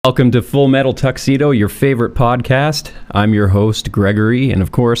Welcome to Full Metal Tuxedo, your favorite podcast. I'm your host, Gregory, and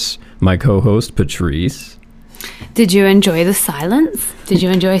of course, my co-host, Patrice. Did you enjoy the silence? Did you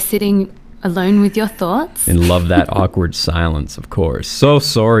enjoy sitting alone with your thoughts? And love that awkward silence, of course. So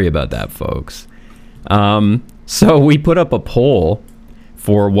sorry about that, folks. So we put up a poll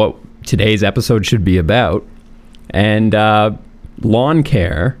for what today's episode should be about, and lawn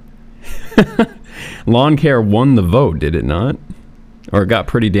care. Lawn care won the vote, did it not? Or it got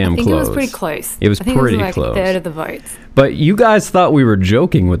pretty damn close. I think it was pretty close. It was pretty close. A third of the votes. But you guys thought we were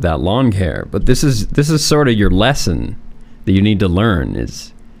joking with that lawn care. But this is sort of your lesson that you need to learn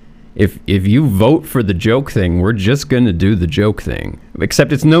is if you vote for the joke thing, we're just going to do the joke thing.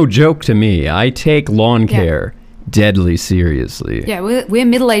 Except it's no joke to me. I take lawn care deadly seriously. Yeah, we're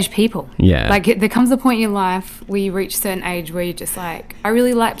middle-aged people. Yeah. Like, there comes a point in your life where you reach a certain age where you're just like, I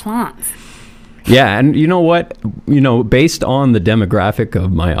really like plants. Yeah, and you know what? Based on the demographic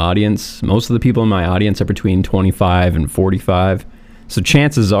of my audience, most of the people in my audience are between 25 and 45. So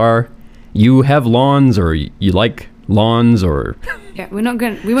chances are you have lawns or you like lawns or... Yeah, we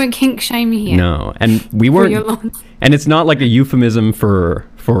won't kink shame you here. No, and we weren't... For your lawns. And it's not like a euphemism for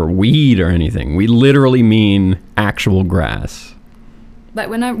weed or anything. We literally mean actual grass.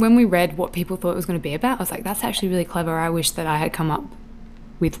 Like when we read what people thought it was going to be about, I was like, that's actually really clever. I wish that I had come up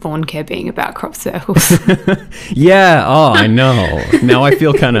with lawn care being about crop circles. Yeah, I know. Now I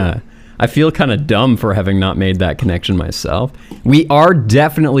feel kind of dumb for having not made that connection myself. We are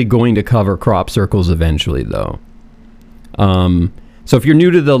definitely going to cover crop circles eventually, though. So if you're new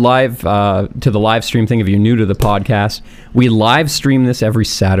to the live stream thing, if you're new to the podcast, we live stream this every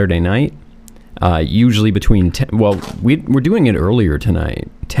Saturday night. Usually between 10, we're doing it earlier tonight,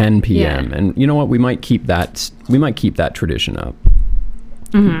 10 p.m. Yeah. And you know what? We might keep that tradition up.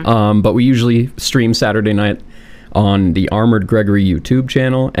 Mm-hmm. But we usually stream Saturday night on the Armored Gregory YouTube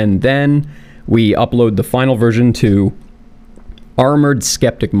channel, and then we upload the final version to Armored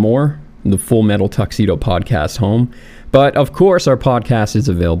Skeptic More, the Full Metal Tuxedo podcast home. But of course, our podcast is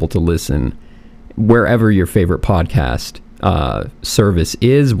available to listen wherever your favorite podcast service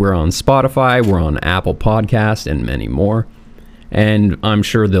is. We're on Spotify, we're on Apple Podcast, and many more. And I'm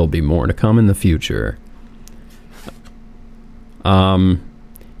sure there'll be more to come in the future.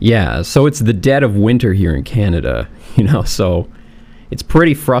 Yeah, so it's the dead of winter here in Canada, so it's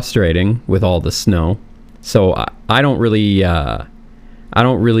pretty frustrating with all the snow. So I don't really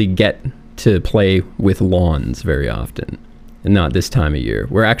get to play with lawns very often, and not this time of year.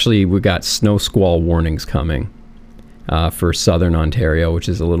 We've got snow squall warnings coming for southern Ontario, which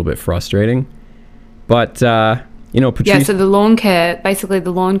is a little bit frustrating. But Patrice. Yeah, so the lawn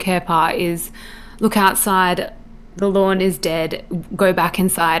care part is look outside. The lawn is dead. Go back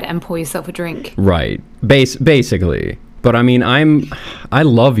inside and pour yourself a drink. Right. Basically. But I mean, I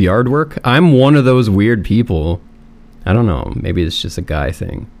love yard work. I'm one of those weird people. I don't know. Maybe it's just a guy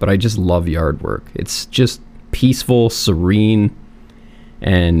thing. But I just love yard work. It's just peaceful, serene,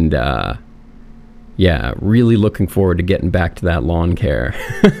 and really looking forward to getting back to that lawn care.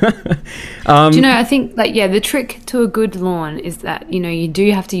 Do you know, I think the trick to a good lawn is that, you do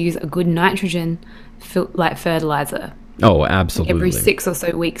have to use a good nitrogen fertilizer. Oh, absolutely. Every 6 or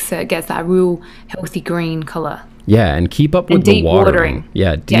so weeks, so it gets that real healthy green color. Yeah, and keep up with the watering.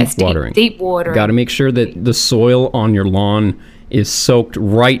 Yeah, watering. Deep watering. Got to make sure that the soil on your lawn is soaked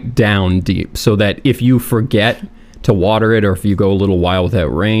right down deep, so that if you forget to water it, or if you go a little while without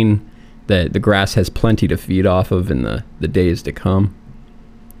rain, that the grass has plenty to feed off of in the days to come.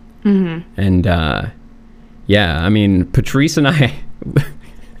 Mm-hmm. And I mean, Patrice and I.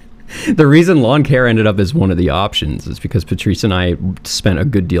 The reason lawn care ended up as one of the options is because Patrice and I spent a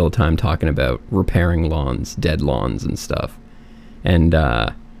good deal of time talking about repairing lawns, dead lawns and stuff. And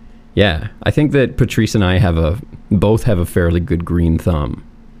I think that Patrice and I both have a fairly good green thumb,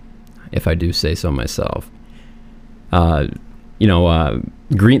 if I do say so myself. The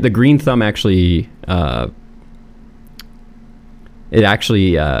green thumb actually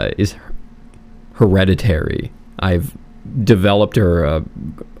is hereditary. I've developed or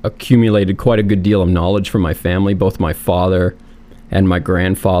accumulated quite a good deal of knowledge from my family. Both my father and my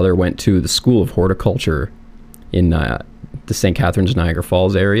grandfather went to the School of Horticulture in the St. Catharines, Niagara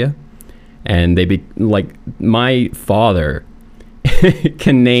Falls area. And my father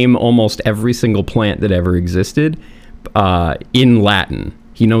can name almost every single plant that ever existed in Latin.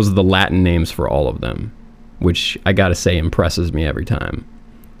 He knows the Latin names for all of them, which I gotta say impresses me every time.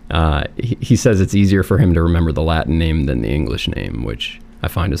 He says it's easier for him to remember the Latin name than the English name, which I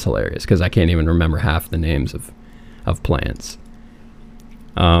find is hilarious because I can't even remember half the names of plants.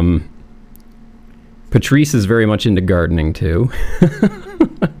 Patrice is very much into gardening too.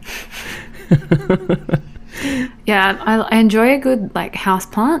 Yeah, I enjoy a good like house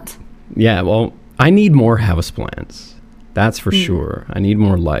plant. Yeah, well, I need more houseplants. That's for sure. I need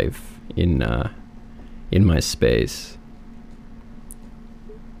more life in my space.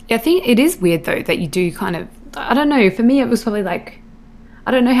 I think it is weird though that you do kind of, I don't know, for me it was probably like,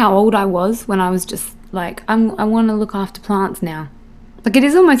 I don't know how old I was when I was just like, I want to look after plants now. Like it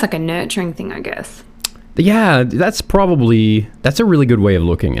is almost like a nurturing thing, I guess. Yeah, that's a really good way of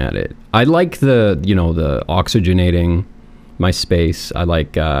looking at it. I like the oxygenating my space. I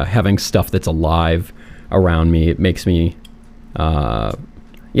like having stuff that's alive around me. It makes me,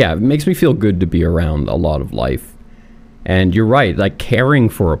 it makes me feel good to be around a lot of life. And you're right, like caring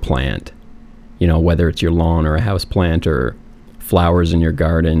for a plant, whether it's your lawn or a house plant or flowers in your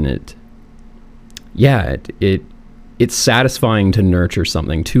garden, it's satisfying to nurture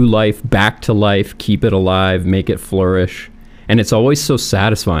something to life, back to life, keep it alive, make it flourish. And it's always so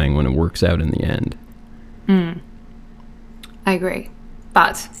satisfying when it works out in the end. I agree.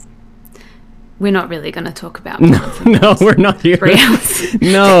 But we're not really going to talk about plants. No, we're not here. 3 hours.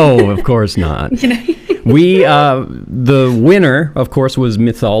 No, of course not. The winner, of course, was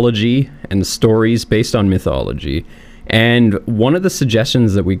Mythology and stories based on mythology. And one of the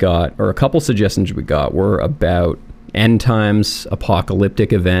suggestions that we got, or a couple suggestions we got, were about end times,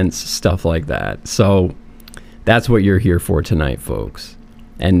 apocalyptic events, stuff like that. So that's what you're here for tonight, folks.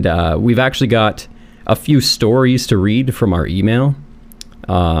 And we've actually got a few stories to read from our email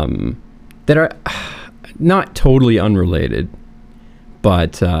that are not totally unrelated,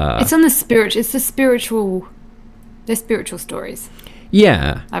 but it's on the spirit. It's the spiritual. They're spiritual stories.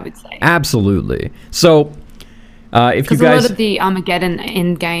 Yeah, I would say absolutely. So if you guys, a lot of the Armageddon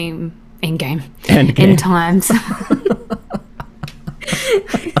end times.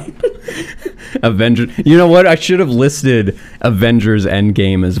 Avengers. You know what? I should have listed Avengers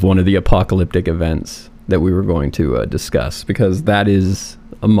Endgame as one of the apocalyptic events that we were going to discuss, because that is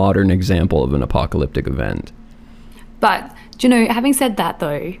a modern example of an apocalyptic event. But do you know, having said that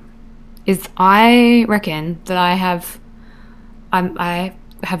though, I reckon that I have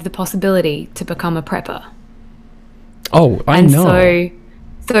the possibility to become a prepper. Oh, I know.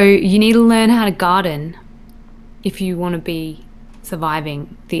 So you need to learn how to garden if you want to be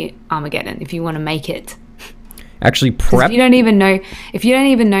surviving the Armageddon, if you want to make it. Actually, prep. If you don't even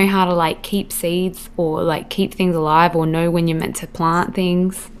know how to like keep seeds or like keep things alive or know when you're meant to plant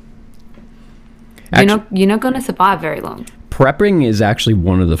things, you're not going to survive very long. Prepping is actually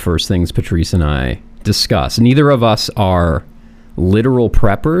one of the first things Patrice and I discuss. Neither of us are literal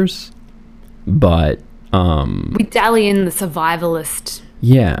preppers, but we dally in the survivalist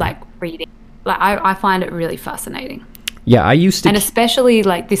like reading. Like I find it really fascinating. Yeah, I used to, and especially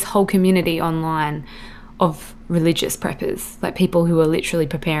like this whole community online of religious preppers, like people who are literally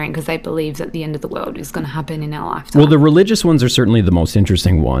preparing because they believe that the end of the world is going to happen in our lifetime. Well, the religious ones are certainly the most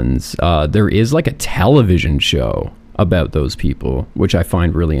interesting ones. There is like a television show about those people, which I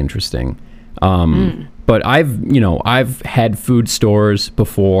find really interesting. But I've had food stores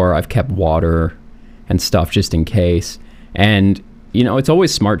before. I've kept water and stuff just in case. And, it's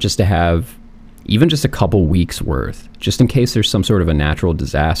always smart just to have even just a couple weeks worth, just in case there's some sort of a natural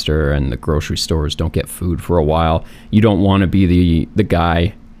disaster and the grocery stores don't get food for a while. You don't want to be the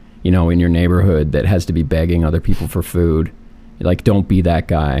guy, in your neighborhood that has to be begging other people for food. Like, don't be that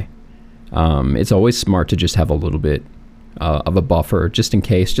guy. It's always smart to just have a little bit of a buffer just in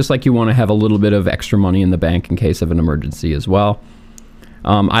case, just like you want to have a little bit of extra money in the bank in case of an emergency as well.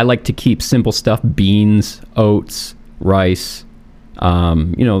 I like to keep simple stuff: beans, oats, rice.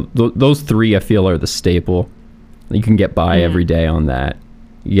 Those three I feel are the staple. You can get by every day on that.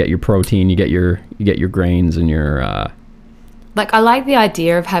 You get your protein, you get your grains, and your like, I like the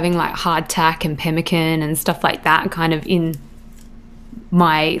idea of having like hardtack and pemmican and stuff like that kind of in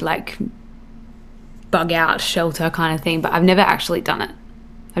my like bug out shelter kind of thing, but I've never actually done it.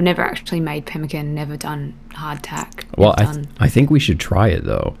 I've never actually made pemmican, never done hardtack. Well, I think we should try it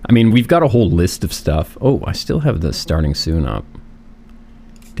though. I mean, we've got a whole list of stuff. Oh, I still have the starting soon up.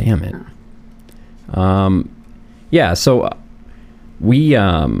 Damn it. So we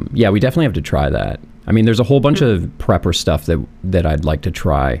definitely have to try that. I mean, there's a whole bunch of prepper stuff that I'd like to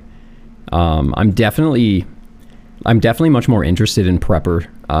try. I'm definitely much more interested in prepper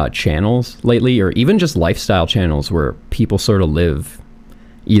channels lately, or even just lifestyle channels where people sort of live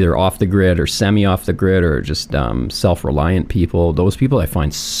either off the grid or semi off the grid, or just self-reliant people. Those people I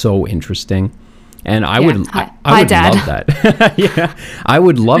find so interesting. And I would love that. Yeah, I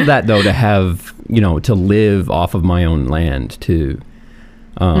would love that though, to have, to live off of my own land, to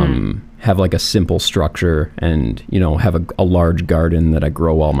have like a simple structure and, you know, have a large garden that I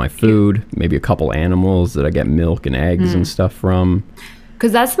grow all my food, maybe a couple animals that I get milk and eggs and stuff from.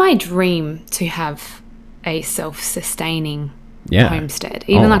 Because that's my dream, to have a self-sustaining homestead.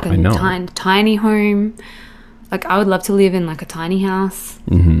 Even like a tiny home. Like, I would love to live in like a tiny house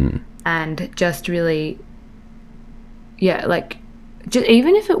and just really, like, just,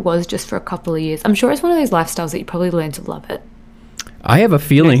 even if it was just for a couple of years. I'm sure it's one of those lifestyles that you probably learn to love it. I have a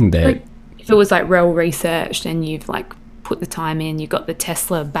feeling that... Like, if it was like well researched and you've like put the time in, you've got the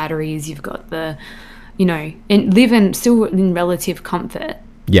Tesla batteries, you've got the, you know, and still in relative comfort.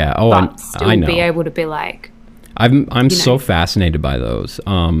 Yeah. Oh, but still I know. Be able to be like... I'm so fascinated by those.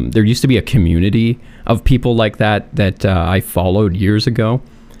 There used to be a community of people like that I followed years ago,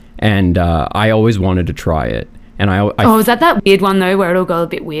 and I always wanted to try it. And is that weird one though, where it'll go a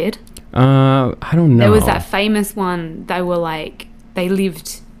bit weird? I don't know. There was that famous one. They were like, they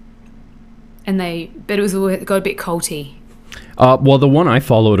lived, but it got a bit culty. Well, the one I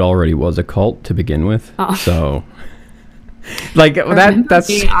followed already was a cult to begin with. Oh. So, like that's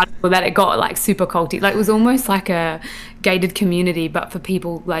reading an article that it got like super culty. Like, it was almost like a gated community, but for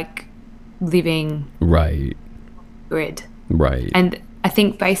people like living grid. Right. And I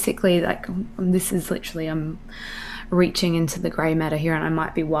think basically, like, this is literally, I'm reaching into the grey matter here and I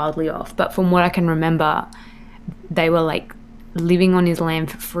might be wildly off, but from what I can remember, they were like living on his land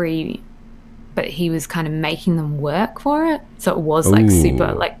for free, but he was kind of making them work for it. So it was like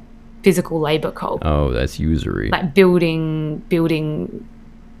super like physical labor cult. Oh, that's usury. Like building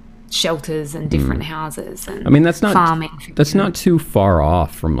shelters and different houses, and I mean, that's not farming. That's not too far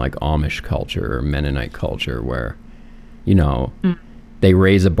off from like Amish culture or Mennonite culture, where, you know, they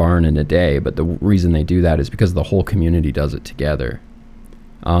raise a barn in a day, but the reason they do that is because the whole community does it together.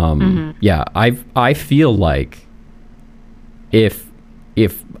 Yeah, I feel like if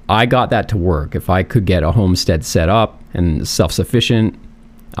I got that to work, if I could get a homestead set up and self-sufficient,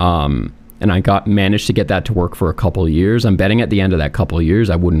 and I managed to get that to work for a couple of years, I'm betting at the end of that couple of years,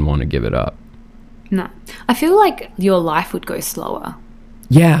 I wouldn't want to give it up. No, I feel like your life would go slower.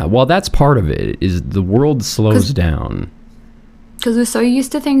 Yeah, well, that's part of it, is the world slows down. Because we're so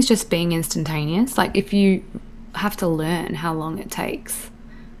used to things just being instantaneous. Like, if you have to learn how long it takes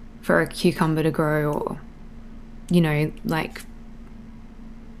for a cucumber to grow, or, you know, like,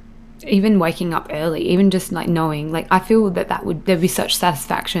 even waking up early, even just like knowing, like, I feel there'd be such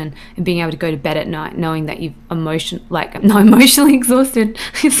satisfaction in being able to go to bed at night knowing that you've emotionally exhausted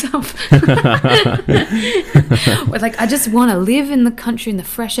yourself. Like, I just want to live in the country in the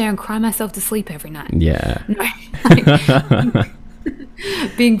fresh air and cry myself to sleep every night. Yeah. No, like,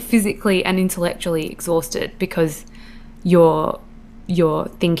 being physically and intellectually exhausted because you're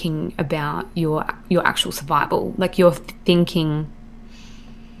thinking about your actual survival. Like, you're thinking,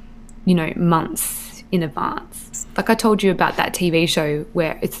 you know, months in advance. Like, I told you about that TV show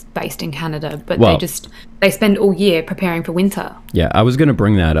where it's based in Canada, but they spend all year preparing for winter. Yeah, I was going to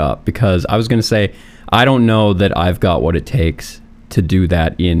bring that up because I was going to say, I don't know that I've got what it takes to do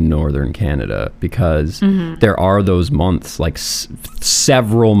that in northern Canada, because there are those months, like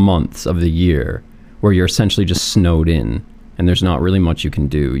several months of the year, where you're essentially just snowed in and there's not really much you can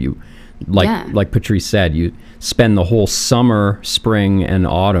do. Like Patrice said, you spend the whole summer, spring, and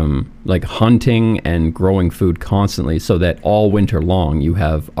autumn like hunting and growing food constantly, so that all winter long you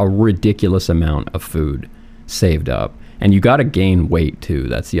have a ridiculous amount of food saved up. And you got to gain weight too.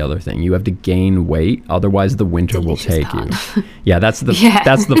 That's the other thing. You have to gain weight, otherwise the winter will take you. Yeah, that's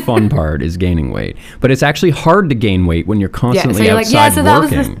the fun part, is gaining weight. But it's actually hard to gain weight when you're constantly outside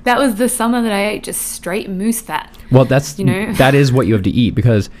working. That was the summer that I ate just straight moose fat. Well, that is what you have to eat,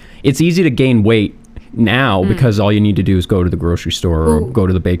 because it's easy to gain weight now because all you need to do is go to the grocery store or go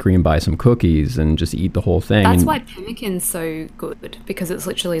to the bakery and buy some cookies and just eat the whole thing. That's why pemmican's so good, because it's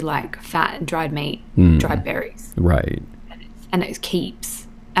literally like fat and dried meat, dried berries. Right. And it keeps,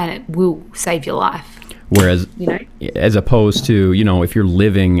 and it will save your life. Whereas, as opposed to, you know, if you're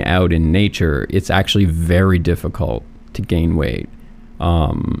living out in nature, it's actually very difficult to gain weight.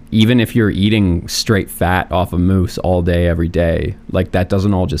 Even if you're eating straight fat off a moose all day, every day, like, that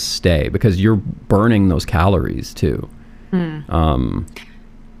doesn't all just stay, because you're burning those calories too.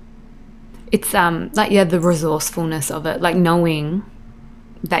 It's the resourcefulness of it, like knowing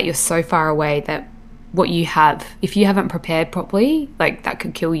that you're so far away that what you have, if you haven't prepared properly, like, that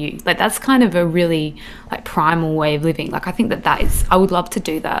could kill you. Like, that's kind of a really like primal way of living. Like, I think that is, I would love to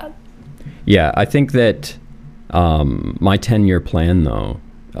do that. Yeah, I think that my 10-year plan though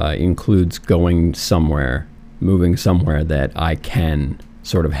includes moving somewhere that I can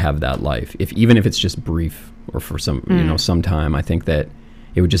sort of have that life, even if it's just brief or for some some time. I think that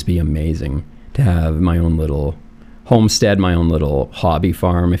it would just be amazing to have my own little homestead, my own little hobby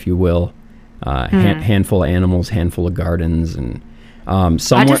farm, if you will. Handful of animals, handful of gardens, and I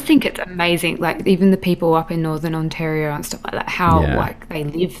just think it's amazing, like even the people up in Northern Ontario and stuff like that, how like they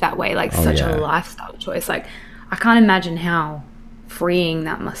live that way, like such a lifestyle choice. Like I can't imagine how freeing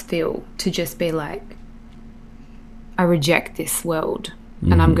that must feel to just be like, I reject this world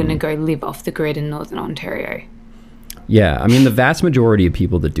and I'm going to go live off the grid in Northern Ontario. Yeah, I mean the vast majority of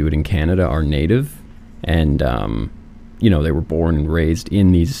people that do it in Canada are native, and you know, they were born and raised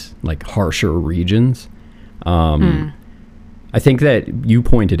in these like harsher regions. I think that you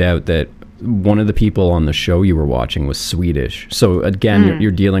pointed out that one of the people on the show you were watching was Swedish. So again,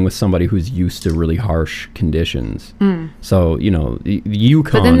 you're dealing with somebody who's used to really harsh conditions. So, you know, the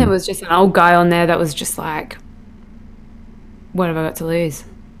Yukon. But then there was just an old guy on there that was just like, what have I got to lose?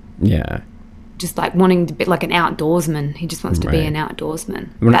 Yeah. Just like wanting to be like an outdoorsman. He just wants to be an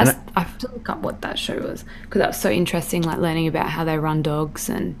outdoorsman. I have to look up what that show was, because that was so interesting, like learning about how they run dogs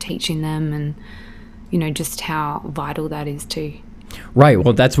and teaching them, and you know, just how vital that is too. Right.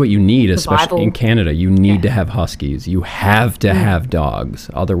 Well, that's what you need, especially in Canada. You need to have huskies. You have to have dogs.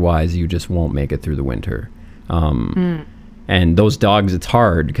 Otherwise, you just won't make it through the winter. And those dogs, it's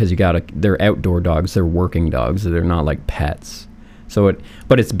hard because they're outdoor dogs. They're working dogs. They're not like pets.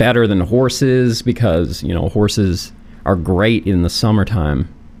 But it's better than horses because, you know, horses are great in the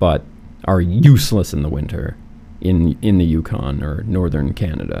summertime, but are useless in the winter in the Yukon or northern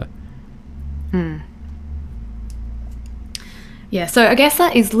Canada. Yeah, so I guess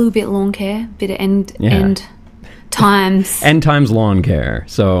that is a little bit lawn care, bit of end times. End times lawn care.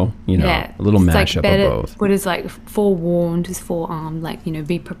 So, you know, a little mashup of both. What is like forewarned is forearmed, like, you know,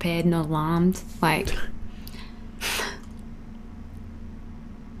 be prepared, not alarmed. Like...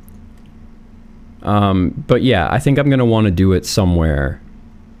 but yeah, I think I'm going to want to do it somewhere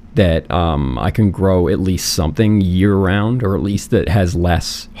that I can grow at least something year round, or at least that has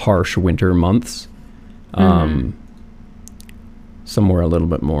less harsh winter months. Somewhere a little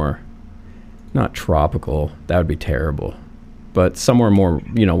bit more, not tropical, that would be terrible, but somewhere more,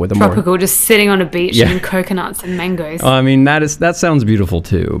 you know, with a tropical, just sitting on a beach eating coconuts and mangoes. I mean, that sounds beautiful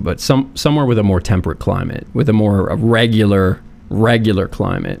too, but somewhere with a more temperate climate, with a regular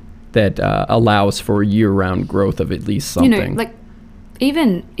climate that allows for year-round growth of at least something. You know, like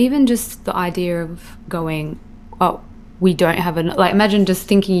even just the idea of going, oh, we don't have enough. Like, imagine just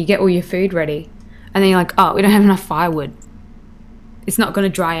thinking you get all your food ready, and then you're like, oh, we don't have enough firewood. It's not going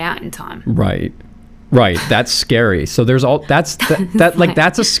to dry out in time. Right. That's scary. So there's that's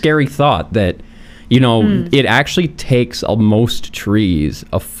a scary thought that, you know, it actually takes most trees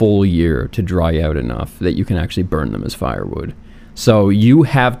a full year to dry out enough that you can actually burn them as firewood. So you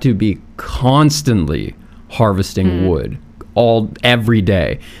have to be constantly harvesting wood every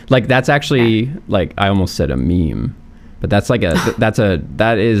day. Like that's actually like, I almost said a meme, but that's like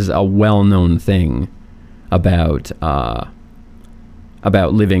that is a well-known thing about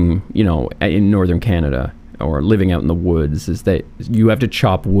living, you know, in northern Canada or living out in the woods, is that you have to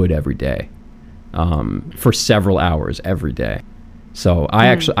chop wood every day, for several hours every day. So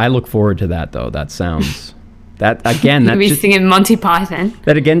I look forward to that though. That sounds that again. That be singing Monty Python.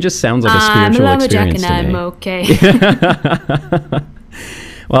 That again just sounds like a spiritual experience to me. I'm okay.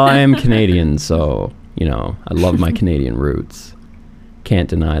 Well, I am Canadian, so you know I love my Canadian roots. Can't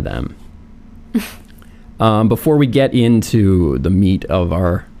deny them. Before we get into the meat of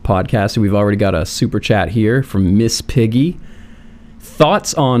our podcast, we've already got a super chat here from Miss Piggy.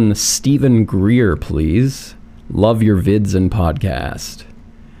 Thoughts on Stephen Greer, please. Love your vids and podcast.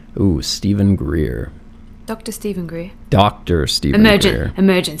 Ooh, Stephen Greer. Dr. Stephen Greer. Dr. Stephen Greer.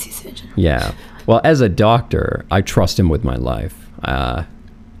 Emergency surgeon. Yeah. Well, as a doctor, I trust him with my life. I'll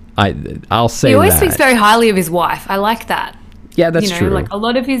say that. He always speaks very highly of his wife. I like that. Yeah, that's true. Like a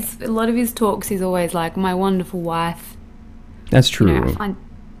lot of his talks, he's always like, my wonderful wife. That's true. You know, I find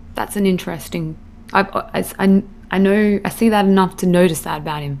that's an interesting. I know I see that enough to notice that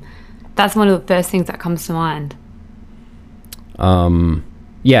about him. That's one of the first things that comes to mind.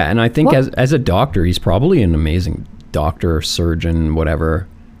 Yeah, and I think as a doctor, he's probably an amazing doctor, surgeon, whatever.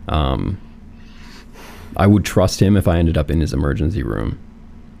 I would trust him if I ended up in his emergency room.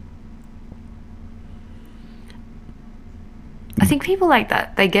 I think people like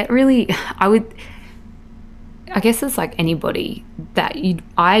that, they get really, I guess it's like anybody that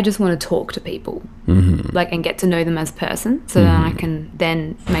I just want to talk to people, like, and get to know them as a person, so that I can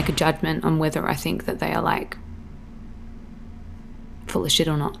then make a judgment on whether I think that they are like full of shit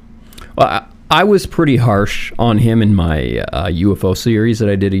or not. Well, I was pretty harsh on him in my UFO series that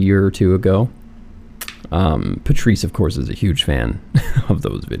I did a year or two ago. Patrice, of course, is a huge fan of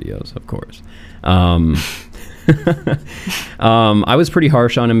those videos, of course. I was pretty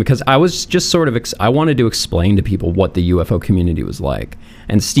harsh on him because I was just sort of, I wanted to explain to people what the UFO community was like.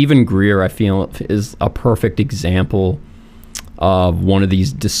 And Stephen Greer, I feel, is a perfect example of one of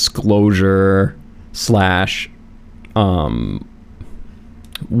these disclosure slash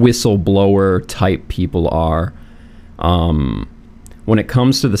whistleblower type people are. When it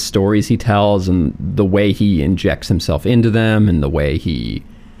comes to the stories he tells and the way he injects himself into them and the way he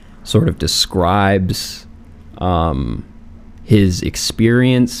sort of describes his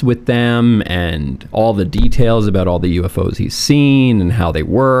experience with them and all the details about all the UFOs he's seen and how they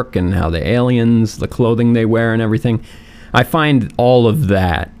work and how the aliens, the clothing they wear and everything, I find all of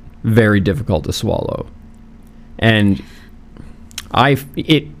that very difficult to swallow. And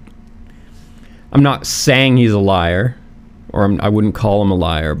I'm not saying he's a liar, or I wouldn't call him a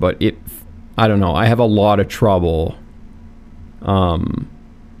liar, but I don't know, I have a lot of trouble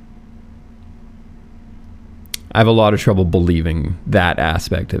believing that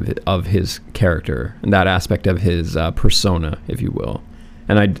aspect of his character and that aspect of his persona, if you will.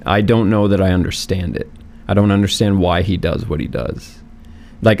 And I don't know that I understand it. I don't understand why he does what he does.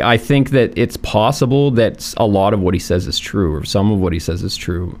 Like, I think that it's possible that a lot of what he says is true, or some of what he says is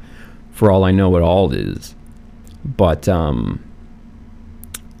true. For all I know, it all is. But one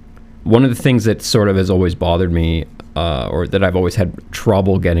of the things that sort of has always bothered me, or that I've always had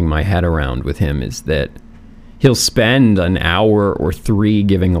trouble getting my head around with him, is that he'll spend an hour or 3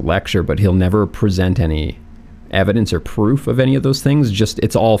 giving a lecture, but he'll never present any evidence or proof of any of those things. Just,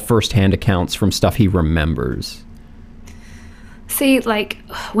 it's all firsthand accounts from stuff he remembers. See, like,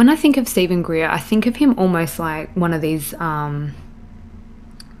 when I think of Stephen Greer, I think of him almost like one of these, the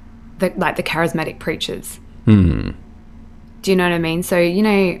charismatic preachers. Hmm. Do you know what I mean? So, you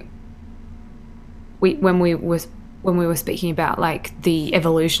know, when we were speaking about like the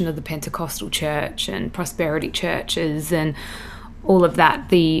evolution of the Pentecostal church and prosperity churches and all of that,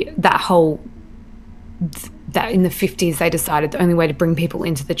 that in the 50s they decided the only way to bring people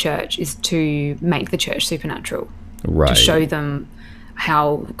into the church is to make the church supernatural. Right. To show them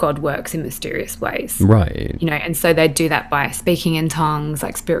how God works in mysterious ways. Right. You know, and so they'd do that by speaking in tongues,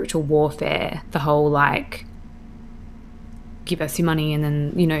 like spiritual warfare, the whole like give us your money, and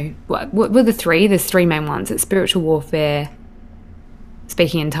then, you know, what were the 3? There's 3 main ones. It's spiritual warfare,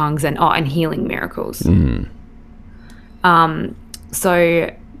 speaking in tongues, and healing miracles. Mm.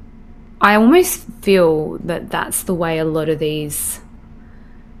 So I almost feel that that's the way a lot of these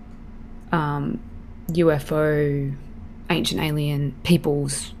UFO, ancient alien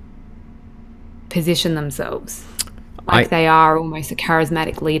peoples position themselves. Like they are almost a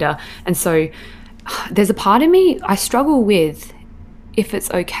charismatic leader. And so there's a part of me I struggle with if it's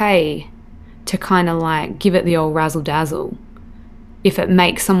okay to kind of like give it the old razzle dazzle if it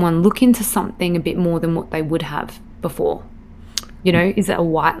makes someone look into something a bit more than what they would have before. You know, is that a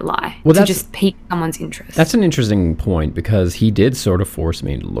white lie to just pique someone's interest? That's an interesting point, because he did sort of force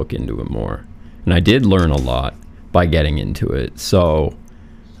me to look into it more. And I did learn a lot by getting into it. So,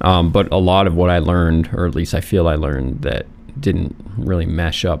 but a lot of what I learned, or at least I feel I learned, that didn't really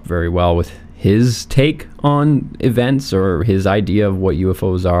mesh up very well with his take on events or his idea of what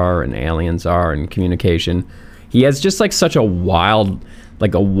UFOs are and aliens are and communication. He has just like such a wildly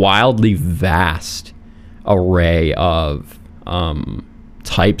vast array of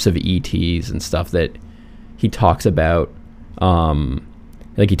types of ETs and stuff that he talks about.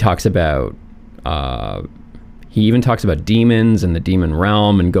 He even talks about demons and the demon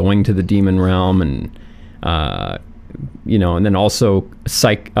realm and going to the demon realm, and you know, and then also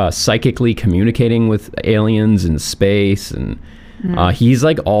psychically communicating with aliens in space, and he's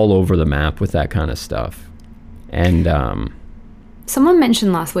like all over the map with that kind of stuff. And someone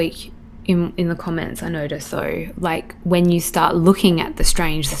mentioned last week in the comments, I noticed though, like when you start looking at the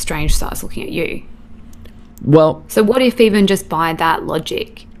strange starts looking at you. Well, so what if even just by that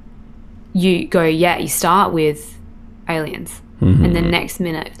logic you go, yeah, you start with aliens, and then next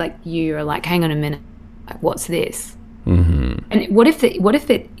minute, like, you are like, hang on a minute, like, what's this? And what if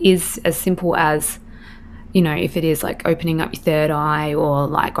it is as simple as, you know, if it is like opening up your third eye, or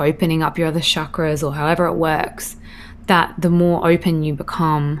like opening up your other chakras, or however it works, that the more open you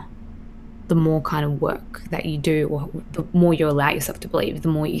become, the more kind of work that you do, or the more you allow yourself to believe, the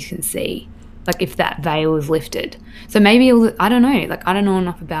more you can see. Like, if that veil is lifted. So maybe, I don't know, like, I don't know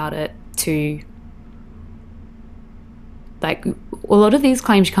enough about it to, like, a lot of these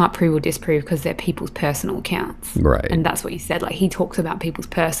claims you can't prove or disprove because they're people's personal accounts. Right. And that's what you said. Like, he talks about people's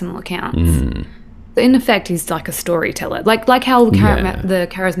personal accounts. in effect, he's like a storyteller, like how the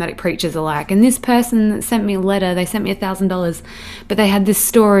charismatic preachers are like. And this person that sent me a letter, they sent me $1,000, but they had this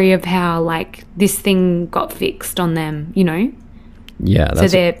story of how like this thing got fixed on them, you know. Yeah, so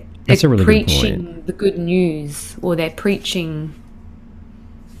they're a really preaching good point. the good news, or they're preaching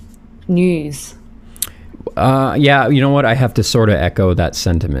news. Yeah, you know what? I have to sort of echo that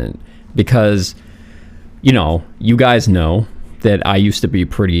sentiment because, you know, you guys know that I used to be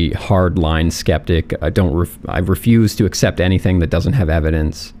pretty hardline skeptic. I refuse to accept anything that doesn't have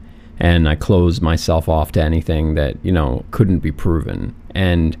evidence, and I close myself off to anything that, you know, couldn't be proven.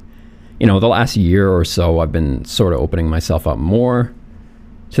 And, you know, the last year or so, I've been sort of opening myself up more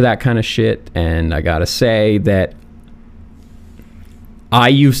to that kind of shit. And I gotta say that I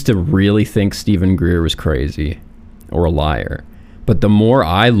used to really think Stephen Greer was crazy or a liar. But the more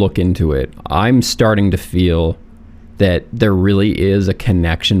I look into it, I'm starting to feel that there really is a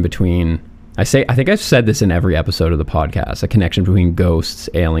connection between, I think I've said this in every episode of the podcast, a connection between ghosts,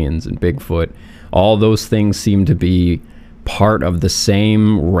 aliens, and Bigfoot. All those things seem to be part of the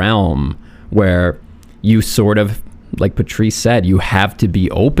same realm where you sort of, like Patrice said, you have to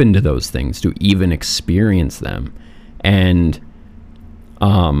be open to those things to even experience them. And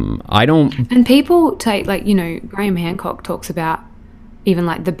I don't... And people take, like, you know, Graham Hancock talks about even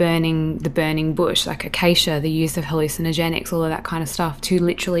like the burning bush, like acacia, the use of hallucinogenics, all of that kind of stuff, to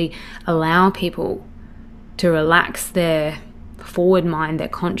literally allow people to relax their forward mind, their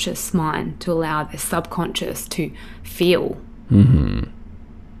conscious mind, to allow their subconscious to feel. Mm-hmm.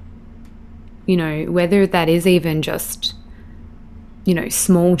 You know, whether that is even just, you know,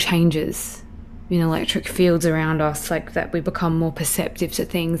 small changes in electric fields around us, like that we become more perceptive to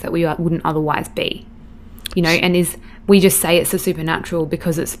things that we wouldn't otherwise be. You know, and we just say it's the supernatural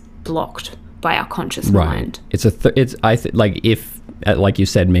because it's blocked by our conscious mind. It's like if, like you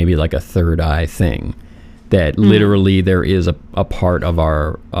said, maybe like a third eye thing, that literally there is a part of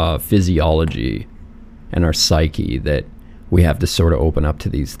our physiology and our psyche that we have to sort of open up to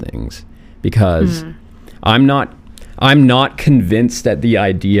these things, because I'm not convinced that the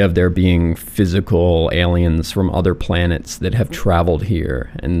idea of there being physical aliens from other planets that have traveled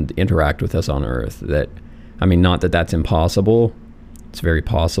here and interact with us on Earth, that, I mean, not that that's impossible. It's very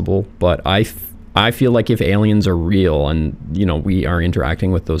possible. But I feel like if aliens are real and, you know, we are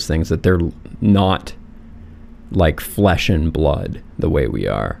interacting with those things, that they're not like flesh and blood the way we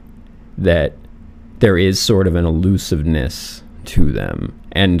are. That there is sort of an elusiveness to them.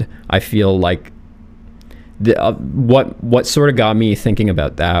 And I feel like what sort of got me thinking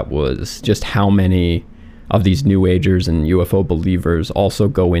about that was just how many of these New Agers and UFO believers also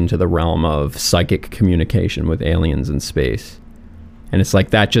go into the realm of psychic communication with aliens in space. And it's like,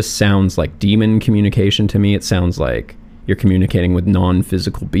 that just sounds like demon communication to me. It sounds like you're communicating with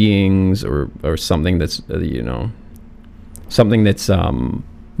non-physical beings or something that's, you know, something that's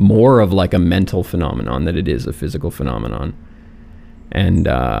more of like a mental phenomenon than it is a physical phenomenon. And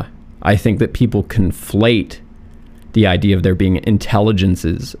I think that people conflate the idea of there being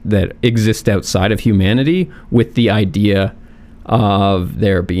intelligences that exist outside of humanity with the idea of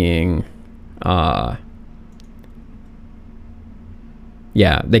there being, they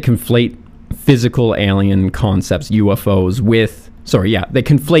conflate physical alien concepts, UFOs, they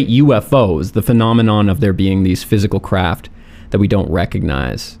conflate UFOs, the phenomenon of there being these physical craft that we don't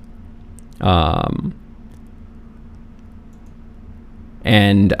recognize.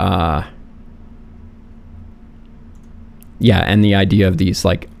 And the idea of these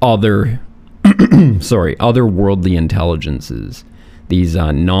like otherworldly intelligences, these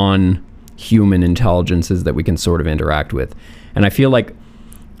non-human intelligences that we can sort of interact with. And I feel like,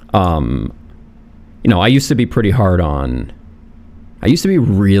 you know, I used to be really hard on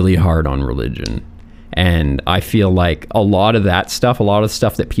religion. And I feel like a lot of the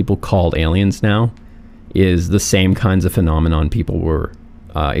stuff that people call aliens now is the same kinds of phenomenon people were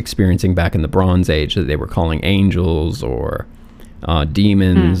experiencing back in the Bronze Age, that they were calling angels or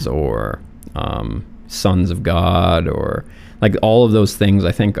demons or sons of God, or like all of those things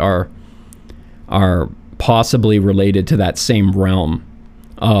I think are possibly related to that same realm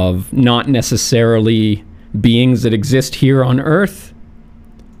of not necessarily beings that exist here on Earth,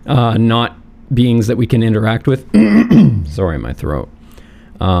 not beings that we can interact with. Sorry, my throat.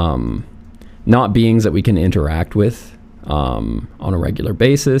 Not beings that we can interact with on a regular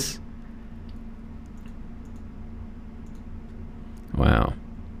basis. Wow.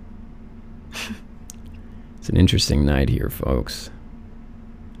 It's an interesting night here, folks.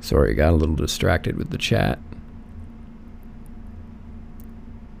 Sorry, got a little distracted with the chat.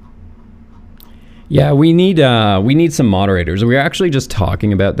 Yeah, we need some moderators. We were actually just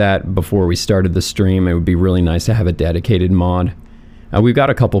talking about that before we started the stream. It would be really nice to have a dedicated mod. We've got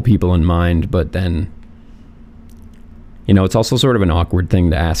a couple people in mind, but then, you know, it's also sort of an awkward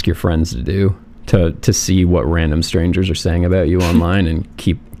thing to ask your friends to do, to see what random strangers are saying about you online and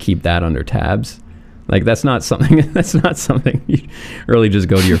keep that under tabs. Like, that's not something you really just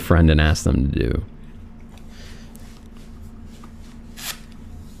go to your friend and ask them to do.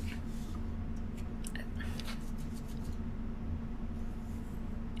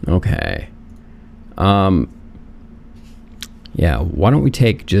 Okay. Yeah, why don't we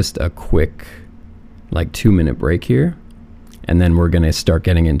take just a quick, like, 2-minute break here? And then we're going to start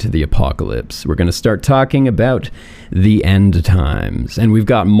getting into the apocalypse. We're going to start talking about the end times. And we've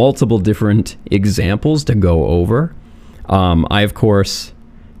got multiple different examples to go over. I, of course,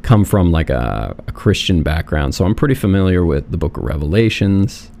 come from, like, a Christian background, so I'm pretty familiar with the book of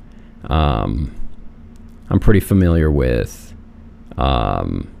Revelations. I'm pretty familiar with...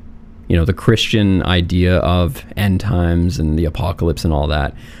 you know, the Christian idea of end times and the apocalypse and all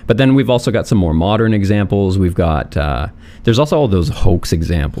that. But then we've also got some more modern examples. We've got, there's also all those hoax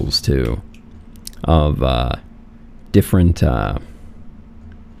examples too of different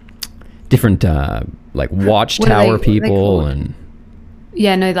like watchtower people and...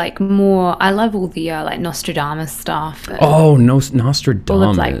 Yeah, no, like more, I love all the like Nostradamus stuff. Oh, Nostradamus. All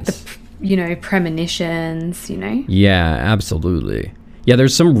of like the, you know, premonitions, you know? Yeah, absolutely. Yeah,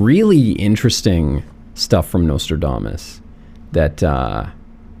 there's some really interesting stuff from Nostradamus that...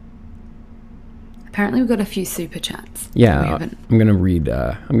 Apparently we've got a few super chats. Yeah, I'm gonna read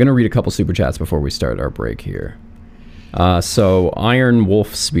a couple super chats before we start our break here. So Iron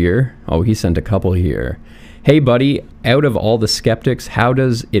Wolf Spear, oh, he sent a couple here. Hey buddy, out of all the skeptics, how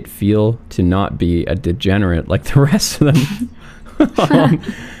does it feel to not be a degenerate like the rest of them?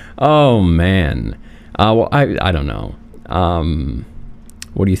 Oh man. Well, I don't know.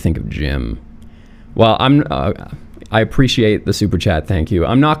 What do you think of Jim? Well, I appreciate the super chat, thank you.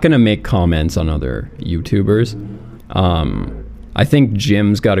 I'm not going to make comments on other YouTubers. I think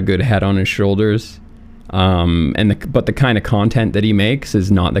Jim's got a good head on his shoulders. But the kind of content that he makes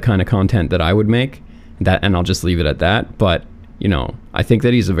is not the kind of content that I would make. And I'll just leave it at that. But, you know, I think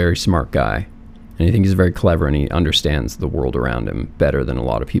that he's a very smart guy. And I think he's very clever and he understands the world around him better than a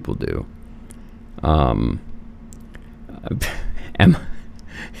lot of people do. Am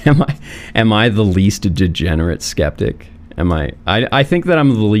I the least degenerate skeptic? I think that I'm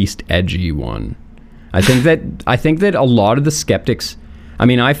the least edgy one. I think that a lot of the skeptics, I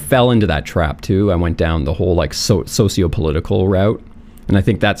mean, I fell into that trap too. I went down the whole like socio-political route, and I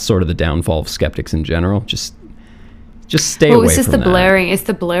think that's sort of the downfall of skeptics in general. Just stay away from that. It's just the blurring. It's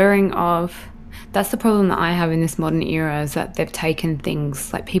the blurring of... That's the problem that I have in this modern era, is that they've taken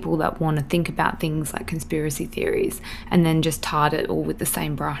things like people that want to think about things like conspiracy theories and then just tarred it all with the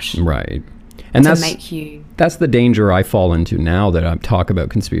same brush. Right. And that's the danger I fall into now that I talk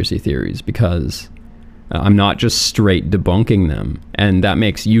about conspiracy theories, because I'm not just straight debunking them. And that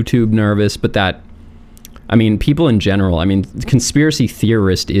makes YouTube nervous, but that, I mean, people in general, I mean, conspiracy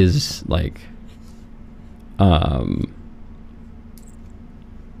theorist is like,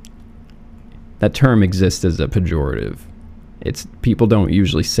 that term exists as a pejorative. It's, people don't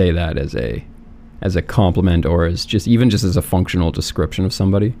usually say that as a compliment or as just as a functional description of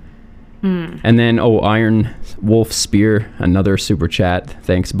somebody. And then, Iron Wolf Spear, another super chat.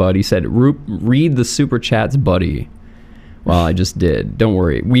 Thanks, bud. He said, read the super chats, buddy. Well, I just did. Don't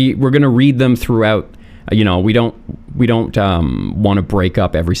worry. We're gonna read them throughout. You know, we don't want to break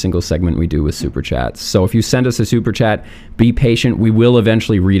up every single segment we do with super chats. So if you send us a super chat, be patient. We will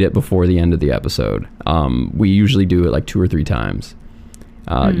eventually read it before the end of the episode. We usually do it like 2 or 3 times,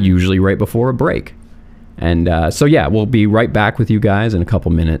 usually right before a break. And so yeah, we'll be right back with you guys in a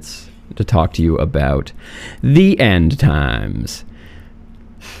couple minutes to talk to you about the end times.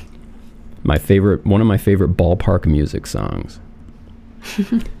 One of my favorite ballpark music songs.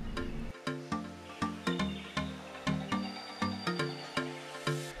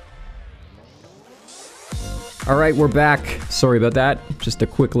 All right, we're back. Sorry about that. Just a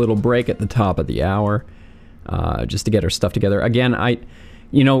quick little break at the top of the hour, just to get our stuff together. Again, I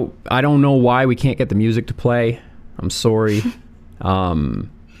don't know why we can't get the music to play. I'm sorry.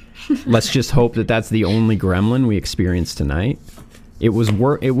 Let's just hope that that's the only gremlin we experienced tonight. It was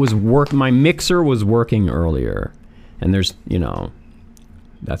work. My mixer was working earlier, and there's, you know,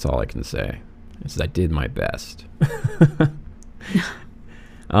 that's all I can say. Is I did my best.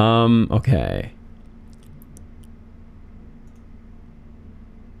 Okay.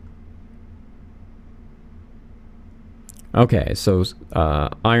 Okay, so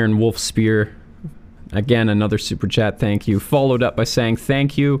Iron Wolf Spear Again, another super chat, thank you. Followed up by saying,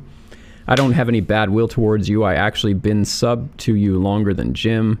 thank you. I don't have any bad will towards you. I actually been sub to you longer than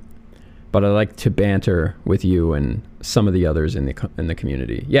Jim, but I like to banter with you and some of the others in the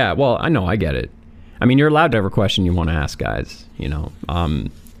community. Yeah, well, I know, I get it. I mean, you're allowed to have a question you want to ask, guys, you know.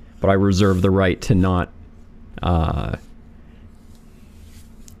 But I reserve the right to not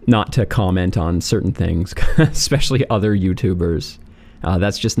to comment on certain things, especially other YouTubers.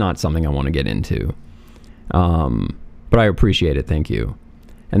 That's just not something I want to get into. But I appreciate it. Thank you.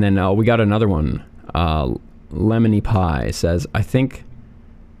 And then we got another one. Lemony Pie says, I think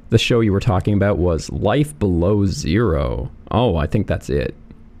the show you were talking about was Life Below Zero. Oh, I think that's it.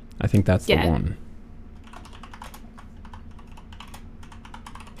 I think that's the one.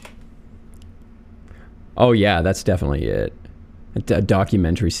 Oh, yeah, that's definitely it. A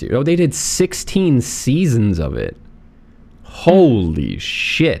documentary series. Oh, they did 16 seasons of it. Holy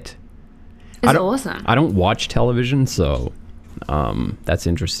shit. It's awesome. I don't watch television, so that's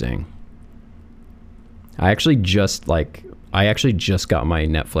interesting. I actually just got my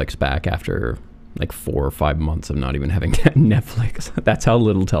Netflix back after like 4 or 5 months of not even having Netflix. That's how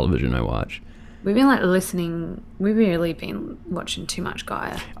little television I watch. We've been we've really been watching too much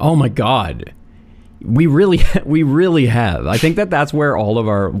Gaia. Oh my God. We really have. I think that's where all of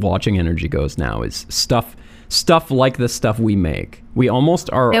our watching energy goes now, is stuff like the stuff we make. We almost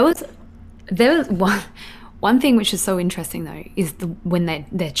are. There was one thing which is so interesting though, is when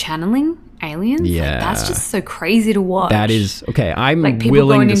they're channeling aliens. Yeah, like, that's just so crazy to watch. That is okay. I'm like people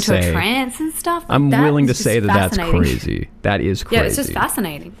willing going to into say a trance and stuff. Like, I'm willing to say that's crazy. That is crazy. Yeah, it's just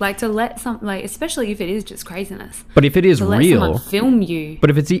fascinating. Like to let especially if it is just craziness. But if it is real, let someone film you.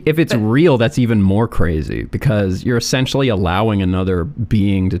 But if it's real, that's even more crazy, because you're essentially allowing another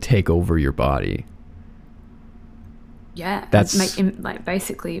being to take over your body. Yeah, that's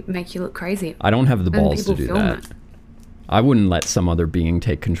basically make you look crazy. I don't have the balls to do that. I wouldn't let some other being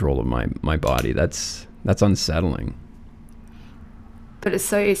take control of my body. That's unsettling. But it's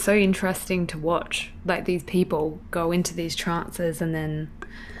so interesting to watch, like these people go into these trances and then.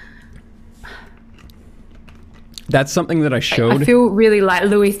 That's something that I showed. I feel really like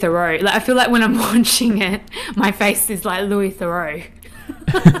Louis Theroux. Like I feel like when I'm watching it, my face is like Louis Theroux.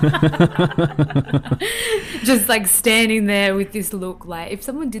 Just like standing there with this look. Like if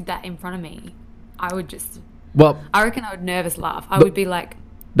someone did that in front of me, I would just. Well, I reckon I would nervous laugh. I would be like.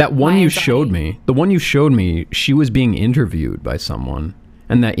 That one you showed me, she was being interviewed by someone,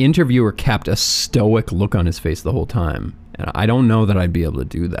 and that interviewer kept a stoic look on his face the whole time. And I don't know that I'd be able to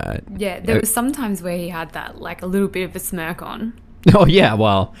do that. Yeah, there was some times where he had that, like a little bit of a smirk on. Oh yeah,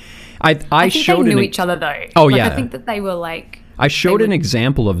 well, I think showed they knew each other though. Oh like, yeah, I think that they were like. I showed an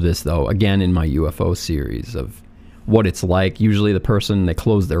example of this though, again in my UFO series, of what it's like. Usually the person, they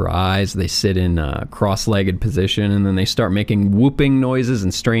close their eyes, they sit in a cross-legged position, and then they start making whooping noises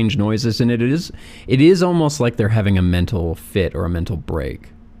and strange noises, and it is almost like they're having a mental fit or a mental break.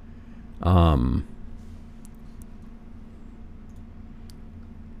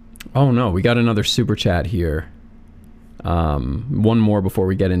 Oh no, we got another super chat here. One more before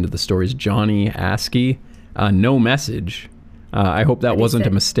we get into the stories. Johnny Askey, no message. I hope that wasn't a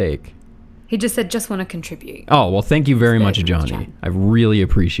mistake. He just said, just want to contribute. Oh, well, thank you very much, Johnny. I really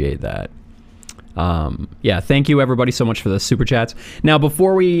appreciate that. Yeah, thank you, everybody, so much for the super chats. Now,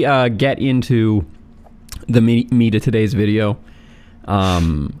 before we get into the meat of today's video,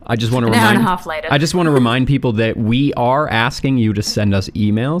 I just want to an hour and a half later. I just want to remind people that we are asking you to send us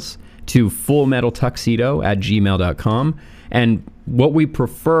emails to fullmetaltuxedo@gmail.com. And what we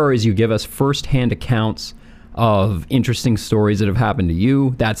prefer is you give us first-hand accounts of interesting stories that have happened to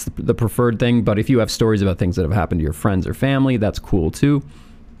you. That's the preferred thing. But if you have stories about things that have happened to your friends or family, that's cool too.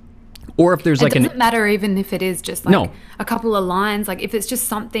 Or if there's it doesn't matter even if it is just like a couple of lines. Like if it's just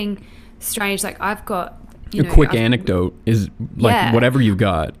something strange, like I've got a quick anecdote is like whatever you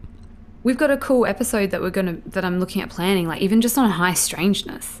got. We've got a cool episode that I'm looking at planning, like even just on high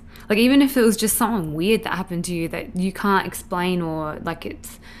strangeness. Like even if it was just something weird that happened to you that you can't explain, or like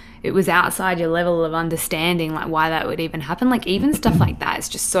it was outside your level of understanding, like why that would even happen. Like even stuff like that is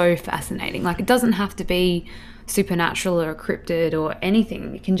just so fascinating. Like it doesn't have to be supernatural or cryptid or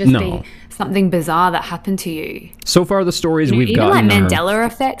anything. It can just be something bizarre that happened to you. So far the stories we've even gotten like Mandela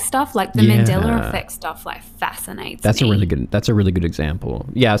effect stuff, like the Mandela effect stuff like fascinates me. That's a really good example.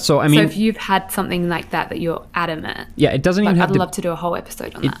 Yeah, so I mean, so if you've had something like that you're adamant. Yeah, it doesn't even have I'd love to do a whole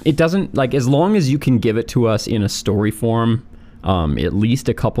episode on that. It doesn't, like, as long as you can give it to us in a story form, at least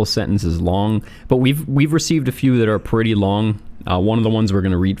a couple sentences long. But we've received a few that are pretty long. One of the ones we're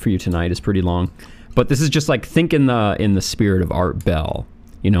going to read for you tonight is pretty long. But this is just like, think in the spirit of Art Bell.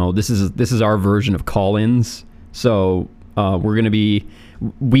 This is our version of call-ins. So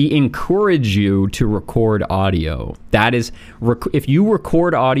we encourage you to record audio. That is, if you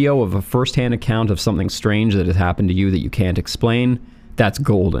record audio of a first-hand account of something strange that has happened to you that you can't explain, that's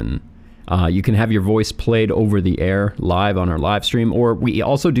golden. You can have your voice played over the air live on our live stream, or we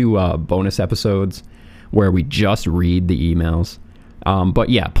also do bonus episodes where we just read the emails. But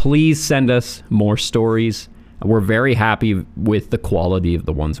yeah, please send us more stories. We're very happy with the quality of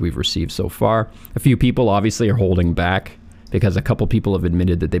the ones we've received so far. A few people obviously are holding back because a couple people have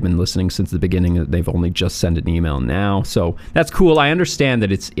admitted that they've been listening since the beginning, that they've only just sent an email now. So that's cool. I understand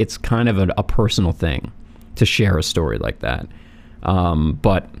that it's kind of a personal thing to share a story like that.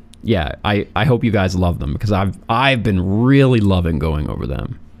 But yeah, I hope you guys love them, because I've been really loving going over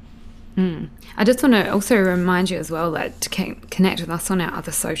them. I just want to also remind you as well that to connect with us on our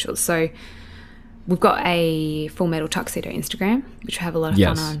other socials. So we've got a Full Metal Tuxedo Instagram, which we have a lot of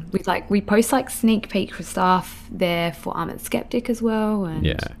fun on. We post like sneak peek for stuff there for Armored Skeptic as well,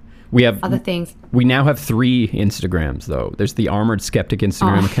 and we have other things. We now have 3 Instagrams though. There's the Armored Skeptic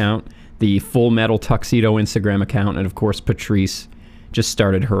Instagram account, the Full Metal Tuxedo Instagram account, and of course Patrice just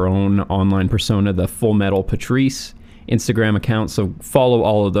started her own online persona, the Full Metal Patrice Instagram account. So follow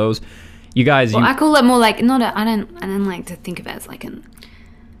all of those. You guys, I call it more like I don't like to think of it as like an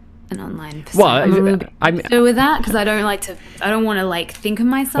online persona. Well, I'm a little bit with that, because I don't want to like think of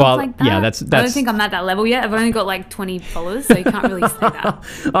myself like that. Yeah, that's. I don't think I'm at that level yet. I've only got like 20 followers, so you can't really say that.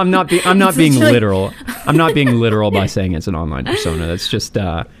 I'm not being literal. I'm not being literal by saying it's an online persona. That's just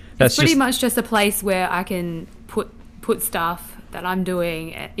it's pretty much just a place where I can put stuff that I'm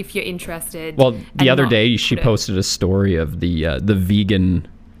doing if you're interested. Well, the other day she posted a story of the vegan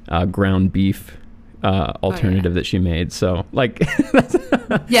ground beef alternative that she made. So like,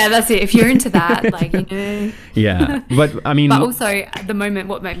 yeah, that's it. If you're into that, like, yeah. But I mean, but also at the moment,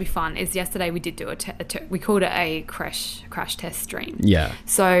 what made me fun is yesterday we did do we called it a crash test stream. Yeah.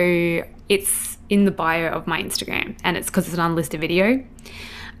 So it's in the bio of my Instagram, and it's because it's an unlisted video.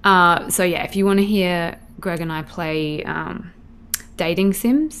 So yeah, if you want to hear Greg and I play dating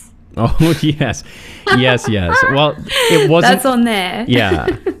sims. Oh yes. Well, it wasn't. That's on there. Yeah.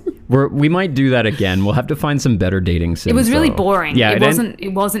 We might do that again. We'll have to find some better dating sims. It was really boring. Yeah, it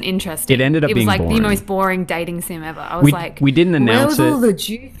wasn't interesting. It ended up being boring. It was like the most boring dating sim ever. I was we didn't announce it.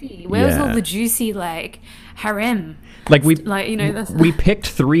 Where was all the juicy like harem? Like we picked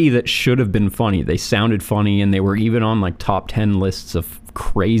 3 that should have been funny. They sounded funny, and they were even on like top 10 lists of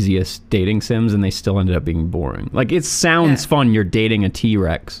craziest dating sims, and they still ended up being boring. Like, it sounds fun. You're dating a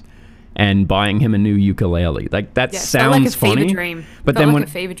T-Rex and buying him a new ukulele. Like, that sounds like a funny. Fever dream. But then like a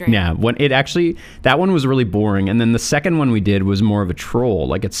fever dream. when it actually, that one was really boring. And then the second one we did was more of a troll.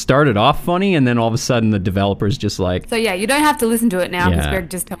 Like, it started off funny, and then all of a sudden the developers just like. So yeah, you don't have to listen to it now because Greg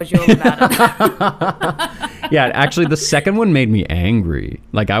just told you all about it. Yeah, actually the second one made me angry.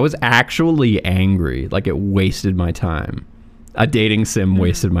 Like, I was actually angry. Like, it wasted my time. A dating sim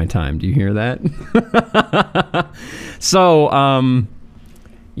wasted my time. Do you hear that? So,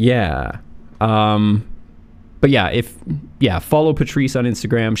 yeah. But yeah, follow Patrice on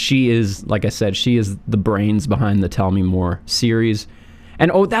Instagram. She is, like I said, she is the brains behind the Tell Me More series.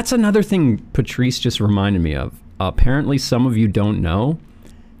 And that's another thing Patrice just reminded me of. Apparently some of you don't know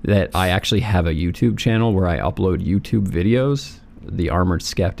that I actually have a YouTube channel where I upload YouTube videos, The Armored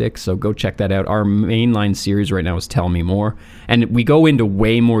Skeptic. So go check that out. Our mainline series right now is Tell Me More. And we go into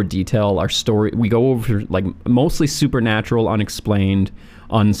way more detail. Our story, we go over like mostly supernatural, unexplained,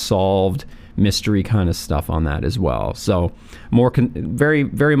 unsolved mystery kind of stuff on that as well. So more very,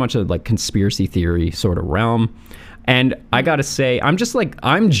 very much a like conspiracy theory sort of realm. And I gotta say, I'm just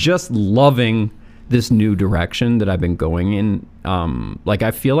loving this new direction that I've been going in. Like,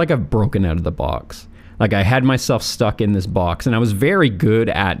 I feel like I've broken out of the box. Like, I had myself stuck in this box, and I was very good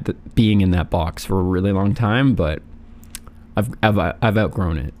at being in that box for a really long time, but I've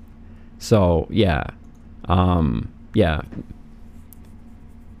outgrown it. So yeah, yeah.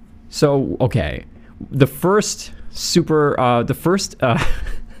 So okay, the first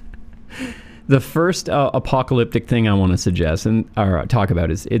apocalyptic thing I want to suggest or talk about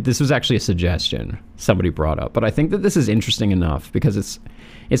is this was actually a suggestion somebody brought up, but I think that this is interesting enough because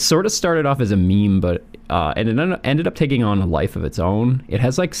it sort of started off as a meme, but and it ended up taking on a life of its own. It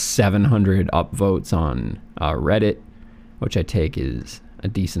has like 700 upvotes on Reddit, which I take is a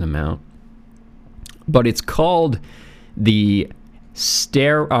decent amount. But it's called the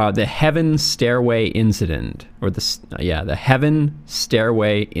Heaven Stairway Incident, or the Heaven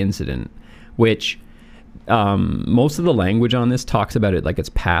Stairway Incident, which most of the language on this talks about it like it's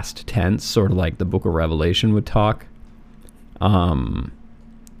past tense, sort of like the Book of Revelation would talk.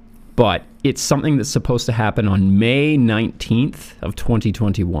 but it's something that's supposed to happen on May 19th of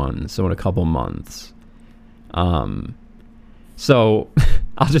 2021, so in a couple months. So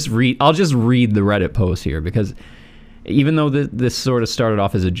I'll just read the Reddit post here, because even though this sort of started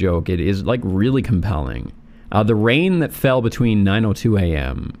off as a joke, it is like really compelling. The rain that fell between 9:02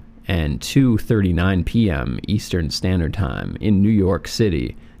 a.m. and 2:39 p.m. Eastern Standard Time in New York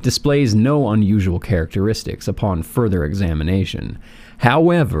City displays no unusual characteristics upon further examination.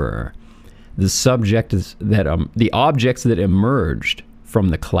 However, the objects that emerged from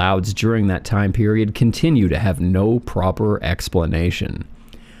the clouds during that time period continue to have no proper explanation.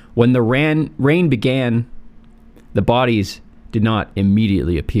 When the rain began, the bodies did not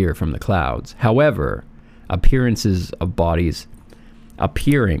immediately appear from the clouds. However, appearances of bodies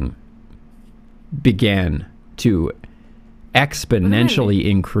appearing began to exponentially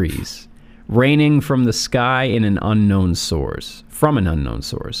increase, raining from the sky from an unknown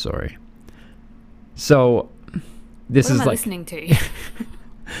source, sorry. So this what is am I like listening to?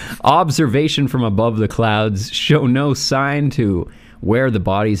 observation from above the clouds show no sign to where the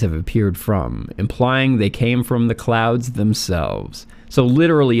bodies have appeared from, implying they came from the clouds themselves. So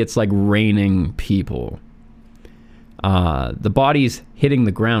literally it's like raining people. The bodies hitting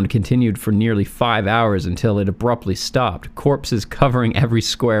the ground continued for nearly 5 hours until it abruptly stopped, corpses covering every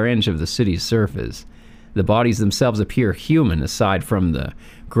square inch of the city's surface. The bodies themselves appear human, aside from the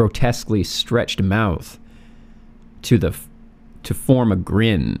grotesquely stretched mouth to form a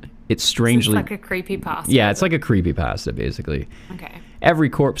grin. It's strangely... So it's like a creepypasta. Yeah, it's like a creepypasta, basically. Okay. Every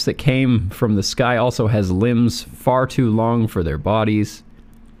corpse that came from the sky also has limbs far too long for their bodies,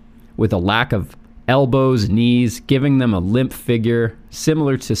 with a lack of elbows, knees, giving them a limp figure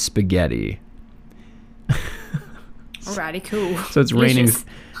similar to spaghetti. Alrighty, cool. So it's raining.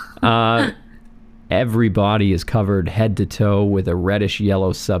 Every body is covered head to toe with a reddish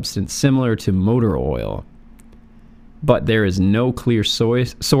yellow substance similar to motor oil, but there is no clear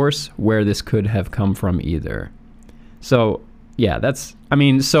source where this could have come from either. So yeah,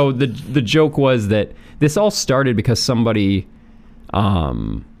 so the joke was that this all started because somebody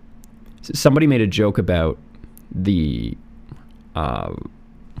made a joke about the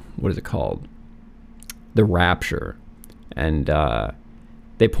what is it called? The rapture. And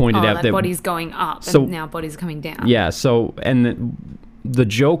they pointed out that body's going up and now body's coming down. Yeah, so and the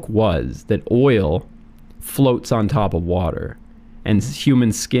joke was that oil floats on top of water and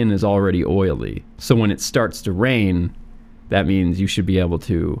human skin is already oily. So when it starts to rain, that means you should be able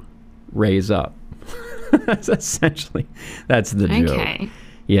to raise up. That's the joke. Okay.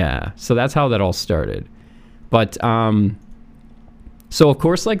 Yeah, so that's how that all started. But, so of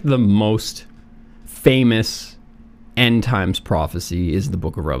course, like the most famous end times prophecy is the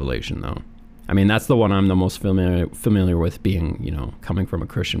Book of Revelation, though. I mean, that's the one I'm the most familiar with, being, coming from a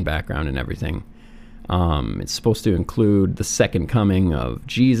Christian background and everything. It's supposed to include the second coming of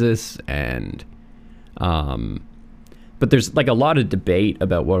Jesus, and, but there's like a lot of debate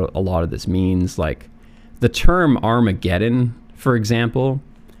about what a lot of this means. Like the term Armageddon, for example,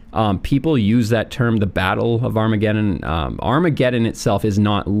 people use that term, the Battle of Armageddon. Armageddon itself is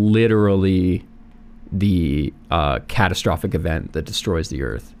not literally the catastrophic event that destroys the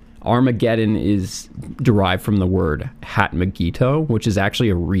earth. Armageddon is derived from the word Hatmagito, which is actually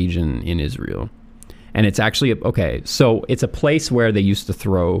a region in Israel. And it's actually, so it's a place where they used to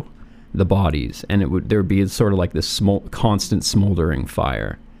throw the bodies, and there would be sort of like this constant smoldering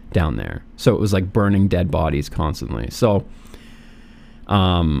fire down there. So it was like burning dead bodies constantly. So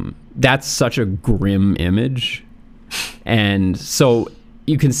that's such a grim image. And so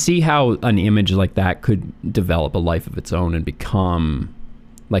you can see how an image like that could develop a life of its own and become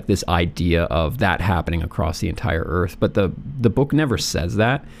like this idea of that happening across the entire earth. But the book never says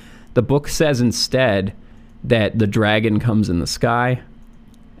that. The book says instead that the dragon comes in the sky,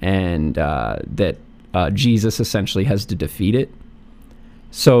 and that Jesus essentially has to defeat it.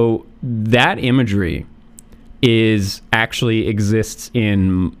 So that imagery exists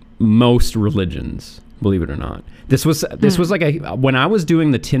in most religions, believe it or not. This was like when I was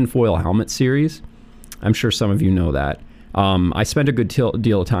doing the tinfoil helmet series, I'm sure some of you know that. I spent a good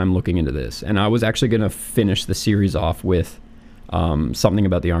deal of time looking into this, and I was actually going to finish the series off with something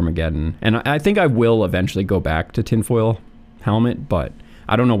about the Armageddon. And I think I will eventually go back to tinfoil helmet, but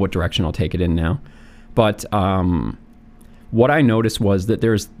I don't know what direction I'll take it in now. But what I noticed was that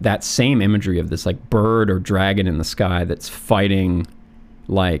there's that same imagery of this like bird or dragon in the sky that's fighting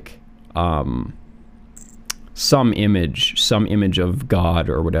like some image of God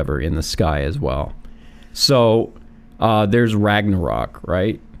or whatever in the sky as well. So there's Ragnarok,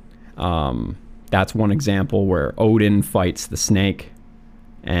 right? That's one example where Odin fights the snake.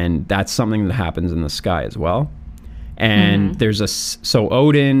 and that's something that happens in the sky as well. And there's so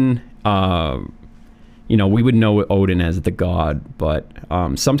Odin, we would know Odin as the god, but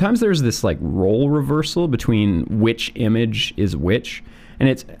sometimes there's this like role reversal between which image is which,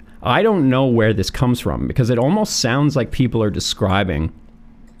 and I don't know where this comes from, because it almost sounds like people are describing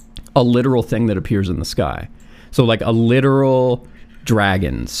a literal thing that appears in the sky. So like a literal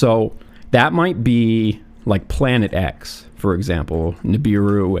dragon. So that might be like Planet X, for example,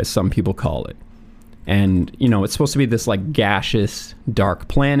 Nibiru, as some people call it. And, it's supposed to be this like gaseous, dark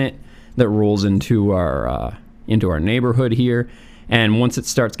planet that rolls into our neighborhood here. And once it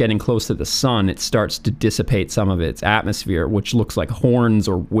starts getting close to the sun, it starts to dissipate some of its atmosphere, which looks like horns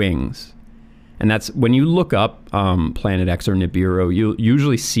or wings. And that's when you look up Planet X or Nibiru, you'll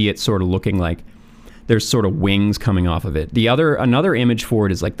usually see it sort of looking like there's sort of wings coming off of it. Another image for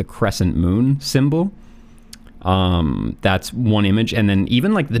it is like the crescent moon symbol. That's one image. And then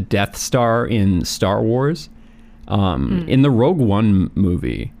even like the Death Star in Star Wars, in the Rogue One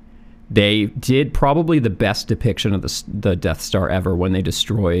movie, they did probably the best depiction of the Death Star ever when they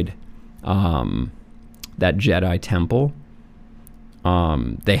destroyed that Jedi temple.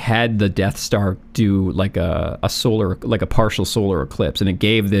 They had the Death Star do like a partial solar eclipse, and it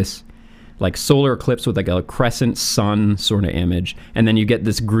gave this like solar eclipse with like a crescent sun sort of image, and then you get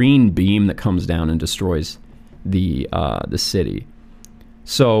this green beam that comes down and destroys the city.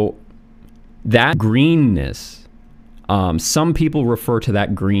 So that greenness, some people refer to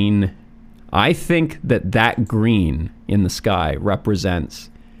that green. I think that green in the sky represents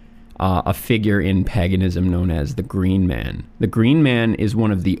a figure in paganism known as the Green Man. The Green Man is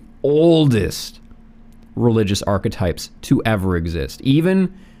one of the oldest religious archetypes to ever exist.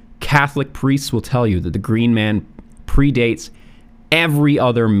 Even Catholic priests will tell you that the Green Man predates every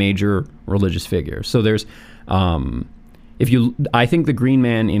other major religious figure. So there's, I think the Green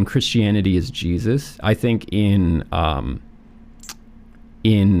Man in Christianity is Jesus. I think in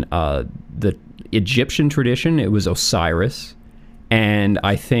the Egyptian tradition, it was Osiris. And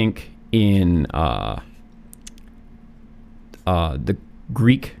I think in the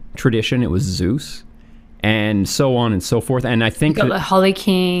Greek tradition, it was Zeus, and so on and so forth. And I think you got the Holly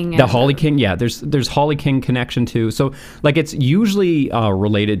King. The Holly King, yeah. There's Holly King connection too. So like it's usually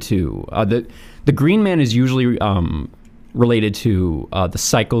related to the Green Man is usually related to the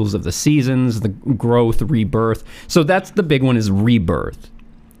cycles of the seasons, the growth, rebirth. So that's the big one, is rebirth.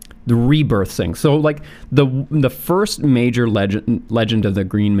 The rebirth thing. So like the first major legend of the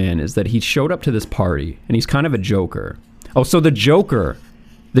Green Man is that he showed up to this party and he's kind of a joker. Oh, so the Joker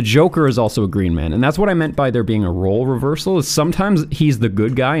is also a Green Man. And that's what I meant by there being a role reversal, is sometimes he's the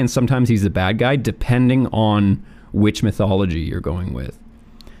good guy and sometimes he's the bad guy, depending on which mythology you're going with.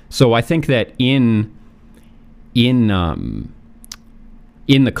 So I think that in the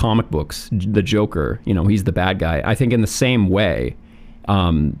comic books, the Joker, he's the bad guy. I think in the same way,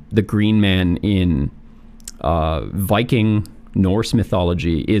 the Green Man in Viking Norse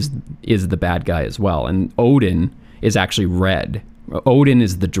mythology is the bad guy as well. And Odin is actually red. Odin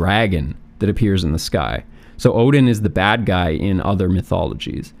is the dragon that appears in the sky. So Odin is the bad guy in other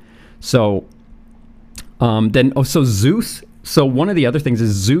mythologies. So so Zeus. So one of the other things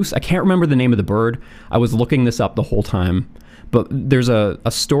is Zeus. I can't remember the name of the bird. I was looking this up the whole time. But there's a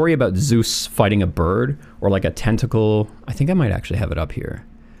story about Zeus fighting a bird, or like a tentacle. I think I might actually have it up here.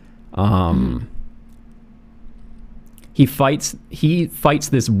 He fights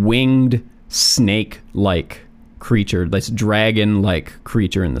this winged snake-like creature, this dragon-like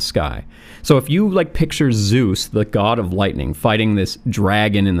creature in the sky. So if you like picture Zeus, the god of lightning, fighting this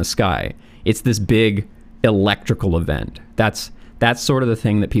dragon in the sky, it's this big electrical event. That's sort of the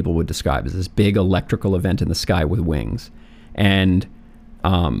thing that people would describe as this big electrical event in the sky with wings. And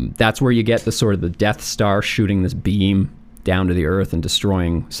that's where you get the sort of the Death Star shooting this beam down to the Earth and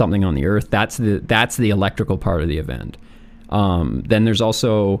destroying something on the Earth. That's the electrical part of the event. Then there's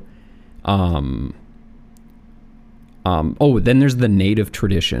also then there's the native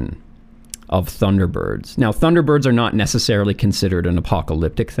tradition of Thunderbirds. Now, Thunderbirds are not necessarily considered an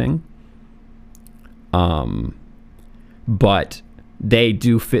apocalyptic thing, but they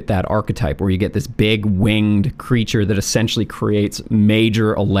do fit that archetype where you get this big winged creature that essentially creates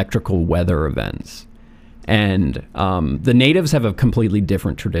major electrical weather events. And the natives have a completely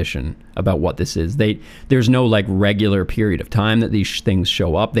different tradition about what this is. There's no like regular period of time that these things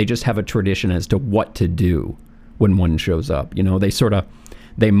show up. They just have a tradition as to what to do when one shows up.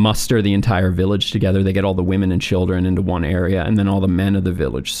 They muster the entire village together. They get all the women and children into one area, and then all the men of the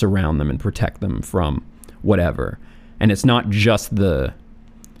village surround them and protect them from whatever. And it's not just the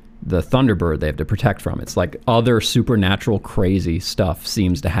the Thunderbird they have to protect from. It's like other supernatural crazy stuff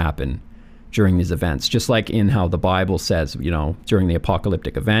seems to happen during these events, just like in how the Bible says, you know, during the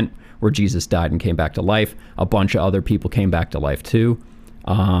apocalyptic event where Jesus died and came back to life, a bunch of other people came back to life too.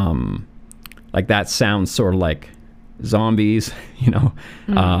 Like that sounds sort of like zombies, you know.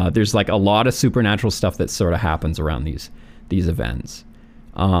 There's like a lot of supernatural stuff that sort of happens around these events.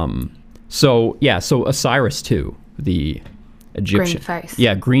 So Osiris too, the Egyptian. Green face.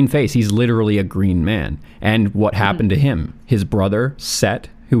 Yeah, green face. He's literally a green man. And what happened to him? His brother, Set,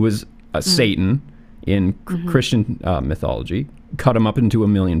 who was Satan in Christian mythology, cut him up into a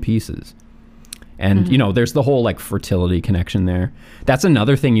million pieces. And, you know, there's the whole, like, fertility connection there. That's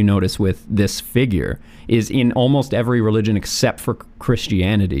another thing you notice with this figure, is in almost every religion except for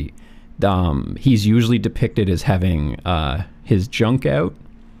Christianity, he's usually depicted as having his junk out,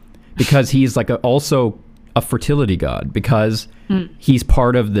 because he's, like, also a fertility god, because he's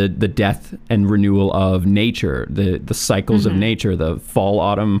part of the death and renewal of nature, the cycles of nature, the fall,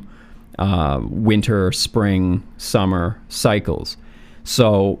 autumn, winter, spring, summer cycles.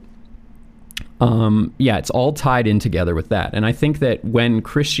 So it's all tied in together with that. And I think that when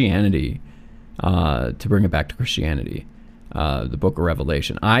Christianity, to bring it back to Christianity, the book of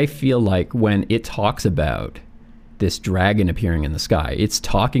Revelation, I feel like when it talks about this dragon appearing in the sky, it's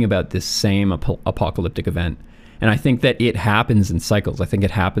talking about this same apocalyptic event. And I think that it happens in cycles. I think it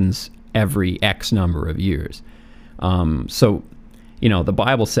happens every X number of years. So, you know, the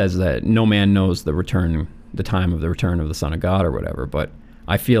Bible says that no man knows the time of the return of the Son of God or whatever, but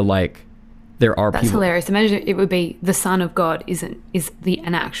I feel like there are That's people... hilarious. Imagine it would be the Son of God is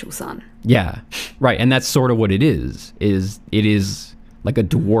an actual son. Yeah, right. And that's sort of what it is it is like a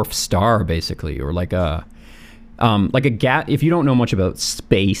dwarf star, basically, or like a gas. If you don't know much about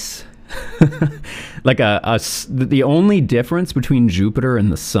space, like the only difference between Jupiter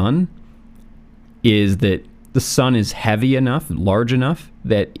and the sun is that the sun is heavy enough, large enough,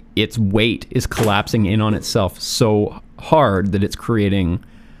 that its weight is collapsing in on itself so hard that it's creating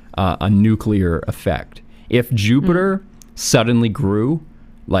a nuclear effect. If Jupiter suddenly grew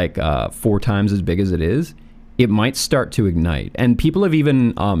like 4 times as big as it is, it might start to ignite. And people have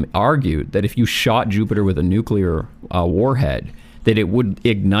even argued that if you shot Jupiter with a nuclear warhead, that it would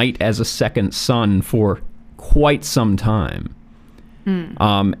ignite as a second sun for quite some time.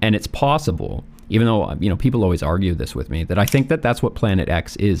 And it's possible, even though, you know, people always argue this with me, that I think that that's what Planet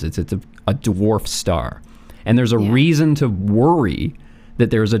X is. It's a dwarf star. And there's a reason to worry that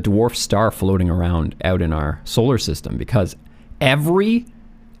there's a dwarf star floating around out in our solar system, because every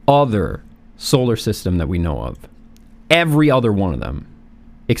other solar system that we know of, every other one of them,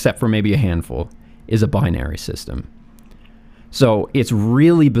 except for maybe a handful, is a binary system. So it's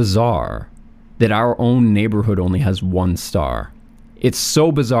really bizarre that our own neighborhood only has one star. It's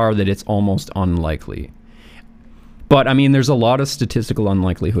so bizarre that it's almost unlikely. But I mean, there's a lot of statistical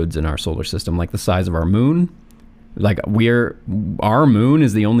unlikelihoods in our solar system, like the size of our moon. Like our moon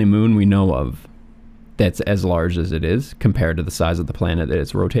is the only moon we know of that's as large as it is compared to the size of the planet that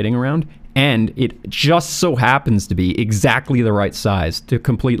it's rotating around. And it just so happens to be exactly the right size to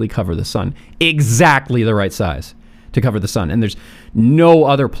completely cover the sun. Exactly the right size to cover the sun. And there's no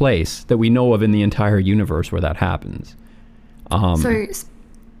other place that we know of in the entire universe where that happens.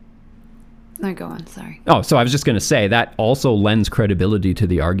 No, go on, sorry. Oh, so I was just going to say that also lends credibility to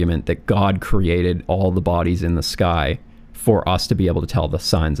the argument that God created all the bodies in the sky for us to be able to tell the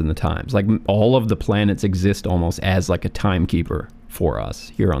signs and the times. Like, all of the planets exist almost as like a timekeeper for us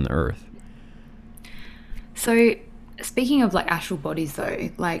here on the Earth. So, speaking of like astral bodies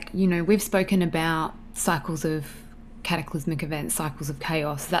though, like, you know, we've spoken about cycles of cataclysmic events, cycles of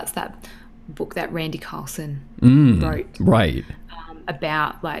chaos. That's that book that Randy Carlson wrote. Right.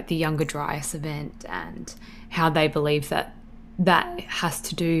 About like the Younger Dryas event and how they believe that has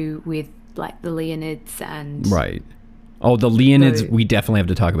to do with like the Leonids and... Right. Oh, the Leonids, we definitely have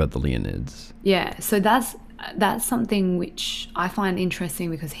to talk about the Leonids. Yeah, so that's something which I find interesting,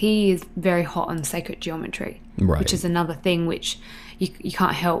 because he is very hot on sacred geometry, right, which is another thing which you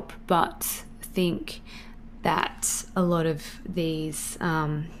can't help but think that a lot of these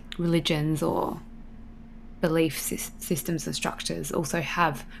religions or belief systems and structures also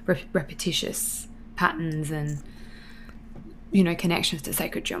have repetitious patterns and, you know, connections to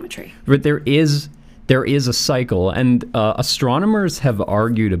sacred geometry. But there is a cycle, and astronomers have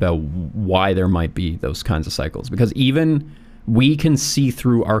argued about why there might be those kinds of cycles, because even we can see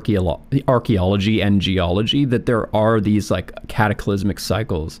through archaeology and geology that there are these like cataclysmic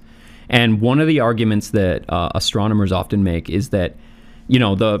cycles. And one of the arguments that astronomers often make is that, you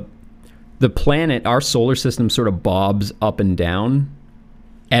know, the planet, our solar system, sort of bobs up and down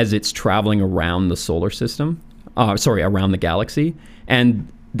as it's traveling around the solar system, around the galaxy. And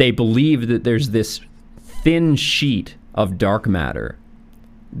they believe that there's this thin sheet of dark matter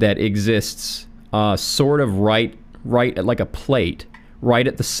that exists sort of right at like a plate, right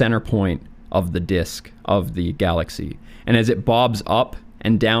at the center point of the disk of the galaxy. And as it bobs up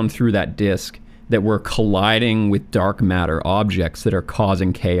and down through that disk, that we're colliding with dark matter objects that are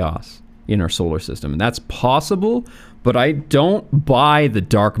causing chaos in our solar system. And that's possible, but I don't buy the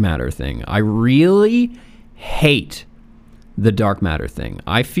dark matter thing. I really hate the dark matter thing.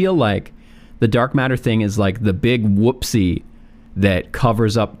 I feel like the dark matter thing is like the big whoopsie that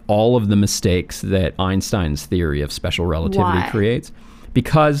covers up all of the mistakes that Einstein's theory of special relativity creates.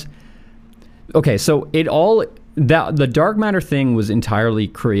 Because, okay, so the dark matter thing was entirely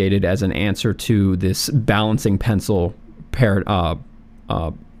created as an answer to this balancing pencil paradox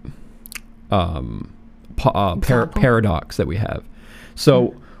that we have.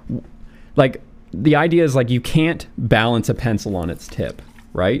 So, like, the idea is like you can't balance a pencil on its tip,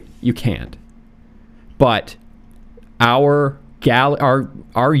 right? You can't. But our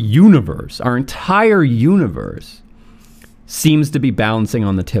universe, our entire universe, seems to be balancing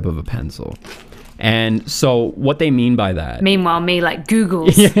on the tip of a pencil. And so what they mean by that... Meanwhile, me like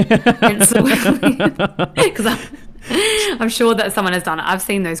Google's pencil. Because I'm sure that someone has done it. I've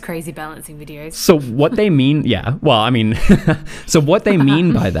seen those crazy balancing videos. So what they mean... Yeah, well, I mean... So what they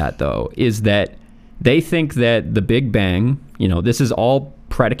mean by that, though, is that they think that the Big Bang, this is all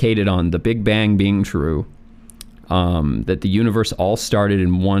predicated on the Big Bang being true, that the universe all started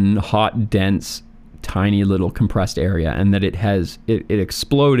in one hot, dense, tiny little compressed area, and that it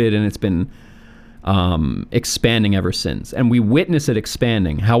exploded and it's been expanding ever since. And we witness it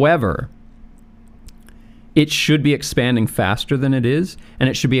expanding. However, it should be expanding faster than it is, and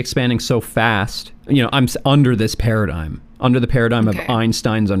it should be expanding so fast. I'm under the paradigm of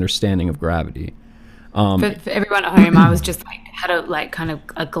Einstein's understanding of gravity. For everyone at home, I was just like had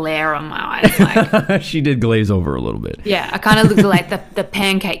a glare on my eyes. Like, she did glaze over a little bit. Yeah, I kind of looked like the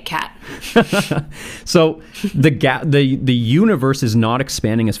pancake cat. So the universe is not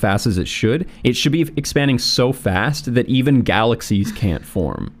expanding as fast as it should. It should be expanding so fast that even galaxies can't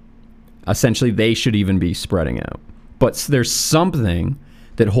form. Essentially, they should even be spreading out. But there's something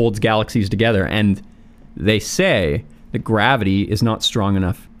that holds galaxies together, and they say that gravity is not strong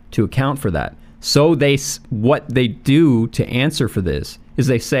enough to account for that. So what they do to answer for this is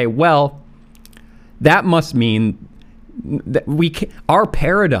they say, well, that must mean that our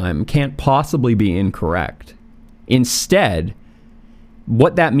paradigm can't possibly be incorrect. Instead,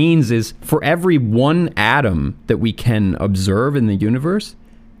 what that means is for every one atom that we can observe in the universe,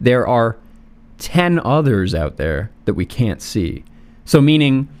 there are 10 others out there that we can't see. So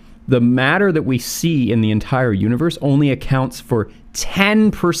meaning the matter that we see in the entire universe only accounts for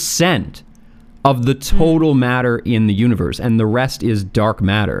 10% of the total matter in the universe, and the rest is dark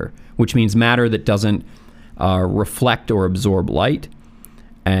matter, which means matter that doesn't reflect or absorb light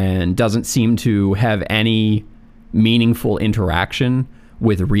and doesn't seem to have any meaningful interaction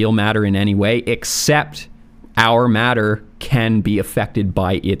with real matter in any way, except our matter can be affected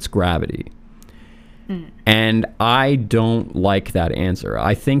by its gravity. And I don't like that answer.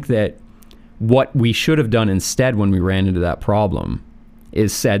 I think that what we should have done instead when we ran into that problem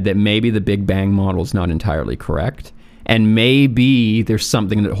is said that maybe the Big Bang model is not entirely correct, and maybe there's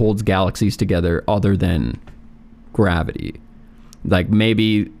something that holds galaxies together other than gravity. Like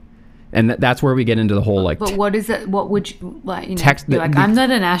maybe, and that's where we get into the whole like. But what is it? What would you like? I'm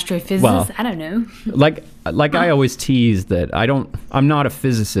not an astrophysicist. Well, I don't know. Like I always tease that I'm not a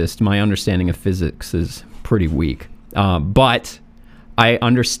physicist. My understanding of physics is pretty weak, but I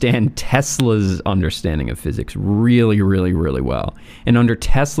understand Tesla's understanding of physics really, really, really well. And under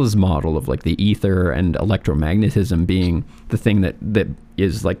Tesla's model of like the ether and electromagnetism being the thing that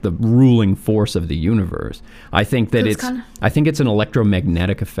is like the ruling force of the universe, I think that I think it's an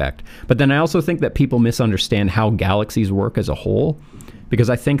electromagnetic effect. But then I also think that people misunderstand how galaxies work as a whole,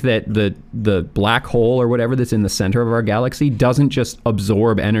 because I think that the black hole or whatever that's in the center of our galaxy doesn't just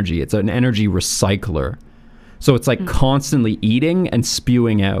absorb energy. It's an energy recycler. So it's like constantly eating and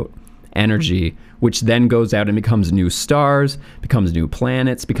spewing out energy, which then goes out and becomes new stars, becomes new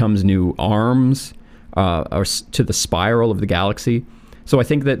planets, becomes new arms to the spiral of the galaxy. So I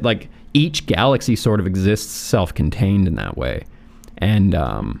think that like each galaxy sort of exists self-contained in that way. And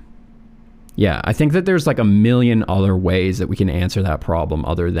yeah, I think that there's like a million other ways that we can answer that problem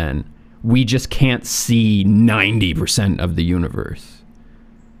other than we just can't see 90% of the universe.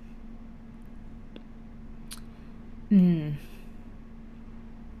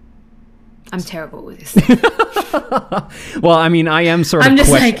 I'm terrible with this. Well, I mean, I am sort of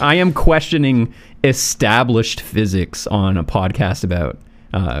I am questioning established physics on a podcast about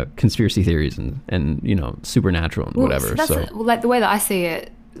conspiracy theories and supernatural and whatever. Like the way that I see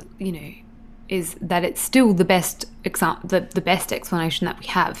it, is that it's still the best the best explanation that we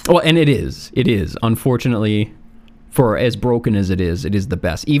have. Well, and it is. Unfortunately, for as broken as it is the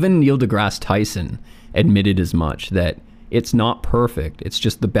best. Even Neil deGrasse Tyson admitted as much, that it's not perfect. It's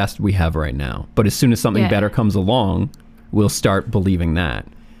just the best we have right now. But as soon as something better comes along, we'll start believing that.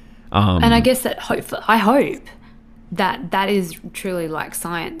 And I guess that I hope that is truly like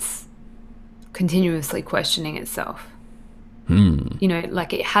science continuously questioning itself.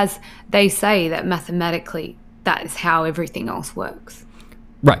 Like it has, they say that mathematically that is how everything else works.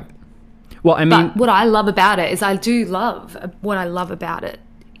 Right. Well, I mean, but what I love about it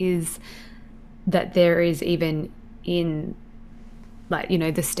is that there is, even in like,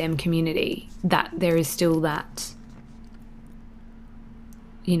 the STEM community, that there is still that,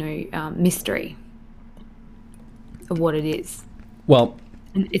 mystery of what it is. Well,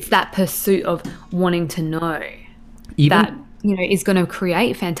 and it's that pursuit of wanting to know that is going to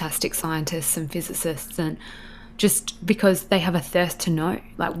create fantastic scientists and physicists, and just because they have a thirst to know,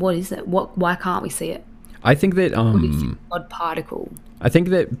 like, what is it? Why can't we see it? I think that what is the odd particle? I think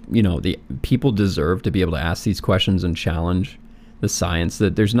that the people deserve to be able to ask these questions and challenge the science.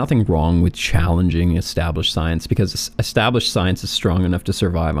 That there's nothing wrong with challenging established science, because established science is strong enough to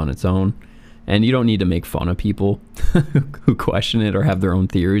survive on its own, and you don't need to make fun of people who question it or have their own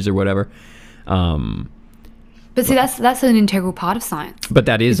theories or whatever. But see, that's an integral part of science. But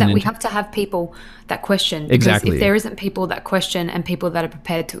that is that we have to have people that question. Because exactly. If there isn't people that question and people that are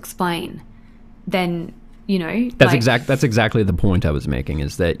prepared to explain, then that's exactly the point I was making,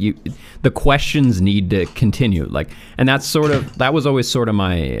 is that the questions need to continue. Like, and that was always sort of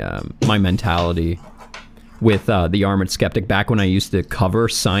my my mentality with the Armored Skeptic back when I used to cover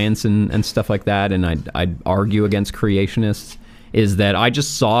science and stuff like that, and I'd argue against creationists. Is that I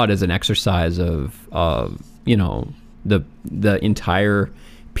just saw it as an exercise of the entire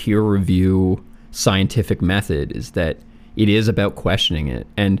peer review scientific method, is that it is about questioning it.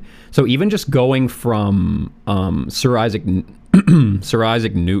 And so even just going from Sir Isaac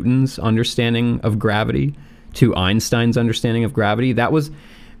Newton's understanding of gravity to Einstein's understanding of gravity, that was,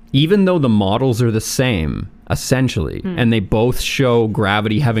 even though the models are the same essentially, and they both show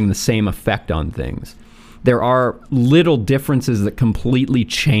gravity having the same effect on things, there are little differences that completely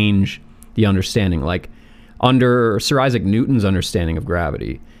change the understanding. Like, under Sir Isaac Newton's understanding of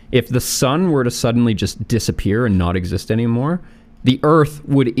gravity, if the sun were to suddenly just disappear and not exist anymore, the Earth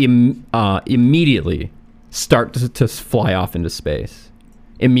would immediately start to fly off into space.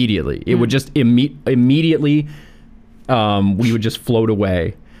 Immediately. It would just immediately, we would just float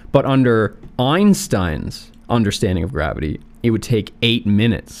away. But under Einstein's understanding of gravity, it would take 8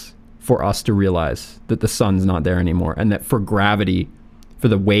 minutes for us to realize that the sun's not there anymore, and that for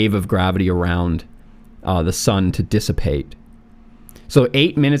the wave of gravity around the sun to dissipate. So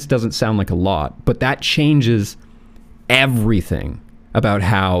 8 minutes doesn't sound like a lot, but that changes everything about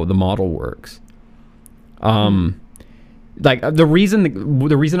how the model works. Like the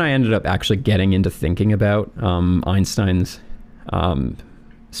reason I ended up actually getting into thinking about Einstein's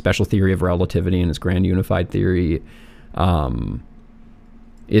special theory of relativity and his grand unified theory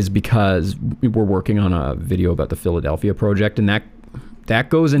is because we're working on a video about the Philadelphia Project, and that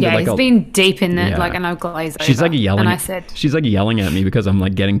goes into he's been deep in it, like, and I've glazed over. She's like yelling. And she's like yelling at me because I'm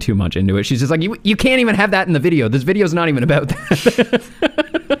like getting too much into it. She's just like, you can't even have that in the video. This video's not even about that.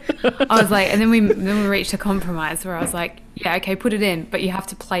 I was like, and then we reached a compromise where I was like, yeah, okay, put it in, but you have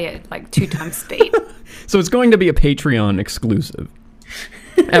to play it like 2 times speed. So it's going to be a Patreon exclusive.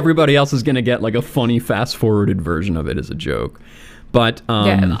 Everybody else is going to get like a funny fast forwarded version of it as a joke. But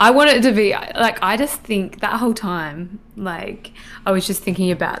yeah, I want it to be like, I just think that whole time, like, I was just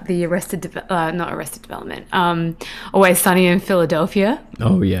thinking about the not Arrested Development, Always Sunny in Philadelphia.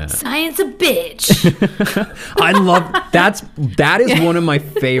 Oh yeah, science a bitch. I love that is one of my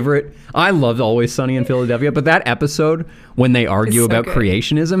favorite. I loved Always Sunny in Philadelphia, but that episode when they argue about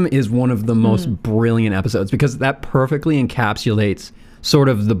creationism is one of the most brilliant episodes, because that perfectly encapsulates sort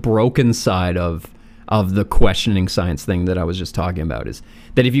of the broken side of the questioning science thing that I was just talking about, is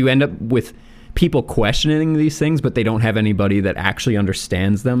that if you end up with people questioning these things, but they don't have anybody that actually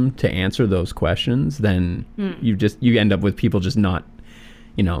understands them to answer those questions, then you end up with people just not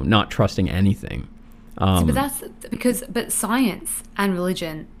trusting anything. But that's because science and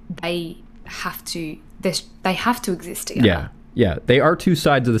religion, they have to exist together. Yeah, they are two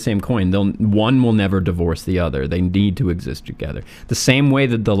sides of the same coin. One will never divorce the other. They need to exist together. The same way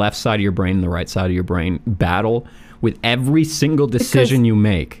that the left side of your brain and the right side of your brain battle with every single decision you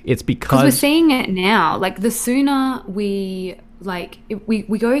make. It's because we're seeing it now. Like, the sooner we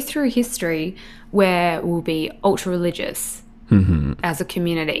go through history where we'll be ultra religious as a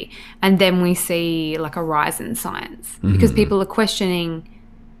community, and then we see like a rise in science because people are questioning,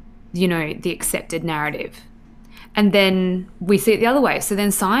 you know, the accepted narrative. And then we see it the other way. So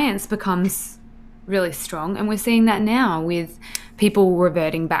then science becomes really strong. And we're seeing that now with people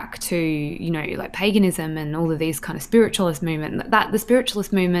reverting back to, you know, like paganism and all of these kind of spiritualist movement. That the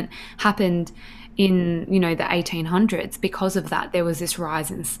spiritualist movement happened in, you know, the 1800s. Because of that, there was this rise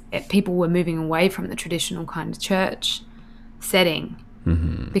in people were moving away from the traditional kind of church setting.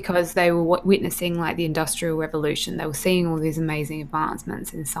 Because they were witnessing like the Industrial Revolution. They were seeing all these amazing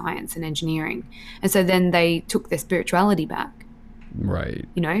advancements in science and engineering. And so then they took their spirituality back. Right.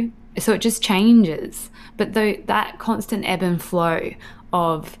 You know? So it just changes. But that constant ebb and flow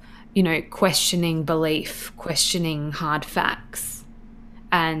of, you know, questioning belief, questioning hard facts,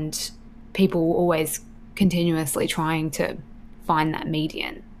 and people always continuously trying to find that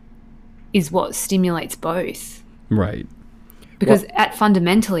median is what stimulates both. Right. Because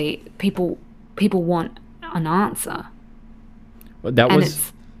fundamentally, people want an answer. Well,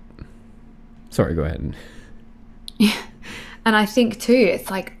 sorry, go ahead. Yeah. And I think too, it's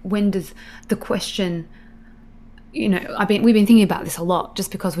like, when does the question, you know, we've been thinking about this a lot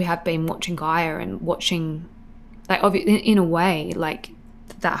just because we have been watching Gaia and watching, like, in a way, like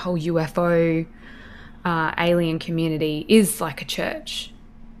that whole UFO alien community is like a church,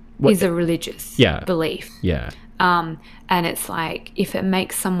 is a religious belief. Yeah. And it's like, if it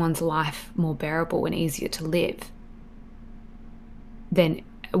makes someone's life more bearable and easier to live, then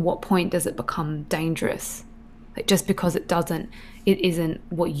at what point does it become dangerous? Like, just because it isn't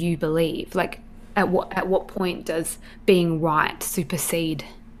what you believe. Like, at what point does being right supersede,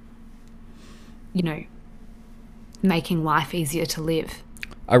 you know, making life easier to live?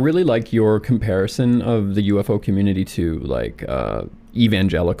 I really like your comparison of the UFO community to like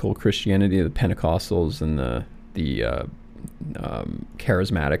evangelical Christianity, the Pentecostals and the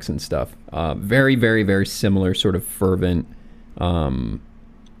charismatics and stuff. Very, very, very similar sort of fervent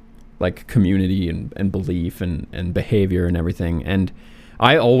like community and belief and behavior and everything. And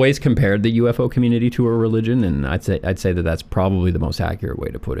I always compared the UFO community to a religion, and I'd say that that's probably the most accurate way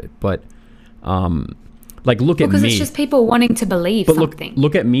to put it. But like, look at me. Because it's just people wanting to believe something.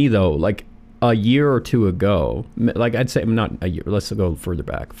 Look at me though. Like a year or two ago, like I'd say not a year. Let's go further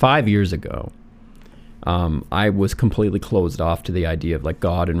back. 5 years ago. I was completely closed off to the idea of like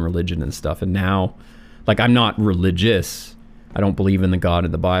God and religion and stuff. And now, like, I'm not religious. I don't believe in the God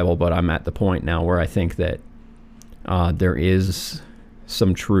of the Bible, but I'm at the point now where I think that there is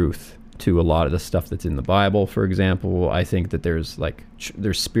some truth to a lot of the stuff that's in the Bible. For example, I think that there's like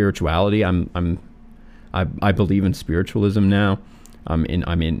there's spirituality. I believe in spiritualism now. I'm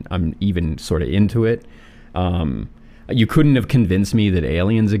even sort of into it. You couldn't have convinced me that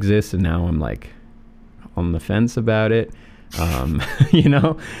aliens exist, and now I'm like on the fence about it. You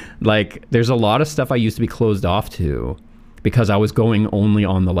know, like, there's a lot of stuff I used to be closed off to because I was going only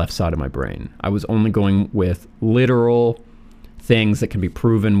on the left side of my brain. I was only going with literal things that can be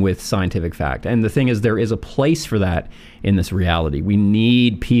proven with scientific fact. And the thing is, there is a place for that in this reality. We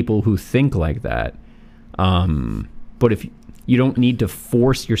need people who think like that. But if you don't need to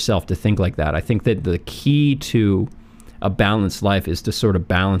force yourself to think like that. I think that the key to a balanced life is to sort of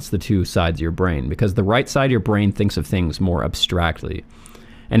balance the two sides of your brain, because the right side of your brain thinks of things more abstractly.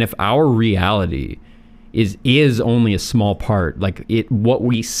 And if our reality is only a small part, like what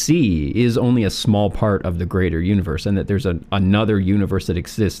we see is only a small part of the greater universe, and that there's another universe that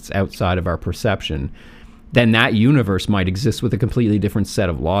exists outside of our perception, then that universe might exist with a completely different set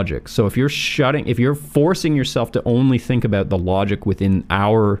of logic. So if you're forcing yourself to only think about the logic within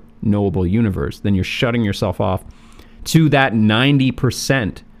our knowable universe, then you're shutting yourself off to that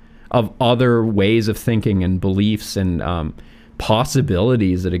 90% of other ways of thinking and beliefs and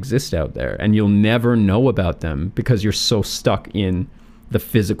possibilities that exist out there. And you'll never know about them because you're so stuck in the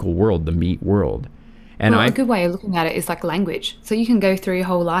physical world, the meat world. And a good way of looking at it is like language. So you can go through your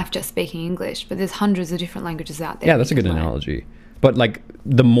whole life just speaking English, but there's hundreds of different languages out there. Yeah, that's a good analogy. But like,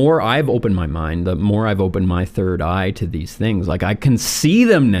 the more I've opened my mind, the more I've opened my third eye to these things. Like, I can see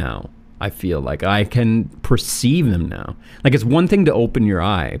them now. I feel like I can perceive them now. Like, it's one thing to open your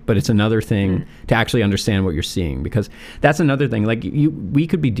eye, but it's another thing to actually understand what you're seeing, because that's another thing. Like, we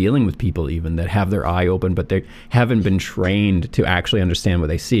could be dealing with people even that have their eye open, but they haven't been trained to actually understand what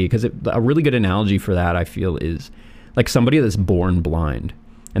they see. Because a really good analogy for that, I feel, is like somebody that's born blind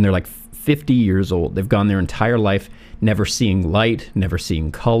and they're like 50 years old. They've gone their entire life never seeing light, never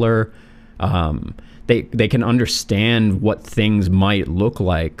seeing color. They can understand what things might look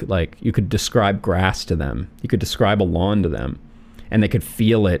like. Like you could describe grass to them. You could describe a lawn to them. And they could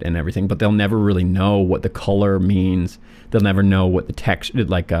feel it and everything, but they'll never really know what the color means. They'll never know what the texture,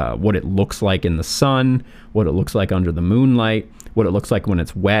 like what it looks like in the sun, what it looks like under the moonlight, what it looks like when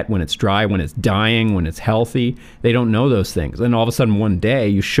it's wet, when it's dry, when it's dying, when it's healthy. They don't know those things. And all of a sudden one day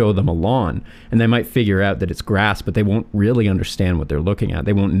you show them a lawn and they might figure out that it's grass, but they won't really understand what they're looking at.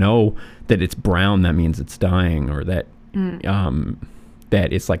 They won't know that it's brown, that means it's dying, or that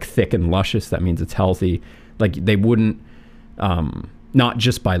that it's like thick and luscious, that means it's healthy. Like they wouldn't, not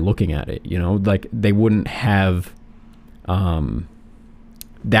just by looking at it, you know, like they wouldn't have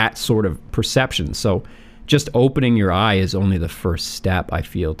that sort of perception. So just opening your eye is only the first step, I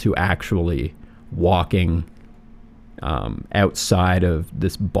feel, to actually walking outside of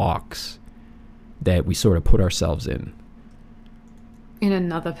this box that we sort of put ourselves in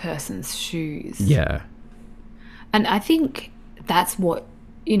another person's shoes. Yeah. And I think that's what,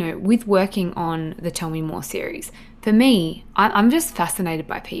 you know, with working on the Tell Me More series, for me, I'm just fascinated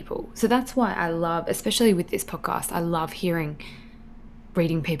by people. So that's why I love, especially with this podcast, I love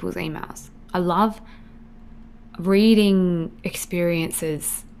reading people's emails. I love reading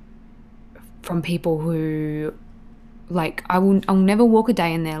experiences from people who, like, I'll never walk a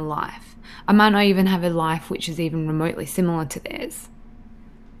day in their life. I might not even have a life which is even remotely similar to theirs.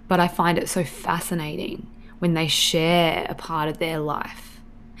 But I find it so fascinating when they share a part of their life.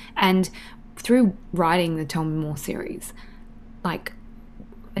 And through writing the Tell Me More series, like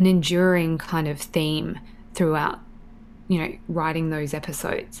an enduring kind of theme throughout, you know, writing those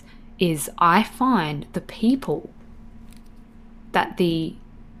episodes is I find the people that the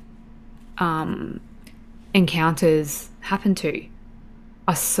encounters happen to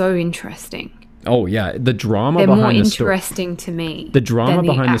are so interesting. Oh yeah, the drama They're behind more the story. interesting to me. The drama than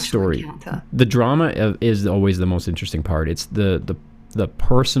behind the actual story. encounter. The drama is always the most interesting part. It's the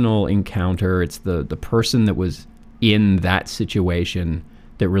personal encounter. It's the person that was in that situation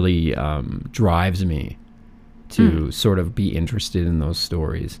that really drives me to sort of be interested in those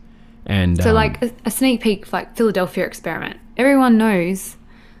stories. And so like a sneak peek, like Philadelphia Experiment. Everyone knows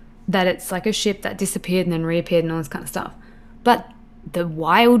that it's like a ship that disappeared and then reappeared and all this kind of stuff. But the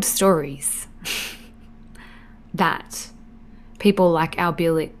wild stories that people like Al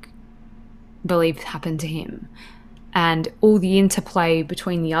Bielek believe happened to him, and all the interplay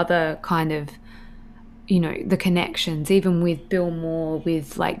between the other kind of, you know, the connections, even with Bill Moore,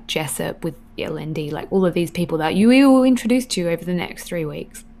 with like Jessup, with Lindy, like all of these people that you will introduce to over the next 3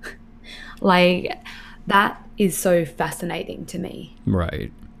 weeks. Like that is so fascinating to me.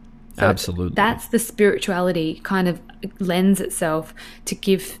 Right. So absolutely. That's the spirituality kind of lends itself to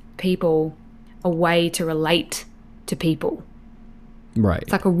give people a way to relate to people. Right.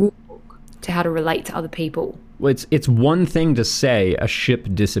 It's like a rule book to how to relate to other people. Well, it's one thing to say a ship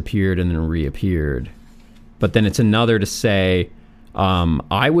disappeared and then reappeared, but then it's another to say,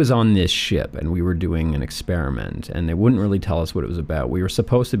 I was on this ship and we were doing an experiment, and they wouldn't really tell us what it was about. We were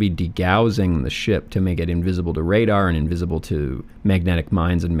supposed to be degaussing the ship to make it invisible to radar and invisible to magnetic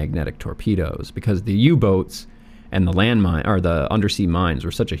mines and magnetic torpedoes, because the U-boats and the landmine or the undersea mines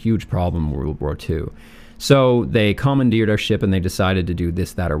were such a huge problem in World War II. So they commandeered our ship and they decided to do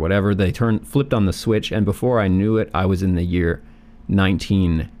this, that, or whatever. They flipped on the switch, and before I knew it, I was in the year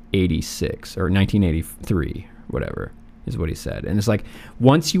 1986 or 1983, whatever is what he said. And it's like,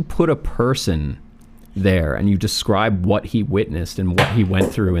 once you put a person there and you describe what he witnessed and what he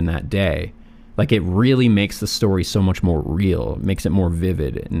went through in that day, like it really makes the story so much more real, it makes it more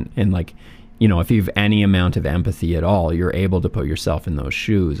vivid. And like, you know, if you have any amount of empathy at all, you're able to put yourself in those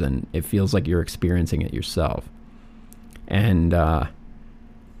shoes and it feels like you're experiencing it yourself. And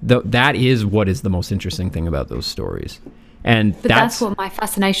that is what is the most interesting thing about those stories. And but that's what my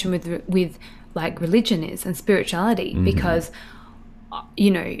fascination with like religion is, and spirituality, because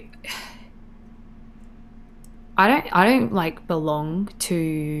you know, I don't like belong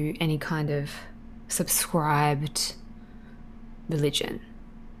to any kind of subscribed religion,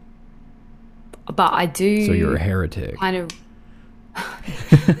 but I do. So you're a heretic. Kind of.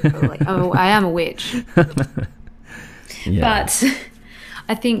 Oh, I am a witch. Yeah. But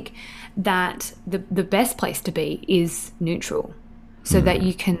I think that the best place to be is neutral, so that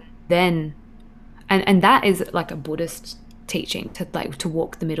you can then, and that is like a Buddhist teaching, to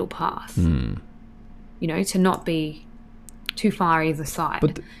walk the middle path. You know, to not be too far either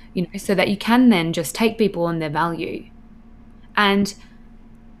side. You know, so that you can then just take people on their value. And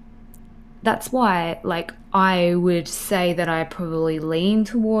that's why, like, I would say that I probably lean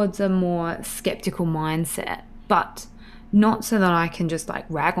towards a more skeptical mindset, but not so that I can just like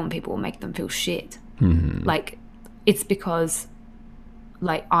rag on people and make them feel shit. Like, it's because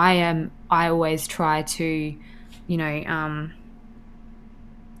like I always try to, you know,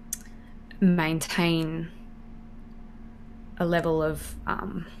 maintain a level of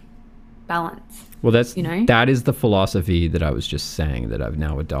balance. Well, that's, you know, that is the philosophy that I was just saying that I've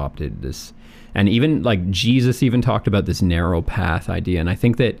now adopted this. And even like Jesus even talked about this narrow path idea. And I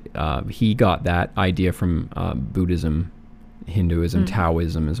think that he got that idea from Buddhism, Hinduism,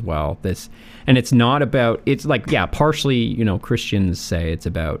 Taoism as well. And it's not about, it's like, yeah, partially, you know, Christians say it's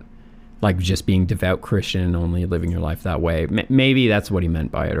about like just being devout Christian and only living your life that way. Maybe that's what he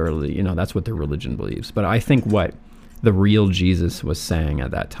meant by it, or, you know, that's what their religion believes. But I think what the real Jesus was saying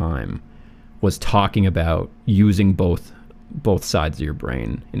at that time was talking about using both sides of your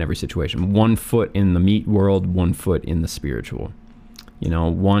brain in every situation. 1 foot in the meat world, 1 foot in the spiritual. You know,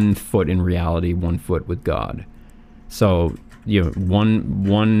 1 foot in reality, 1 foot with God. So, you know,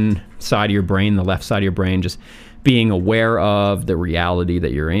 one side of your brain, the left side of your brain, just being aware of the reality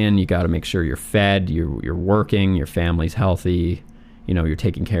that you're in. You got to make sure you're fed, you're working, your family's healthy, you know, you're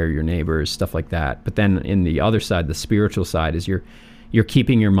taking care of your neighbors, stuff like that. But then in the other side, the spiritual side, is you're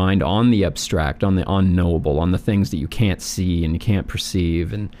keeping your mind on the abstract, on the unknowable, on the things that you can't see and you can't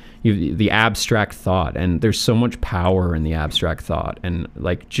perceive, and the abstract thought. And there's so much power in the abstract thought. And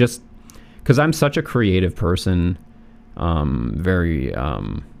like, just because I'm such a creative person, very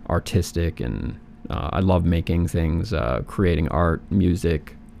artistic, and I love making things, creating art,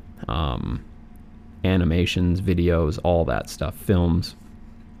 music, animations, videos, all that stuff, films.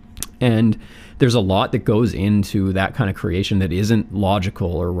 And there's a lot that goes into that kind of creation that isn't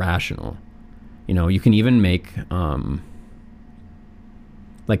logical or rational. You know, you can even make,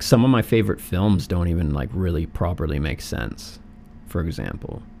 like, some of my favorite films don't even like really properly make sense, for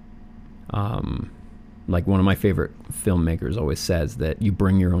example. Like, one of my favorite filmmakers always says that you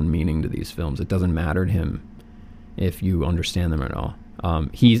bring your own meaning to these films. It doesn't matter to him if you understand them at all.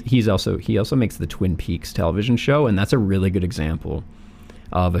 He also makes the Twin Peaks television show, and that's a really good example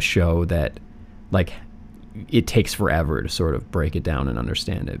of a show that, like, it takes forever to sort of break it down and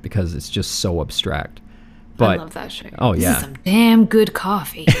understand it because it's just so abstract. But I love that show. Oh, yeah. This is some damn good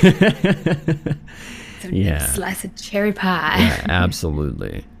coffee. Some Yeah. slice of cherry pie. Yeah,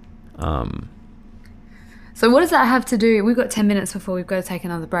 absolutely. So what does that have to do? We've got 10 minutes before we've got to take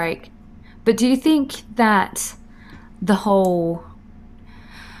another break. But do you think that the whole,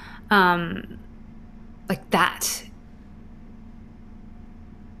 like that,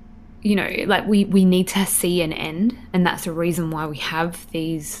 you know, like we need to see an end, and that's the reason why we have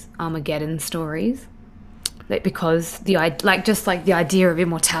these Armageddon stories? Like, because the idea of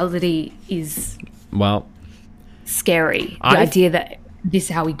immortality is, Well, scary. The idea that this is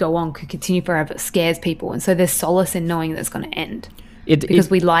how we go on could continue forever scares people, and so there's solace in knowing that it's going to end. Because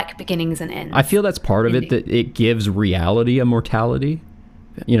we like beginnings and ends. I feel that's part of it, that it gives reality a mortality.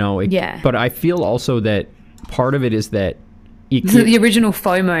 You know, Yeah. But I feel also that part of it is that the original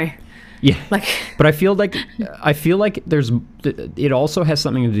FOMO. Yeah. Like, but I feel like it also has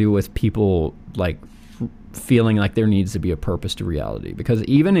something to do with people like feeling like there needs to be a purpose to reality, because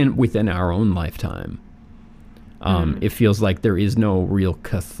even within our own lifetime, it feels like there is no real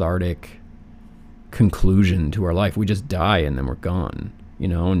cathartic conclusion to our life. We just die and then we're gone, you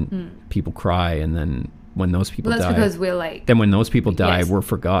know, and people cry, and then when those people die, because we're like, then when those people die, yes, we're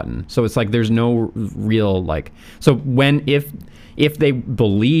forgotten. So it's like there's no real, like, so if they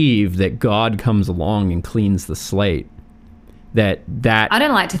believe that God comes along and cleans the slate, that I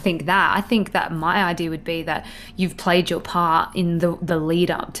don't like to think that. I think that my idea would be that you've played your part in the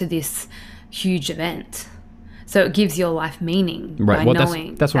lead up to this huge event. So it gives your life meaning, right? By Well,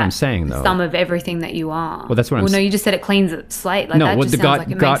 knowing that's what I'm saying, though. Some of everything that you are. Well, that's what I'm saying. No, you just said it cleans the slate. Like, no, that well, just sounds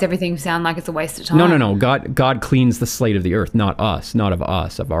like it makes everything sound like it's a waste of time. No. God cleans the slate of the earth, not us, not of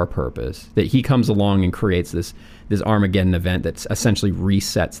us, of our purpose. That He comes along and creates this Armageddon event that essentially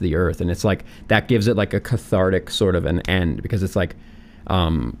resets the earth, and it's like that gives it like a cathartic sort of an end, because it's like,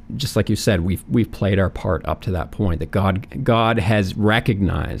 just like you said, we've played our part up to that point. That God has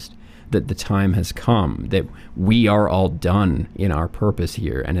recognized that the time has come, that we are all done in our purpose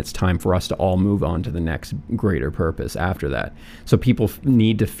here, and it's time for us to all move on to the next greater purpose after that. So people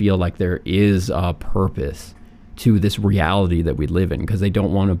need to feel like there is a purpose to this reality that we live in, because they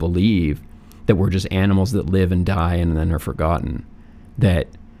don't want to believe that we're just animals that live and die and then are forgotten. That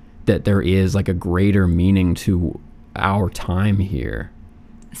there is like a greater meaning to our time here.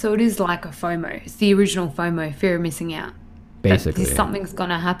 So it is like a FOMO. It's the original FOMO, fear of missing out. Basically. Something's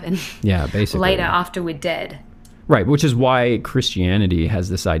gonna happen. Yeah, basically. Later after we're dead. Right, which is why Christianity has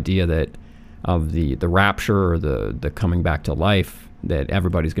this idea that of the rapture or the coming back to life, that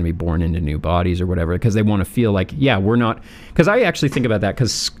everybody's going to be born into new bodies or whatever, because they want to feel like, yeah, we're not... Because I actually think about that,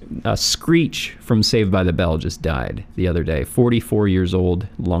 because Screech from Saved by the Bell just died the other day. 44 years old,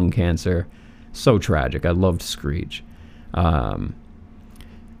 lung cancer. So tragic. I loved Screech. But,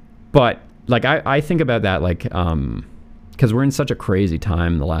 like, I think about that, like, because we're in such a crazy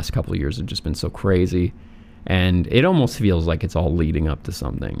time. The last couple of years have just been so crazy. And it almost feels like it's all leading up to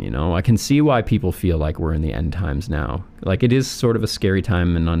something, you know? I can see why people feel like we're in the end times now. Like, it is sort of a scary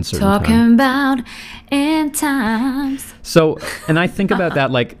time and uncertain time. Talking about end times. So, and I think about that,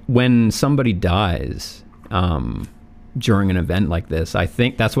 like, when somebody dies during an event like this, I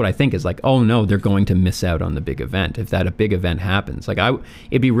think that's what I think is like, oh no, they're going to miss out on the big event. If that a big event happens, like,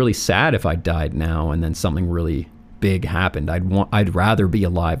 it'd be really sad if I died now and then something really big happened. I'd rather be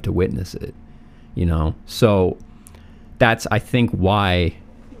alive to witness it. You know, so that's, I think, why,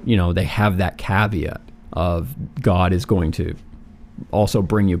 you know, they have that caveat of God is going to also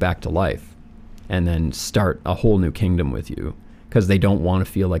bring you back to life and then start a whole new kingdom with you, because they don't want to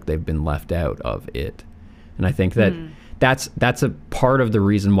feel like they've been left out of it. And I think that that's a part of the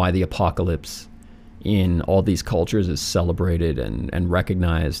reason why the apocalypse in all these cultures is celebrated and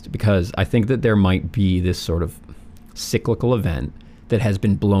recognized, because I think that there might be this sort of cyclical event that has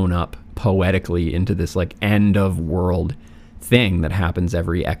been blown up poetically into this like end of world thing that happens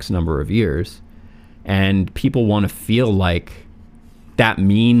every X number of years, and people want to feel like that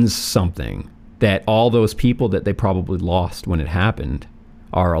means something, that all those people that they probably lost when it happened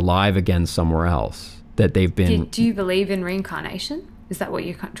are alive again somewhere else, that they've been... Do you believe in reincarnation? Is that what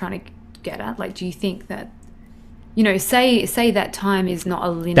you're trying to get at? Like, do you think that, you know, say that time is not a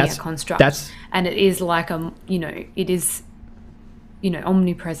linear construct, and it is like it is, you know,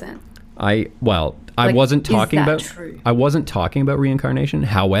 omnipresent? I wasn't talking about reincarnation.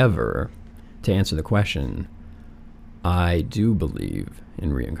 However, to answer the question, I do believe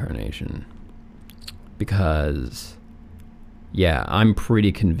in reincarnation, because, yeah, I'm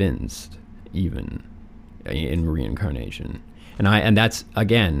pretty convinced even in reincarnation. And that's,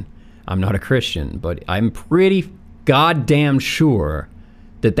 again, I'm not a Christian, but I'm pretty goddamn sure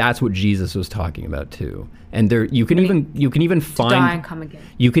that that's what Jesus was talking about too. And there, you can even find, die and come again.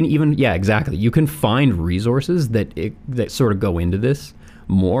 You can even, yeah, exactly. You can find resources that sort of go into this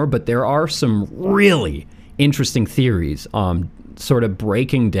more, but there are some really interesting theories, sort of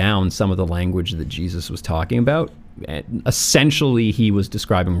breaking down some of the language that Jesus was talking about. And essentially, he was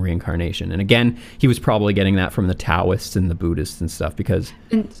describing reincarnation, and again, he was probably getting that from the Taoists and the Buddhists and stuff. Because,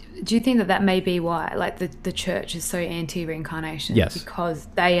 and do you think that may be why, like, the church is so anti-reincarnation? Yes, because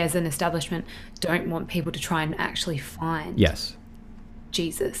they, as an establishment, don't want people to try and actually find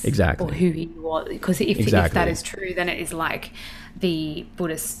Jesus, exactly, or who he was. Because if that is true, then it is like the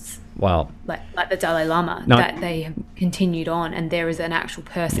Buddhists. Well, like the Dalai Lama, that they have continued on, and there is an actual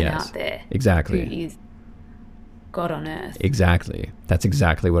person out there, exactly, who is God on earth. Exactly. That's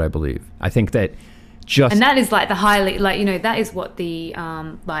exactly what I believe. I think that and that is like the highly, like, you know, that is what the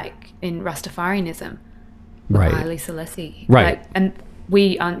like in Rastafarianism, right, Haile Selassie, right, like, and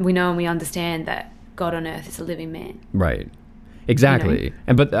we know and we understand that God on earth is a living man, right, exactly. You know?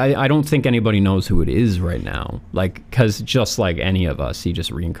 And but I don't think anybody knows who it is right now, like, because just like any of us, he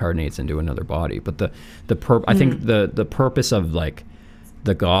just reincarnates into another body. But I think the purpose of, like,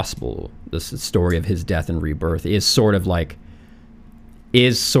 the gospel, this story of his death and rebirth, is sort of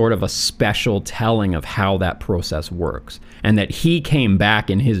a special telling of how that process works, and that he came back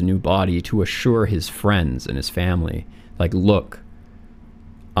in his new body to assure his friends and his family, like, look,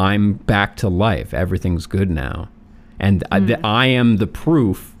 I'm back to life, everything's good now, and I am the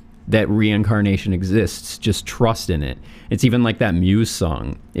proof that reincarnation exists, just trust in it. It's even like that Muse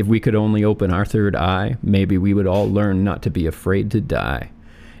song, if we could only open our third eye, maybe we would all learn not to be afraid to die.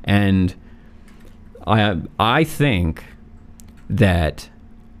 And I think that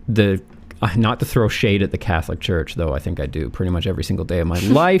not to throw shade at the Catholic Church, though I think I do pretty much every single day of my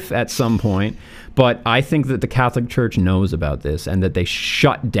life at some point, but I think that the Catholic Church knows about this, and that they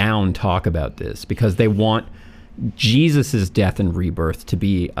shut down talk about this because they want Jesus's death and rebirth to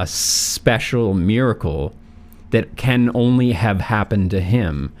be a special miracle that can only have happened to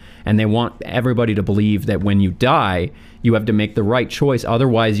him. And they want everybody to believe that when you die, you have to make the right choice,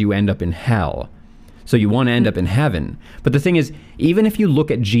 otherwise you end up in hell. So you want to end up in heaven. But the thing is, even if you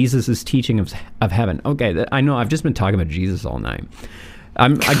look at Jesus's teaching of heaven, okay, I know I've just been talking about Jesus all night.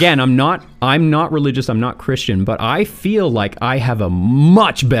 I'm not religious, I'm not Christian, but I feel like I have a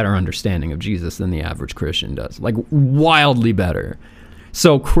much better understanding of Jesus than the average Christian does. Like, wildly better.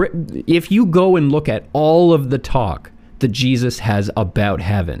 So if you go and look at all of the talk that Jesus has about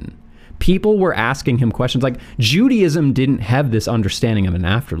heaven, people were asking him questions. Like, Judaism didn't have this understanding of an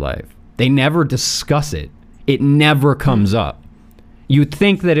afterlife. They never discuss it. It never comes up. You'd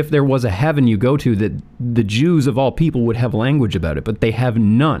think that if there was a heaven you go to, that the Jews of all people would have language about it, but they have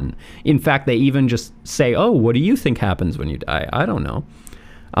none. In fact, they even just say, oh, what do you think happens when you die? I don't know.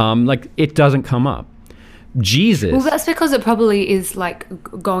 Like, it doesn't come up. Jesus. Well, that's because it probably is like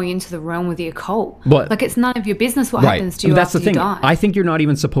going into the realm of the occult. But, like, it's none of your business what happens to you that's after the thing. you die. I think you're not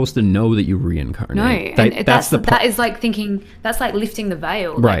even supposed to know that you reincarnate. No, and that is like thinking, that's like lifting the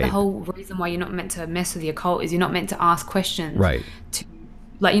veil. Like, Right. the whole reason why you're not meant to mess with the occult is you're not meant to ask questions. Right.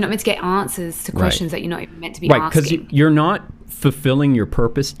 Like, you're not meant to get answers to questions that you're not even meant to be right, asking. because you're not fulfilling your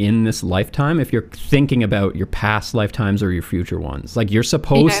purpose in this lifetime if you're thinking about your past lifetimes or your future ones. Like, you're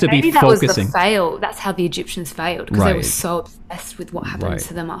supposed to be maybe focusing. That was the fail. That's how the Egyptians failed, because they were so obsessed with what happens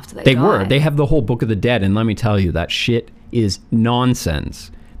to them after they die. They have the whole Book of the Dead, and let me tell you, that shit is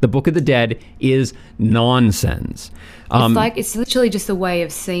nonsense. The Book of the Dead is nonsense. It's literally just a way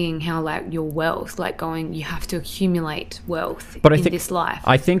of seeing how, like, your wealth, like, going, you have to accumulate wealth in this life.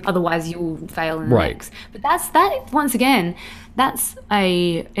 I think otherwise you will fail in the next. But once again, that's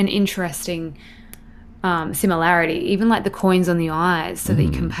an interesting similarity. Even like the coins on the eyes, so that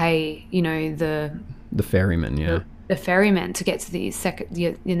you can pay, the ferryman, the ferryman to get to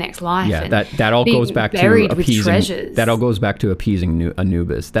your next life. Yeah, and that all goes back to appeasing. That all goes back to appeasing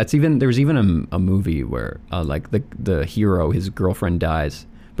Anubis. There's even a movie where like the hero, his girlfriend dies,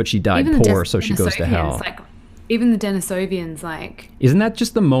 but she died poor, so she goes to hell. Like, even the Denisovians, like, isn't that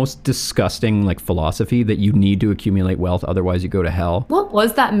just the most disgusting, like, philosophy, that you need to accumulate wealth, otherwise you go to hell? What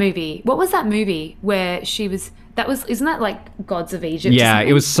was that movie where she was? Isn't that like Gods of Egypt? Yeah,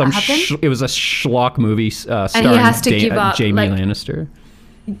 it was it was a schlock movie starring Jamie Lannister.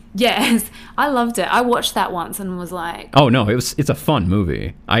 Yes, I loved it. I watched that once and was like, oh no, it's a fun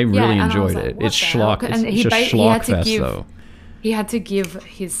movie. I really enjoyed it. It's schlock. It's just schlock fest though. He had to give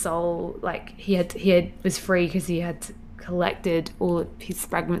his soul, like, he was free because he had collected all of his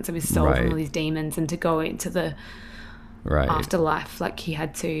fragments of his soul from all these demons, and to go into the afterlife, like, he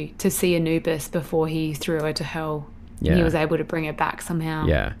had to see Anubis before he threw her to hell. Yeah. And he was able to bring her back somehow.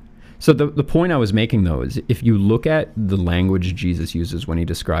 Yeah. So the point I was making, though, is if you look at the language Jesus uses when he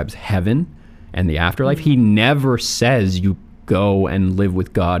describes heaven and the afterlife, he never says you go and live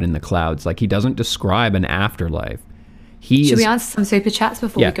with God in the clouds. Like, he doesn't describe an afterlife. Should we answer some super chats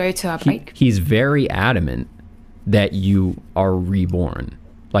before we go to our break? He's very adamant that you are reborn.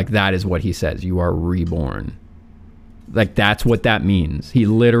 Like, that is what he says. You are reborn. Like, that's what that means. He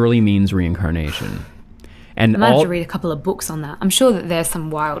literally means reincarnation. And I might have to read a couple of books on that. I'm sure that there's some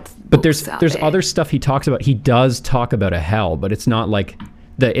wild books out there. There's other stuff he talks about. He does talk about a hell, but it's not like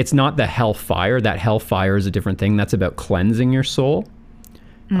it's not the hellfire. That hellfire is a different thing. That's about cleansing your soul.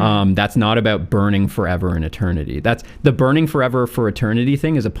 That's not about burning forever in eternity. That's the burning forever for eternity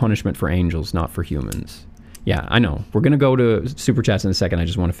thing is a punishment for angels, not for humans. Yeah, I know. We're going to go to Super Chats in a second. I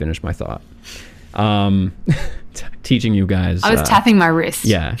just want to finish my thought. Teaching you guys. I was tapping my wrist.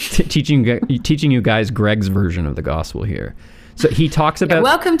 Yeah, teaching you guys Greg's version of the gospel here. So he talks about.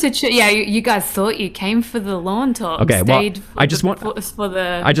 Welcome to you guys thought you came for the lawn talk. Okay, I just want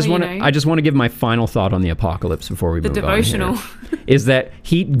to give my final thought on the apocalypse before we move devotional. on. Here, is that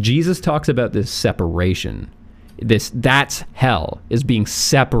Jesus talks about this separation. That's hell, is being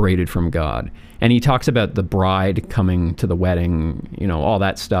separated from God. And he talks about the bride coming to the wedding, all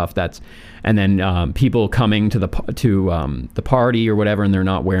that stuff. And then people coming to the party or whatever, and they're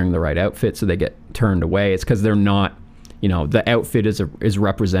not wearing the right outfit, so they get turned away. It's because they're not, the outfit is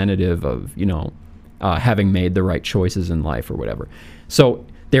representative of, having made the right choices in life or whatever. So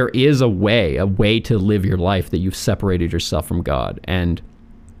there is a way to live your life that you've separated yourself from God, and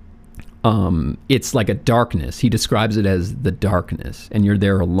it's like a darkness. He describes it as the darkness, and you're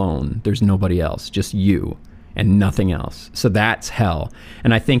there alone. There's nobody else, just you and nothing else. So that's hell.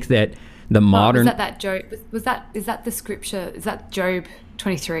 And I think that the modern is that the scripture? Is that Job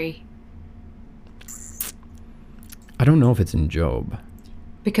 23? I don't know if it's in Job,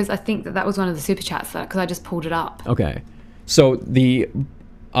 because I think that was one of the super chats, because I just pulled it up. Okay, so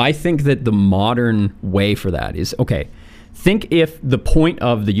I think that the modern way for that is, okay, think if the point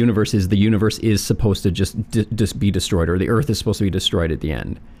of the universe is supposed to just be destroyed, or the earth is supposed to be destroyed at the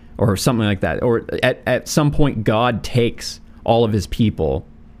end, or something like that, or at some point God takes all of his people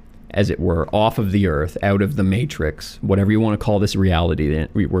as it were, off of the earth, out of the matrix, whatever you want to call this reality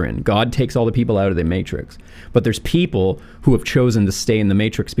that we're in. God takes all the people out of the matrix. But there's people who have chosen to stay in the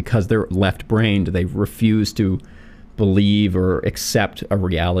matrix because they're left-brained. They refuse to believe or accept a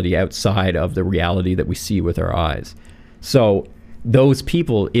reality outside of the reality that we see with our eyes. So those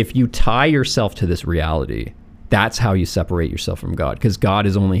people, if you tie yourself to this reality, that's how you separate yourself from God, because God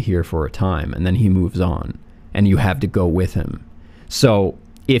is only here for a time and then he moves on and you have to go with him. So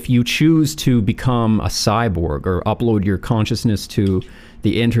if you choose to become a cyborg or upload your consciousness to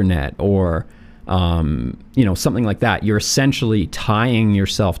the internet or something like that, you're essentially tying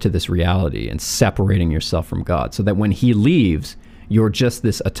yourself to this reality and separating yourself from God, so that when he leaves, you're just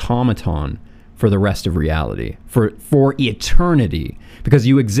this automaton for the rest of reality, for eternity, because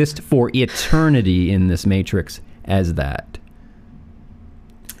you exist for eternity in this matrix as that.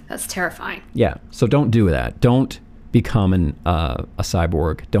 That's terrifying. Yeah, so don't do that. Don't become a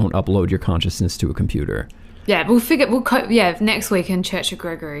cyborg. Don't upload your consciousness to a computer. Yeah, next week in Church of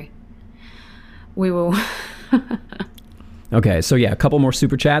Gregory, we will. Okay, so yeah, a couple more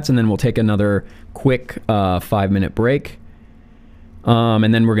super chats, and then we'll take another quick 5-minute break.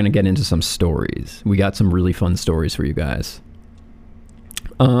 And then we're going to get into some stories. We got some really fun stories for you guys.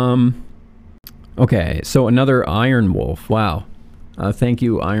 Okay, so another Iron Wolf. Wow. Thank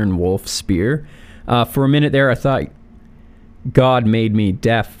you, Iron Wolf Spear. For a minute there, I thought God made me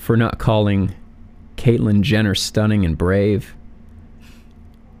deaf for not calling Caitlyn Jenner stunning and brave.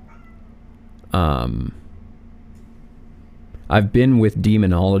 I've been with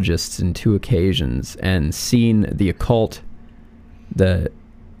demonologists in 2 occasions and seen the occult, how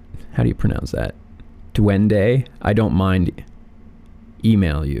do you pronounce that? Duende? I don't mind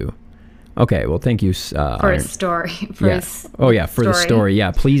email you. Okay, well, thank you. For a story. For the story.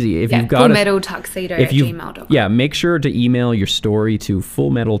 Yeah, please, if you've got fullmetaltuxedo@gmail.com. Yeah, make sure to email your story to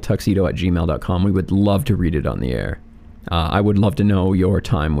fullmetaltuxedo@gmail.com. We would love to read it on the air. I would love to know your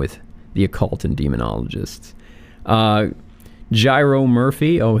time with the occult and demonologists. Gyro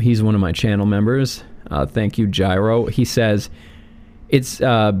Murphy, he's one of my channel members. Thank you, Gyro. He says, it's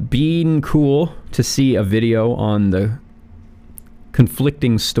been cool to see a video on the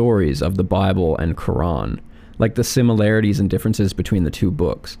conflicting stories of the Bible and Quran, like the similarities and differences between the 2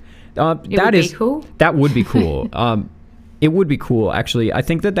 books. That would be cool. That would be cool. It would be cool, actually. I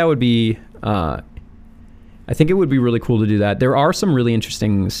think that would be... I think it would be really cool to do that. There are some really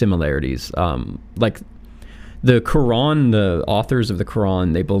interesting similarities. Like the Quran, the authors of the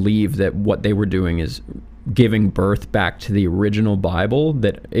Quran, they believe that what they were doing is giving birth back to the original Bible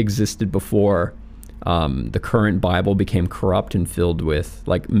that existed before the current Bible became corrupt and filled with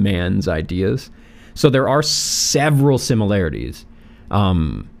like man's ideas. So there are several similarities.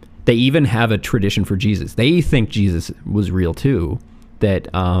 They even have a tradition for Jesus. They think Jesus was real too, but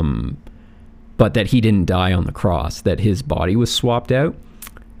that he didn't die on the cross, that his body was swapped out.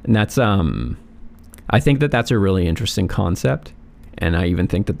 And that's, I think that that's a really interesting concept. And I even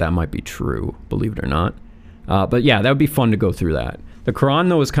think that that might be true, believe it or not. But yeah, that would be fun to go through that. The Quran,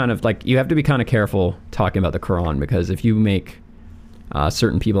 though, is kind of like, you have to be kind of careful talking about the Quran, because if you make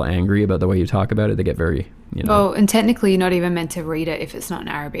certain people angry about the way you talk about it, they get very, Well, and technically you're not even meant to read it if it's not in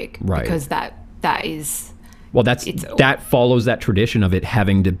Arabic. Right. Because that is... Well, that follows that tradition of it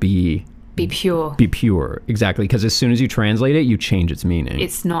having to be pure. Be pure, exactly. Because as soon as you translate it, you change its meaning.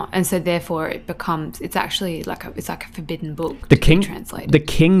 It's not, and so therefore it's actually like a forbidden book to be translated. The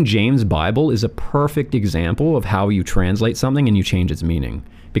King James Bible is a perfect example of how you translate something and you change its meaning.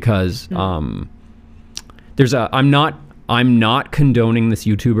 Because there's I'm not condoning this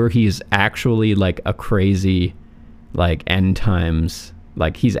YouTuber. He's actually like a crazy, like end times.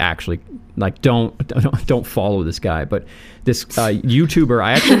 Like he's actually like don't follow this guy. But this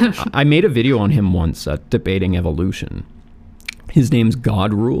YouTuber, I made a video on him once debating evolution. His name's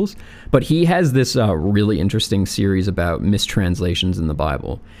God Rules, but he has this really interesting series about mistranslations in the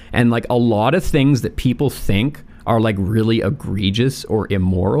Bible. And like a lot of things that people think are like really egregious or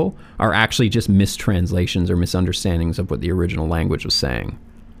immoral are actually just mistranslations or misunderstandings of what the original language was saying.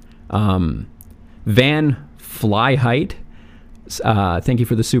 Van Flyheight, thank you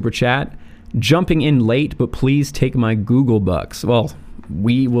for the super chat. Jumping in late, but please take my Google bucks. Well,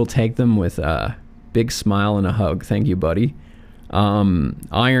 we will take them with a big smile and a hug. Thank you, buddy.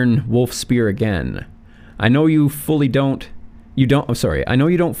 Iron Wolf Spear again. I know you don't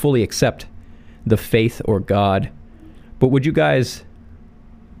fully accept the faith or God, but what you guys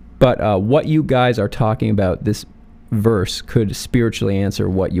are talking about, this verse could spiritually answer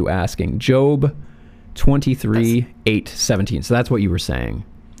what you asking. Job 23:8-17. So that's what you were saying.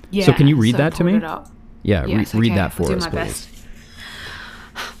 Yeah. So can you read that to me? Yeah, read that for us, please.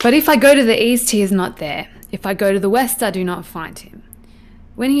 But if I go to the east, he is not there. If I go to the west, I do not find him.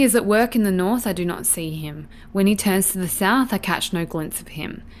 When he is at work in the north, I do not see him. When he turns to the south, I catch no glimpse of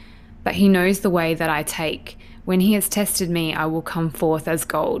him. But he knows the way that I take. When he has tested me, I will come forth as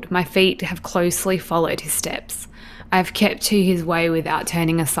gold. My feet have closely followed his steps. I have kept to his way without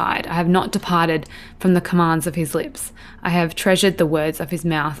turning aside. I have not departed from the commands of his lips. I have treasured the words of his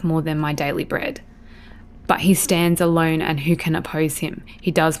mouth more than my daily bread. But he stands alone, and who can oppose him? He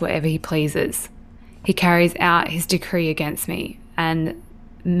does whatever he pleases. He carries out his decree against me, and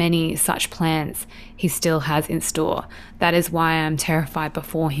many such plans he still has in store. That is why I am terrified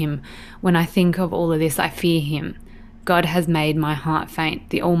before him. When I think of all of this, I fear him. God has made my heart faint.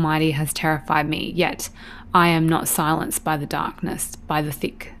 The Almighty has terrified me. Yet I am not silenced by the darkness, by the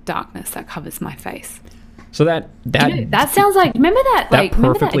thick darkness that covers my face. So that sounds like, remember that? That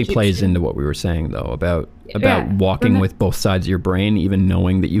perfectly plays into what we were saying, though, about walking with both sides of your brain, even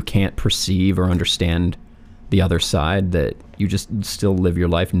knowing that you can't perceive or understand the other side, that you just still live your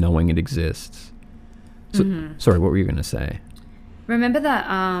life knowing it exists. So, sorry, what were you going to say? Remember that,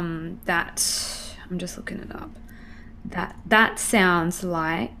 that, I'm just looking it up. That sounds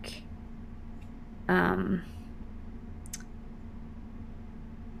like,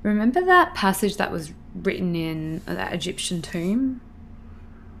 remember that passage that was written in that Egyptian tomb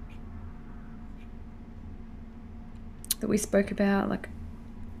that we spoke about? Like,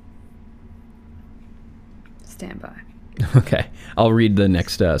 stand by. Okay, I'll read the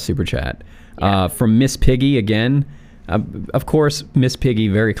next super chat. From Miss Piggy again. Of course, Miss Piggy,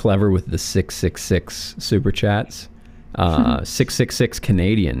 very clever with the 666 super chats. 666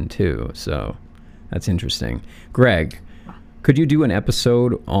 Canadian too, so that's interesting. Greg, could you do an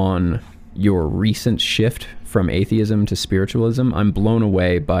episode on your recent shift from atheism to spiritualism? I'm blown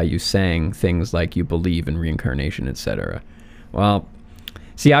away by you saying things like you believe in reincarnation, etc. Well,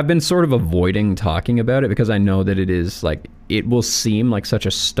 see, I've been sort of avoiding talking about it because I know that it will seem like such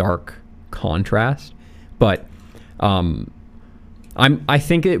a stark contrast, but I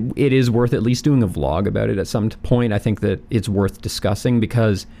think it is worth at least doing a vlog about it at some point. I think that it's worth discussing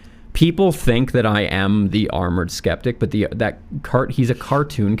because people think that I am the armored skeptic, but he's a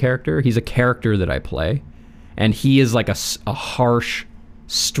cartoon character. He's a character that I play, and he is like a harsh,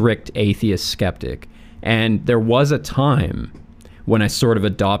 strict atheist skeptic. And there was a time when I sort of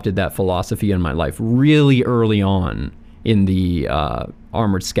adopted that philosophy in my life really early on in the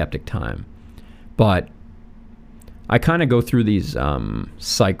armored skeptic time. But I kind of go through these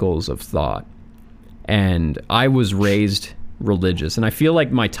cycles of thought, and I was raised religious, and I feel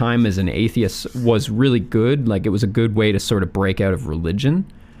like my time as an atheist was really good. Like, it was a good way to sort of break out of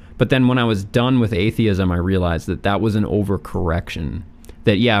religion. But then when I was done with atheism, I realized that was an overcorrection.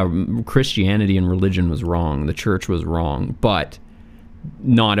 That, yeah, Christianity and religion was wrong, the church was wrong, but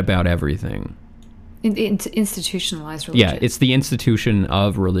not about everything. Institutionalized religion. Yeah, it's the institution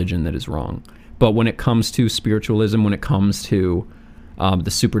of religion that is wrong. But when it comes to spiritualism, when it comes to the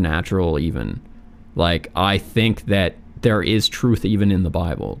supernatural even, like, I think that there is truth even in the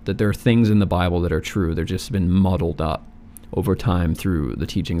Bible, that there are things in the Bible that are true. They've just been muddled up over time through the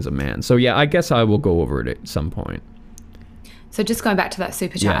teachings of man. So yeah, I guess I will go over it at some point. So just going back to that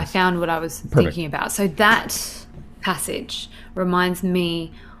super chat, yes. I found what I was thinking about. So that passage reminds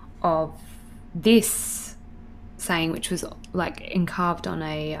me of this saying, which was like encarved on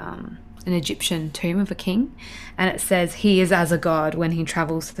an Egyptian tomb of a king, and it says, "He is as a god when he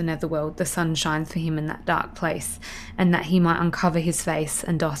travels to the netherworld. The sun shines for him in that dark place, and that he might uncover his face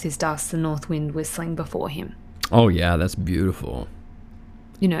and doff his dust, the north wind whistling before him." Oh yeah, that's beautiful.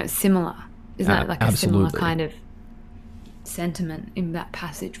 You know, it's similar. Isn't that like absolutely. A similar kind of sentiment in that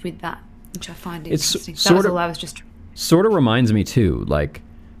passage with that, which I find interesting. Sort of reminds me too, like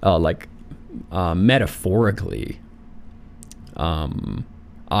metaphorically,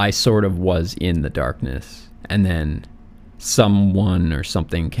 I sort of was in the darkness, and then someone or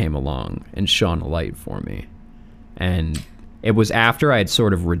something came along and shone a light for me. And it was after I had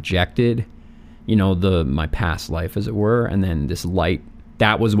sort of rejected, you know, my past life, as it were, and then this light,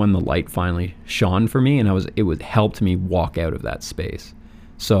 that was when the light finally shone for me, and it helped me walk out of that space.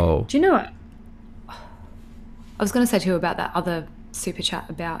 So do you know what I was going to say too about that other super chat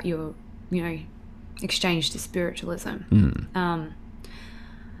about your, you know, exchange to spiritualism?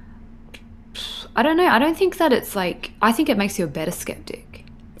 I don't know. I don't think that it's like, I think it makes you a better skeptic.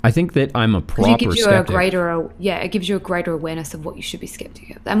 I think that I'm a proper skeptic. It gives you a greater awareness of what you should be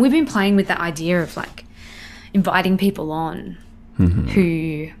skeptic of. And we've been playing with that idea of like inviting people on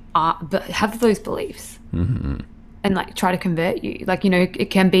who have those beliefs and like try to convert you. Like, you know, it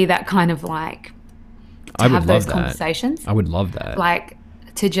can be that kind of like to have those conversations. I would love that. Like,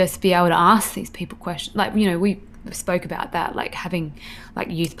 to just be able to ask these people questions. Like, you know, we spoke about that, like having like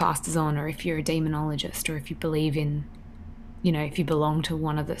youth pastors on, or if you're a demonologist, or if you believe in, you know, if you belong to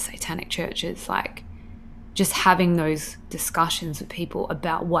one of the satanic churches, like just having those discussions with people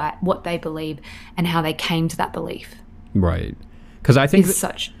about what they believe and how they came to that belief. Right. Because I think is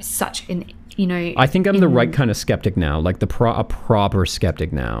such an, you know, I think I'm the right kind of skeptic now, like a proper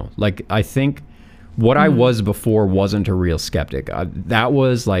skeptic now. Like, I think what I was before wasn't a real skeptic. That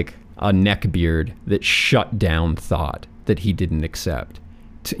was like a neckbeard that shut down thought that he didn't accept.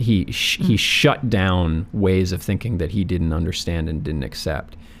 He shut down ways of thinking that he didn't understand and didn't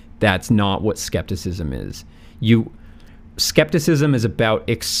accept. That's not what skepticism is. Skepticism is about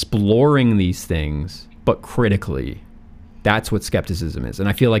exploring these things, but critically. That's what skepticism is. And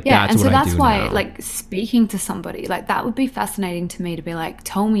I feel like that's what I do now. And so that's why, like, speaking to somebody, like, that would be fascinating to me to be like,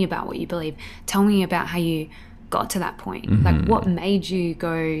 tell me about what you believe. Tell me about how you got to that point. Mm-hmm. Like, what made you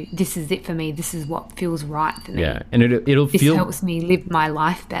go, this is it for me. This is what feels right for me. Yeah, and this helps me live my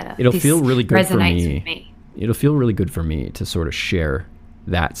life better. It'll feel really good for me. Resonates with me. It'll feel really good for me to sort of share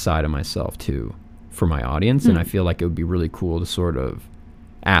that side of myself, too, for my audience. And I feel like it would be really cool to sort of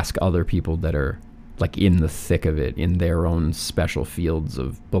ask other people that are like in the thick of it, in their own special fields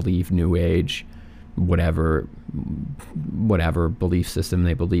of belief, new age, whatever belief system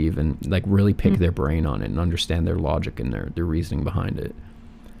they believe, and like really pick their brain on it and understand their logic and their reasoning behind it.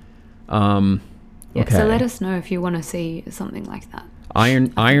 Okay. So let us know if you want to see something like that.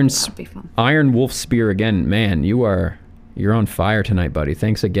 That'd be fun. Iron Wolf Spear again, man, you're on fire tonight, buddy.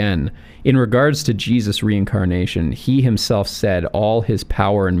 Thanks again. In regards to Jesus' reincarnation, he himself said all his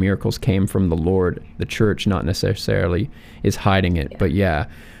power and miracles came from the Lord. The church not necessarily is hiding it,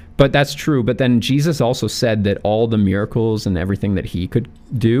 but that's true. But then Jesus also said that all the miracles and everything that he could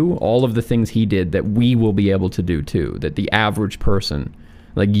do, all of the things he did, that we will be able to do too, that the average person,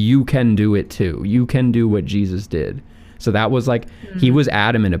 like, you can do it too. You can do what Jesus did. So that was like, he was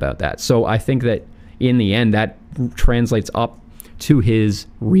adamant about that. So I think that in the end, that translates up to his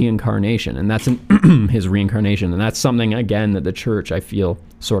reincarnation, and that's his reincarnation, and that's something, again, that the church, I feel,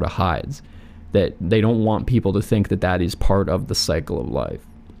 sort of hides, that they don't want people to think that that is part of the cycle of life,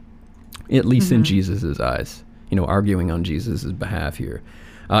 at least in Jesus's eyes, you know, arguing on Jesus's behalf here.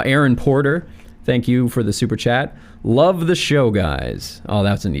 Aaron Porter, thank you for the super chat. Love the show, guys. Oh,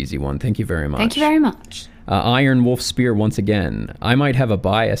 that's an easy one. Thank you very much. Thank you very much. Iron Wolf Spear once again. I might have a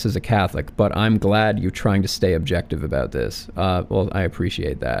bias as a Catholic, but I'm glad you're trying to stay objective about this. Well, I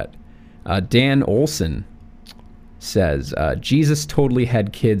appreciate that. Dan Olson says, Jesus totally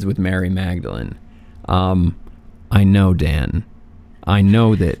had kids with Mary Magdalene. I know, Dan. I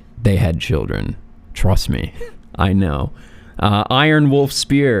know that they had children. Trust me. I know. Iron Wolf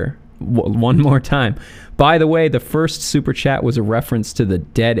Spear, one more time. By the way, the first super chat was a reference to the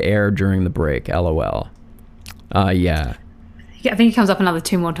dead air during the break. LOL. Yeah, I think it comes up another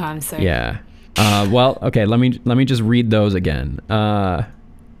 2 more times. So yeah. Well, okay. Let me just read those again.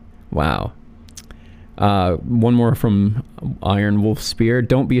 Wow. One more from Iron Wolf Spear.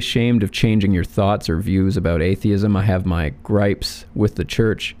 Don't be ashamed of changing your thoughts or views about atheism. I have my gripes with the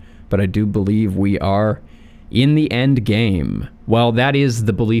church, but I do believe we are in the end game. Well, that is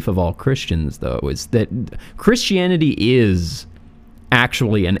the belief of all Christians, though, is that Christianity is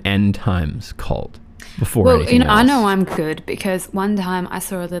actually an end times cult. Before you know, else. I know I'm good because one time I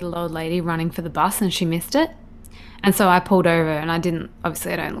saw a little old lady running for the bus and she missed it, and so I pulled over, and I don't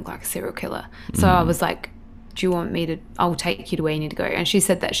look like a serial killer, so I was like, do you want me to, I'll take you to where you need to go, and she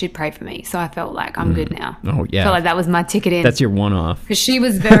said that she'd pray for me, so I felt like I'm good now. Oh yeah, felt like that was my ticket in. That's your one-off, because she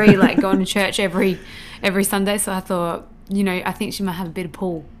was very like going to church every Sunday, so I thought, you know, I think she might have a bit of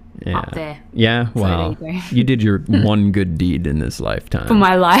pull up there. Yeah, well, so you did your one good deed in this lifetime. For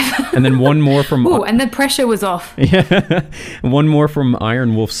my life. And then one more from... Ooh, and the pressure was off. Yeah. One more from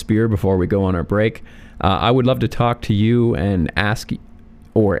Iron Wolf Spear before we go on our break. I would love to talk to you and ask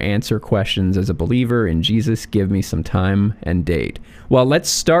or answer questions as a believer in Jesus. Give me some time and date. Well, let's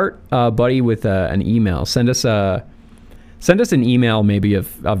start, buddy, with an email. Send us an email maybe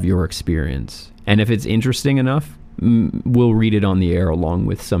of your experience. And if it's interesting enough, we'll read it on the air along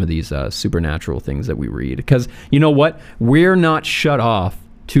with some of these supernatural things that we read. Because you know what? We're not shut off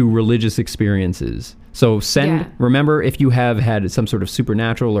to religious experiences. So remember, if you have had some sort of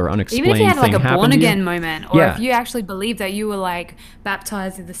supernatural or unexplained thing happen to you. Even if you had like a born-again moment, or if you actually believe that you were like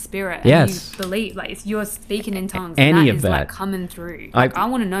baptized in the Spirit, and you believe like you're speaking in tongues, any and of that like coming through. Like, I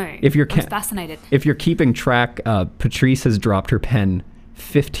want to know. I'm fascinated. If you're keeping track, Patrice has dropped her pen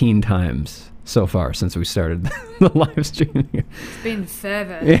 15 times so far since we started the live stream here. It's been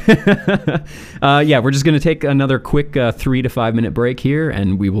forever. Yeah, we're just going to take another quick 3 to 5 minute break here,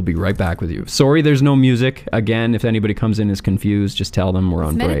 and we will be right back with you. Sorry there's no music. Again, if anybody comes in is confused, just tell them we're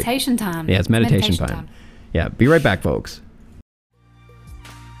on break. Meditation time. Yeah, it's meditation time. Yeah, be right back, folks.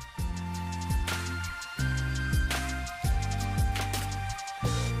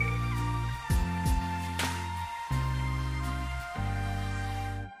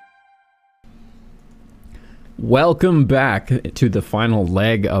 Welcome back to the final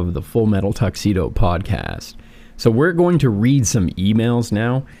leg of the Full Metal Tuxedo podcast. So we're going to read some emails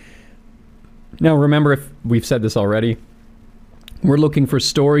now. Now remember, if we've said this already, we're looking for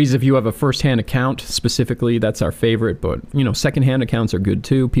stories. If you have a first-hand account specifically, that's our favorite, but second-hand accounts are good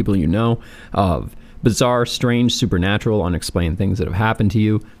too. People of bizarre, strange, supernatural, unexplained things that have happened to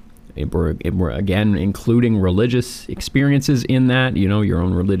you. We're again including religious experiences in that, your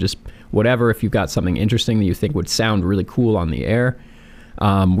own religious whatever. If you've got something interesting that you think would sound really cool on the air.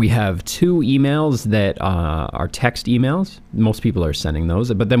 We have 2 emails that are text emails. Most people are sending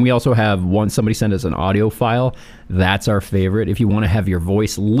those. But then we also have one, somebody sent us an audio file. That's our favorite. If you want to have your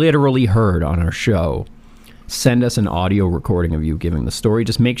voice literally heard on our show, send us an audio recording of you giving the story.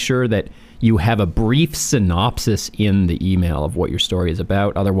 Just make sure that you have a brief synopsis in the email of what your story is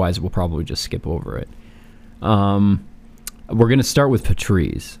about. Otherwise, we'll probably just skip over it. We're going to start with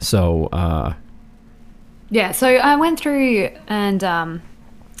Patrice. So, yeah, so I went through and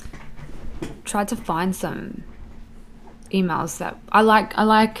tried to find some emails that I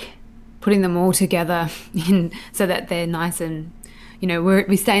like putting them all together so that they're nice and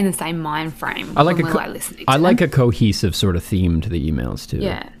we stay in the same mind frame. I like listening to a cohesive sort of theme to the emails too.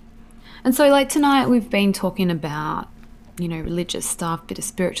 Yeah, and so tonight we've been talking about religious stuff, bit of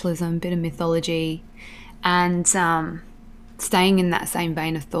spiritualism, bit of mythology, and staying in that same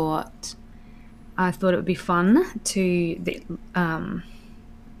vein of thought. I thought it would be fun to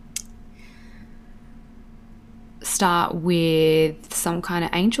start with some kind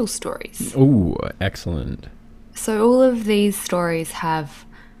of angel stories. Ooh, excellent. So all of these stories have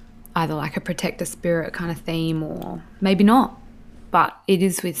either like a protector spirit kind of theme or maybe not, but it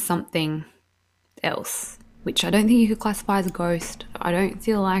is with something else, which I don't think you could classify as a ghost. I don't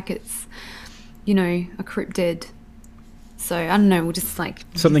feel like it's, a cryptid. So I don't know. We'll just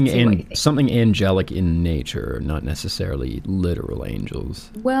something angelic in nature, not necessarily literal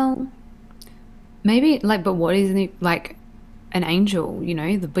angels. Well, maybe but what is an angel?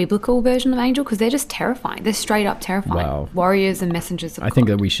 The biblical version of angel, because they're just terrifying. They're straight up terrifying. Wow. Warriors and messengers of God. I think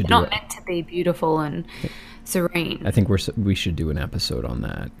that we should not meant to be beautiful and serene. I think we should do an episode on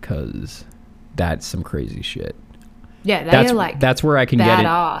that because that's some crazy shit. Yeah, that's where I can badass.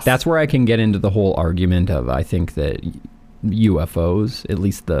 get it. That's where I can get into the whole argument of I think that UFOs, at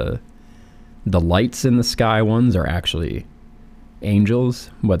least the lights in the sky ones, are actually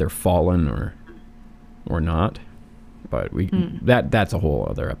angels, whether fallen or not. But that's a whole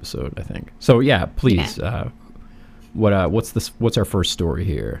other episode, I think. So yeah, please. Yeah. What's our first story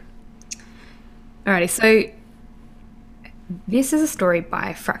here? Alrighty, so this is a story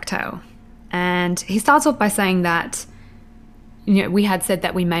by Fractale, and he starts off by saying that we had said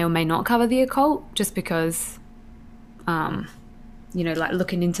that we may or may not cover the occult just because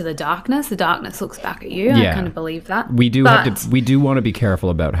looking into the darkness looks back at you. Yeah. I kind of believe that. We do want to be careful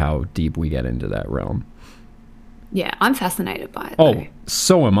about how deep we get into that realm. Yeah, I'm fascinated by it. Oh,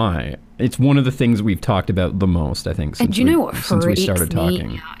 so am I. It's one of the things we've talked about the most, I think, since we started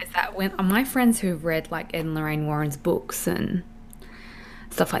talking. Is that when my friends who've read Ed and Lorraine Warren's books and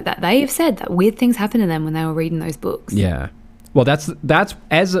stuff like that, they have said that weird things happened to them when they were reading those books. Yeah. Well, that's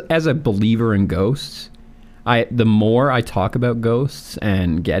as a believer in ghosts, the more I talk about ghosts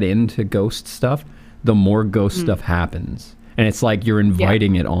and get into ghost stuff, the more ghost stuff happens. And it's like you're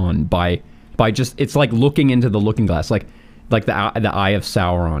inviting it on by just, it's like looking into the looking glass, like the eye of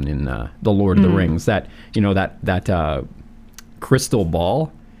Sauron in the Lord of the Rings. That that crystal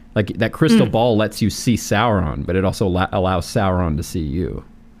ball, like that crystal ball lets you see Sauron, but it also allows Sauron to see you.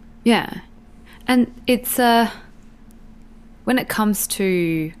 Yeah, and it's when it comes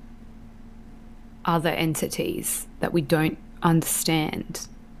to other entities that we don't understand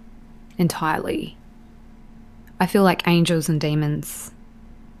entirely, I feel like angels and demons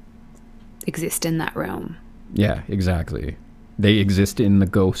exist in that realm. Yeah, exactly. They exist in the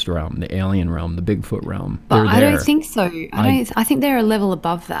ghost realm, the alien realm, the Bigfoot realm. But I don't think so. I think they're a level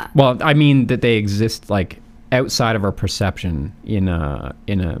above that. Well, I mean that they exist like outside of our perception in a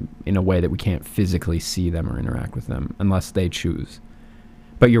way that we can't physically see them or interact with them unless they choose.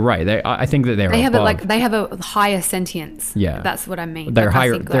 But you're right. I think that They have they have a higher sentience. Yeah. That's what I mean. They're Like,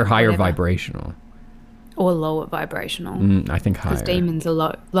 higher. I think, They're like, higher whatever. vibrational. Or lower vibrational. I think higher. Because demons are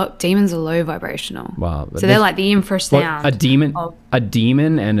low vibrational. Wow. So they're like the infrasound. A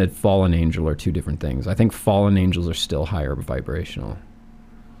demon and a fallen angel are two different things. I think fallen angels are still higher vibrational.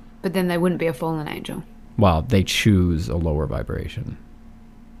 But then they wouldn't be a fallen angel. Well, they choose a lower vibration.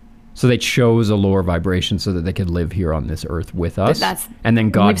 So they chose a lower vibration so that they could live here on this earth with us. And then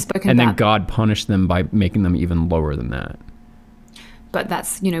God punished them by making them even lower than that. But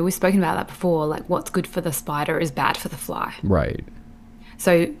that's, we've spoken about that before. Like, what's good for the spider is bad for the fly. Right.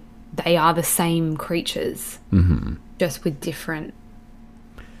 So they are the same creatures, just with different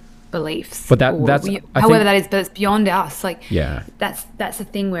beliefs. But that is, but it's beyond us. Like, yeah, that's the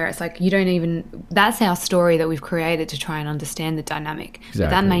thing where it's like that's our story that we've created to try and understand the dynamic. Exactly. But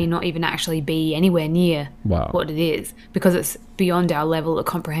that may not even actually be anywhere near what it is, because it's beyond our level of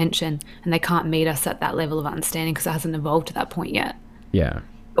comprehension, and they can't meet us at that level of understanding because it hasn't evolved to that point yet. Yeah.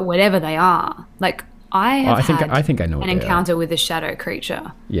 But whatever they are, like, I think I know an encounter with a shadow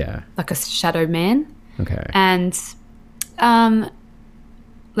creature. Yeah. Like a shadow man. Okay. And,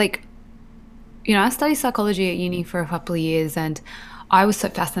 like, I studied psychology at uni for a couple of years, and I was so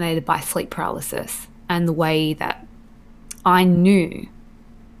fascinated by sleep paralysis and the way that I knew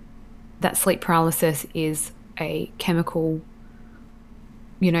that sleep paralysis is a chemical,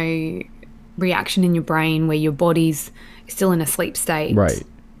 reaction in your brain where your body's still in a sleep state, right,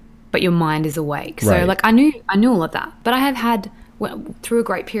 but your mind is awake. Right. So, like, I knew all of that, but I have had, through a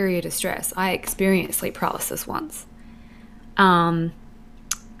great period of stress, I experienced sleep paralysis once, and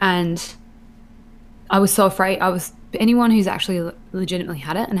I was so afraid. Anyone who's actually legitimately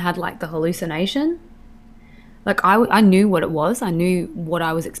had it and had, like, the hallucination, like, I knew what it was. I knew what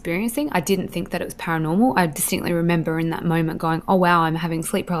I was experiencing. I didn't think that it was paranormal. I distinctly remember in that moment going, oh, wow, I'm having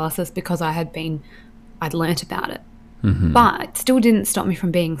sleep paralysis, because I'd learnt about it. Mm-hmm. But it still didn't stop me from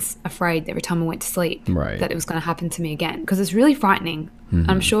being afraid every time I went to sleep, right, that it was going to happen to me again, because it's really frightening.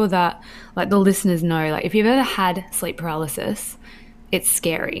 I'm sure that, like, the listeners know, like, if you've ever had sleep paralysis, it's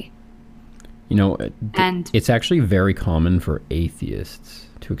scary. And it's actually very common for atheists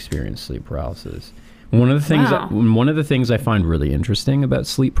to experience sleep paralysis. One of the things I find really interesting about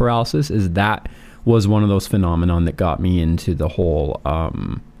sleep paralysis is that was one of those phenomenon that got me into the whole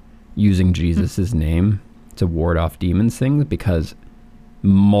using Jesus's name to ward off demons thing, because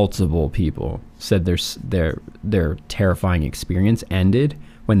multiple people said their terrifying experience ended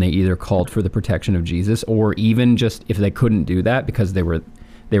when they either called for the protection of Jesus, or even just if they couldn't do that because they were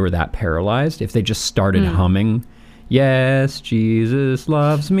that paralyzed, if they just started humming, "Yes, Jesus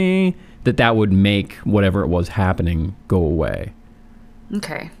loves me," that would make whatever it was happening go away.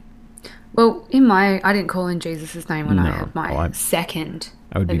 Okay. Well, I didn't call in Jesus' name when I had my second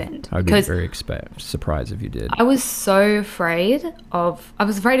event. I would be very surprised if you did. I was so afraid of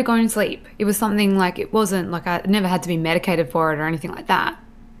going to sleep. It was something like, it wasn't like I never had to be medicated for it or anything like that.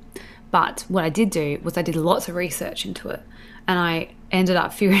 But what I did do was I did lots of research into it, and I ended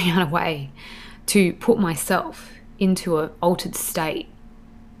up figuring out a way to put myself into an altered state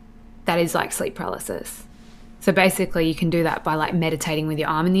that is like sleep paralysis. So basically you can do that by, like, meditating with your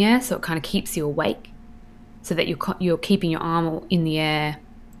arm in the air, so it kind of keeps you awake, so that you're keeping your arm in the air,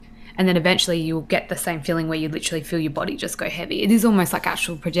 and then eventually you'll get the same feeling where you literally feel your body just go heavy. It is almost like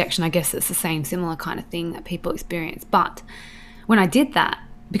astral projection. I guess it's the same similar kind of thing that people experience. But when I did that,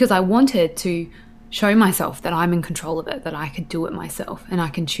 because I wanted to show myself that I'm in control of it, that I could do it myself and I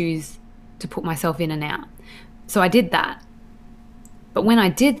can choose to put myself in and out. So I did that. But when I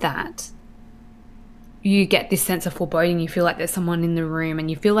did that, you get this sense of foreboding. You feel like there's someone in the room, and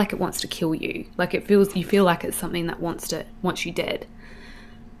you feel like it wants to kill you. Like, you feel like it's something that wants you dead.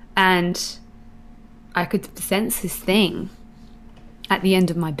 And I could sense this thing at the end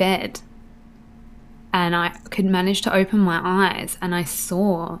of my bed, and I could manage to open my eyes, and I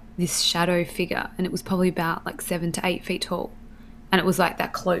saw this shadow figure, and it was probably about like 7 to 8 feet tall. And it was like the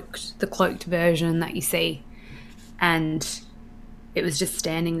cloaked version that you see. And it was just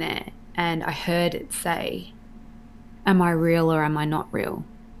standing there. And I heard it say, "Am I real or am I not real?"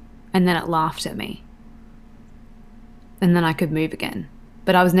 And then it laughed at me. And then I could move again.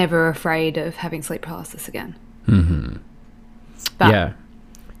 But I was never afraid of having sleep paralysis again. Mm-hmm. But, yeah.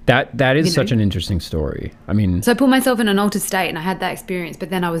 That is such an interesting story. I mean... So I put myself in an altered state, and I had that experience, but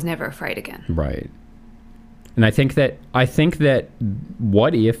then I was never afraid again. Right. And I think that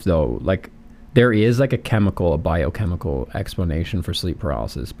what if, though, like, there is like a biochemical explanation for sleep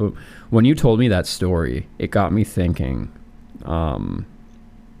paralysis. But when you told me that story, it got me thinking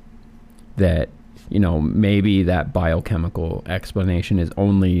that you know, maybe that biochemical explanation is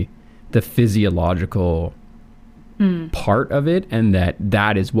only the physiological part of it, and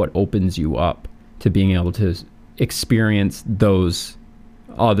that is what opens you up to being able to experience those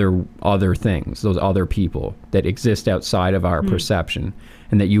other things, those other people that exist outside of our perception,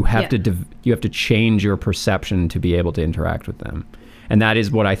 and that you have to change your perception to be able to interact with them. And that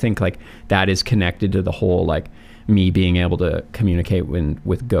is what I think, like, that is connected to the whole, like, me being able to communicate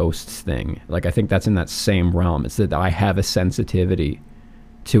with ghosts thing. Like, I think that's in that same realm. It's that I have a sensitivity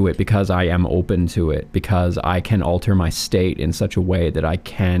to it because I am open to it, because I can alter my state in such a way that I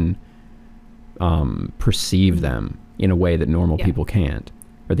can perceive them in a way that normal people can't,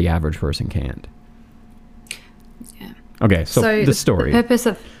 or the average person can't. Yeah. Okay, so the story. The purpose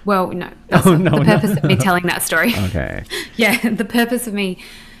of, the purpose of me telling that story. Okay. Yeah, the purpose of me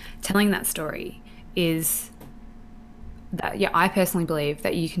telling that story is that, I personally believe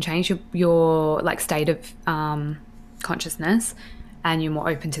that you can change your like state of consciousness, and you're more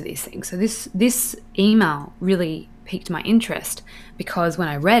open to these things. So this email really piqued my interest, because when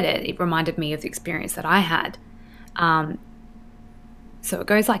I read it, it reminded me of the experience that I had. So it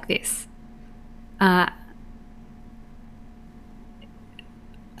goes like this. I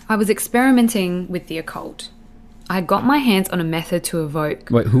was experimenting with the occult. I got my hands on a method to evoke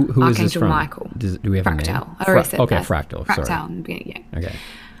who Archangel is this from? Michael. Do we have Fractal. a name? I already said okay, that. Fractal. Fractal Sorry. in the beginning, yeah. Okay.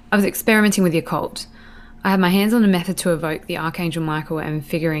 I was experimenting with the occult. I had my hands on a method to evoke the Archangel Michael, and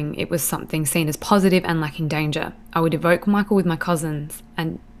figuring it was something seen as positive and lacking danger. I would evoke Michael with my cousins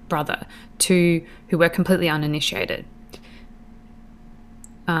and brother, two who were completely uninitiated.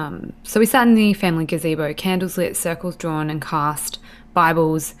 So we sat in the family gazebo, candles lit, circles drawn and cast,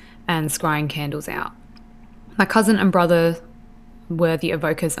 Bibles, and scrying candles out. My cousin and brother were the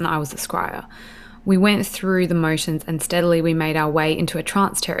evokers, and I was the scryer. We went through the motions, and steadily we made our way into a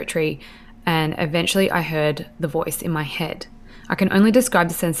trance territory, and eventually I heard the voice in my head. I can only describe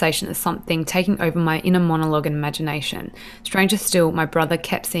the sensation as something taking over my inner monologue and imagination. Stranger still, my brother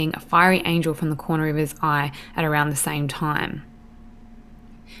kept seeing a fiery angel from the corner of his eye at around the same time.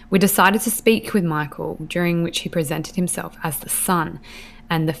 We decided to speak with Michael, during which he presented himself as the sun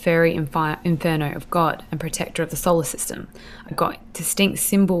and the fiery inferno of God and protector of the solar system. I got distinct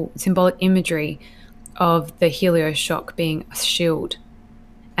symbolic imagery of the helioshock being a shield,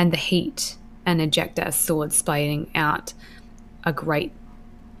 and the heat and ejector as swords splaying out of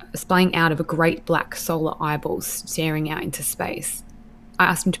a great black solar eyeball staring out into space. I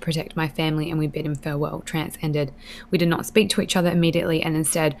asked him to protect my family, and we bid him farewell. Trance ended. We did not speak to each other immediately, and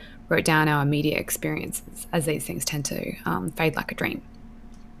instead wrote down our immediate experiences, as these things tend to fade like a dream.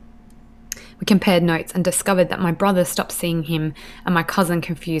 We compared notes and discovered that my brother stopped seeing him, and my cousin,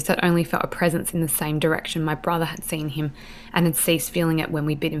 confused, had only felt a presence in the same direction my brother had seen him, and had ceased feeling it when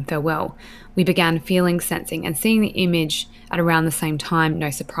we bid him farewell. We began feeling, sensing, and seeing the image at around the same time.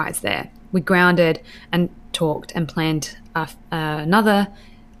 No surprise there. We grounded and talked and planned another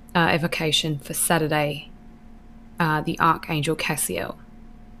evocation for Saturday, the Archangel Cassiel.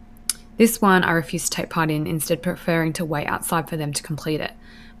 This one I refused to take part in, instead preferring to wait outside for them to complete it.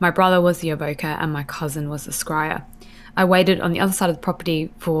 My brother was the evoker, and my cousin was the scryer. I waited on the other side of the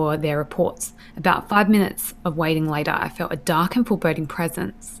property for their reports. About 5 minutes of waiting later, I felt a dark and foreboding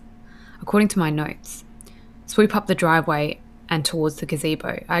presence. According to my notes, swoop up the driveway and towards the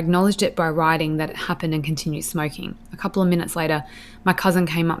gazebo. I acknowledged it by writing that it happened and continued smoking. A couple of minutes later, my cousin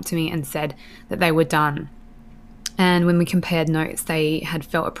came up to me and said that they were done. And when we compared notes, they had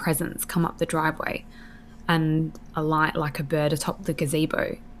felt a presence come up the driveway and a light like a bird atop the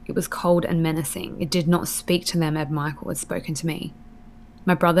gazebo. It was cold and menacing. It did not speak to them as Michael had spoken to me.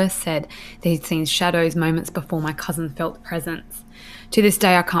 My brother said that he'd seen shadows moments before my cousin felt the presence. To this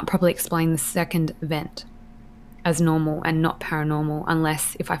day, I can't properly explain the second event as normal and not paranormal,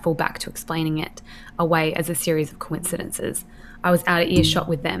 unless if I fall back to explaining it away as a series of coincidences. I was out of earshot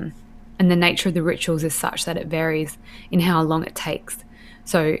with them, and the nature of the rituals is such that it varies in how long it takes,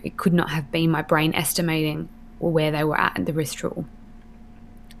 so it could not have been my brain estimating where they were at the ritual.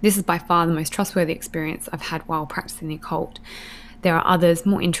 This is by far the most trustworthy experience I've had while practicing the occult. There are others,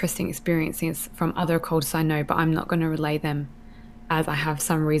 more interesting experiences from other occultists I know, but I'm not going to relay them, as I have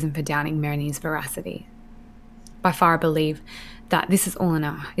some reason for doubting Marine's veracity. By far, I believe that if this is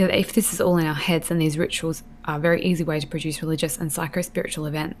all in our heads, then these rituals are a very easy way to produce religious and psycho-spiritual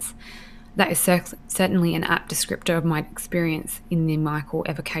events. That is certainly an apt descriptor of my experience in the Michael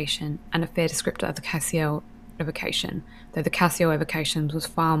evocation, and a fair descriptor of the Cassiel evocation, though the Cassiel evocation was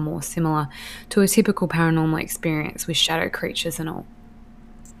far more similar to a typical paranormal experience with shadow creatures and all.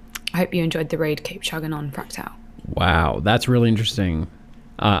 I hope you enjoyed the read. Keep chugging on, Fractal. Wow, that's really interesting.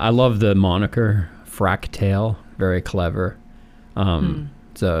 I love the moniker fractale, very clever.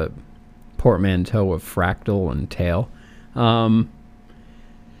 It's a portmanteau of fractal and tail.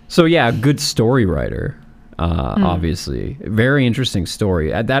 So yeah, good story writer. Obviously, very interesting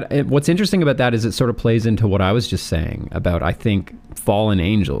story. What's interesting about that is it sort of plays into what I was just saying about, I think, fallen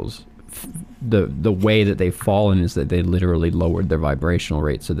angels. The way that they've fallen is that they literally lowered their vibrational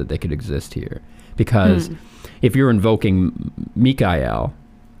rate so that they could exist here. Because if you're invoking Michael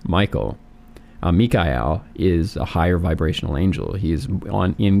is a higher vibrational angel. He is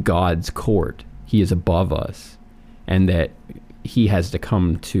in God's court. He is above us, and that he has to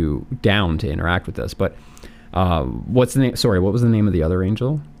come down to interact with us. But what's the name? Sorry, what was the name of the other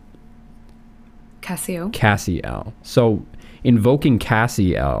angel? Cassiel. So invoking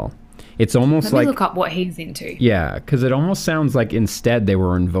Cassiel, it's almost Let me look up what he's into. Yeah, because it almost sounds like instead they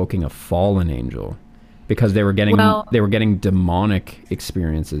were invoking a fallen angel, because they were getting demonic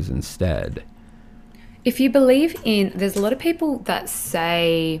experiences instead. If you believe in, there's a lot of people that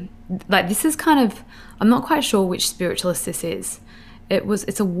say, like, this is kind of, I'm not quite sure which spiritualist this is.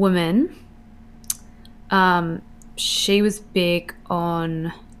 It's a woman. She was big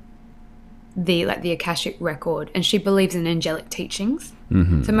on the Akashic record, and she believes in angelic teachings.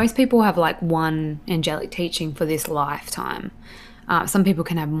 So most people have like one angelic teaching for this lifetime. Some people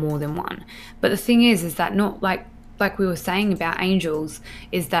can have more than one. But the thing is that not like we were saying about angels,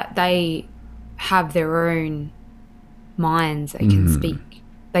 is that they have their own minds. They can speak.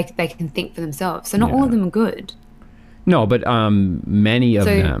 They can think for themselves. So not all of them are good. No, but many of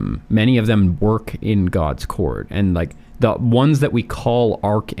them work in God's court, and like the ones that we call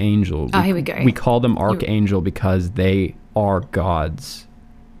archangel. Here we go. We call them archangel because they are God's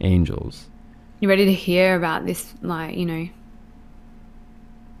angels. You ready to hear about this, like,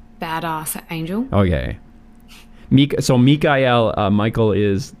 badass angel? Okay. So Michael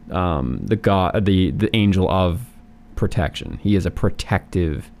is the god, the angel of protection. He is a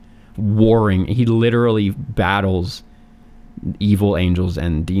protective, warring. He literally battles evil angels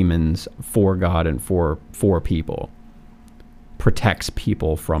and demons for God and for people. Protects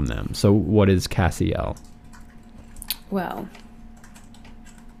people from them. So what is Cassiel? Well,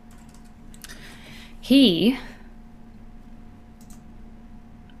 he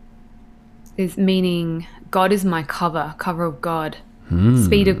is meaning God is my cover of God,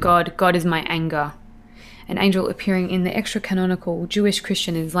 speed of God, God is my anger. An angel appearing in the extra-canonical Jewish,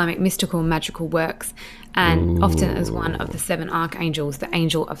 Christian, and Islamic mystical and magical works, and often as one of the 7 archangels, the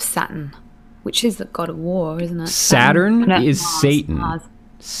angel of Saturn, which is the god of war, isn't it? Saturn is Satan. Mars.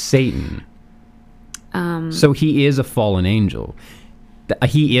 Satan. So he is a fallen angel.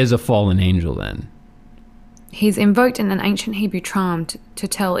 He is a fallen angel then. He's invoked in an ancient Hebrew charm to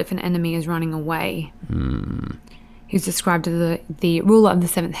tell if an enemy is running away. He's described as the ruler of the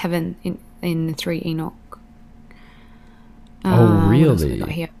 7th heaven in the 3 Enoch. Oh,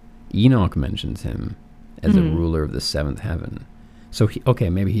 really? Enoch mentions him as a ruler of the 7th heaven. So,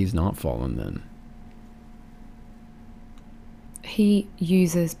 maybe he's not fallen then. He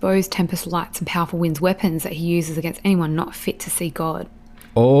uses bows, tempests, lights, and powerful winds, weapons that he uses against anyone not fit to see God.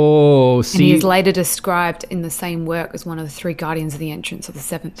 Oh, see. And he is later described in the same work as one of the 3 guardians of the entrance of the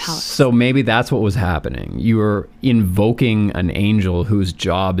 7th palace. So maybe that's what was happening. You were invoking an angel whose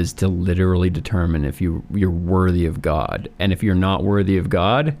job is to literally determine if you're worthy of God. And if you're not worthy of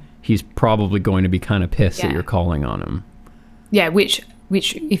God, he's probably going to be kind of pissed that you're calling on him. Yeah, which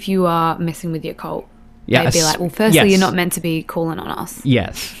if you are messing with the occult, they'd be like, well, firstly, you're not meant to be calling on us.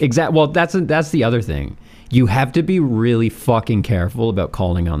 Yes, exactly. Well, that's the other thing. You have to be really fucking careful about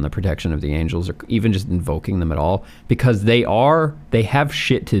calling on the protection of the angels, or even just invoking them at all, because they have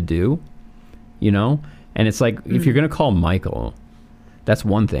shit to do, And it's like, if you're going to call Michael, that's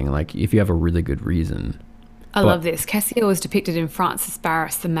one thing. Like, if you have a really good reason. I love this. Cassiel was depicted in Francis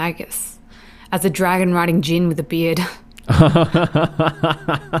Barras the Magus as a dragon riding gin with a beard.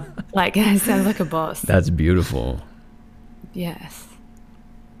 Like, it sounds like a boss. That's beautiful. Yes.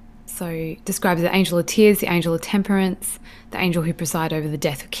 So, describes the angel of tears, the angel of temperance, the angel who preside over the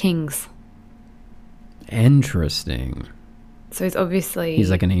death of kings. Interesting. So he's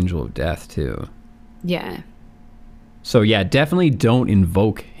like an angel of death too. Yeah. So yeah, definitely don't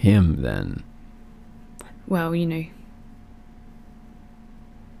invoke him then. Well,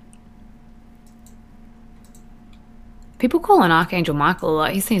 people call on Archangel Michael a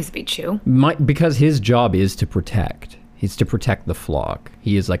lot. He seems to be chill. Because his job is to protect. He's to protect the flock.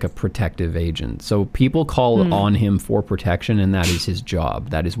 He is like a protective agent. So people call on him for protection, and that is his job.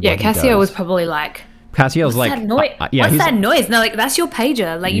 That is what he does. Cassio was probably like... Cassiel's like... What's that noise? No, like, that's your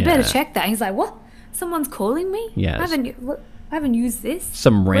pager. Like, you better check that. He's like, what? Someone's calling me? Yes. I haven't used this.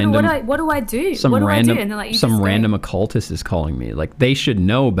 Some random. What do I do? Some what do random. I do? And they're like, some random occultist is calling me. Like, they should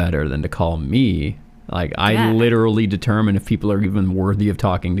know better than to call me. Like, I literally determine if people are even worthy of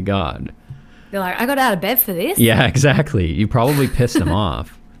talking to God. They're like, I got out of bed for this. Yeah, exactly. You probably pissed them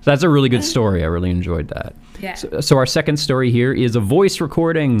off. So that's a really good story. I really enjoyed that. Yeah. So our second story here is a voice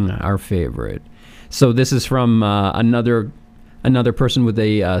recording, our favorite. So this is from another person with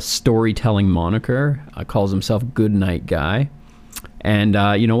a storytelling moniker. Calls himself Goodnight Guy. And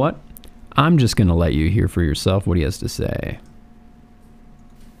you know what? I'm just going to let you hear for yourself what he has to say.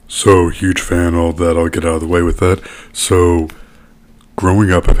 So, huge fan, all that. I'll get out of the way with that. So, growing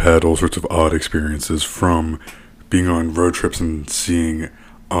up, I've had all sorts of odd experiences, from being on road trips and seeing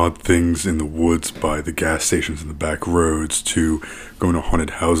odd things in the woods by the gas stations and the back roads, to going to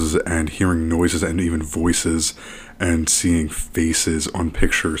haunted houses and hearing noises and even voices and seeing faces on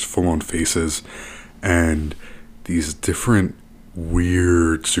pictures, full-on faces, and these different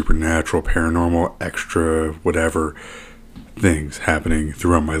weird, supernatural, paranormal, extra, whatever things happening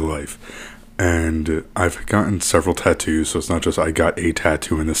throughout my life. And I've gotten several tattoos, so it's not just I got a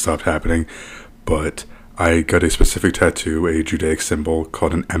tattoo and this stopped happening, but I got a specific tattoo, a Judaic symbol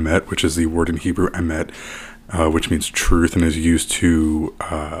called an emet, which is the word in Hebrew emet, which means truth, and is used to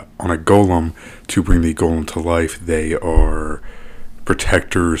on a golem to bring the golem to life. They are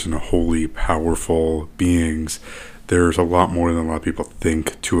protectors and holy, powerful beings. There's a lot more than a lot of people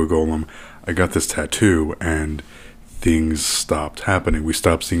think to a golem. I got this tattoo and things stopped happening. We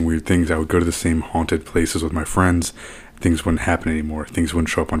stopped seeing weird things. I would go to the same haunted places with my friends. Things wouldn't happen anymore. Things wouldn't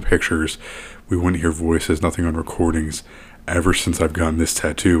show up on pictures. We wouldn't hear voices, nothing on recordings. Ever since I've gotten this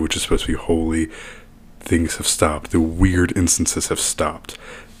tattoo, which is supposed to be holy, things have stopped. The weird instances have stopped.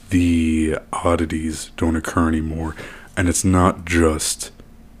 The oddities don't occur anymore. And it's not just,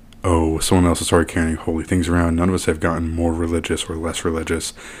 oh, someone else has started carrying holy things around. None of us have gotten more religious or less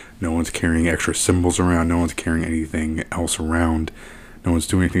religious. No one's carrying extra symbols around. No one's carrying anything else around. No one's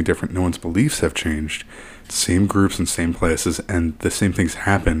doing anything different. No one's beliefs have changed. Same groups and same places, and the same things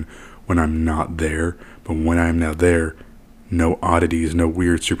happen when I'm not there. But when I'm now there, no oddities, no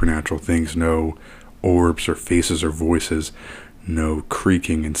weird supernatural things, no orbs or faces or voices, no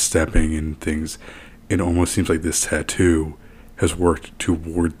creaking and stepping and things. It almost seems like this tattoo has worked to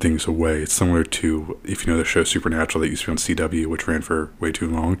ward things away. It's similar to, if you know the show Supernatural that used to be on CW, which ran for way too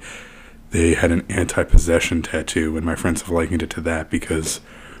long. They had an anti-possession tattoo, and my friends have likened it to that because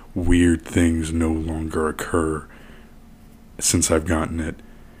weird things no longer occur since I've gotten it.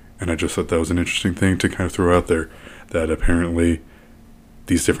 And I just thought that was an interesting thing to kind of throw out there, that apparently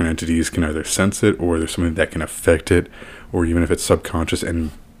these different entities can either sense it, or there's something that can affect it, or even if it's subconscious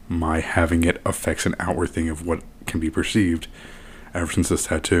and my having it affects an outward thing of what can be perceived. Ever since this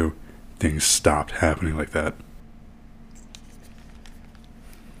tattoo, things stopped happening like that.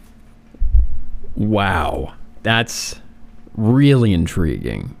 Wow, that's really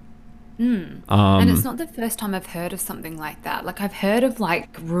intriguing. And it's not the first time I've heard of something like that. Like, I've heard of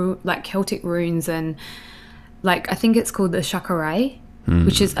like Celtic runes, and like I think it's called the shakarai,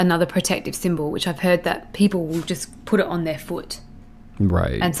 which is another protective symbol, which I've heard that people will just put it on their foot.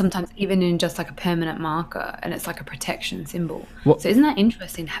 Right. And sometimes even in just like a permanent marker, and it's like a protection symbol. Well, so isn't that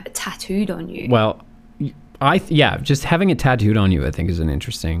interesting to have it tattooed on you? Well, just having it tattooed on you, I think, is an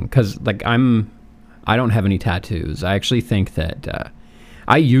interesting, because like I don't have any tattoos. I actually think that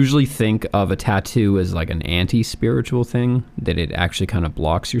I usually think of a tattoo as like an anti-spiritual thing, that it actually kind of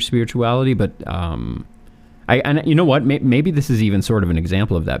blocks your spirituality. But and you know what? Maybe this is even sort of an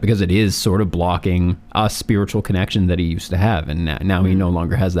example of that, because it is sort of blocking a spiritual connection that he used to have, and now he no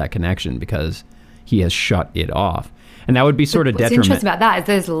longer has that connection because he has shut it off. And that would be sort of detrimental. What's interesting about that is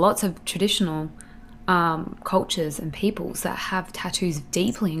there's lots of traditional cultures and peoples that have tattoos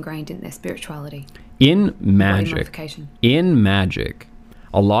deeply ingrained in their spirituality. In magic,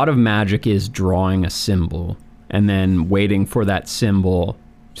 a lot of magic is drawing a symbol and then waiting for that symbol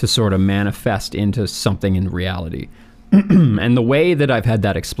to sort of manifest into something in reality. And the way that I've had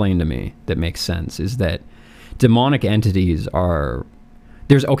that explained to me that makes sense is that demonic entities are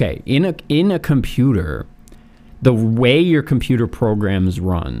in a computer, the way your computer programs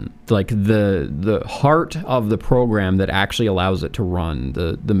run, like the heart of the program that actually allows it to run,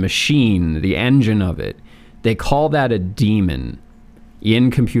 the machine, the engine of it, they call that a demon.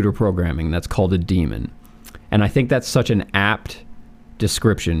 In computer programming, that's called a demon. And I think that's such an apt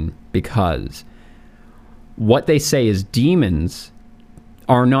description, because what they say is demons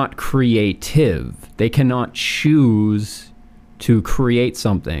are not creative. They cannot choose to create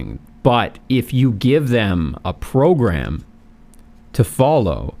something. But if you give them a program to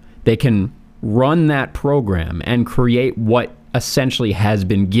follow, they can run that program and create what essentially has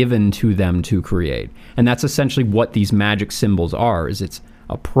been given to them to create. And that's essentially what these magic symbols are, is it's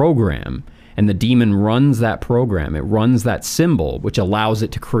a program, and the demon runs that program. It runs that symbol, which allows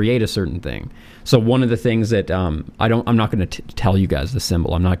it to create a certain thing. So one of the things that I'm not going to tell you guys the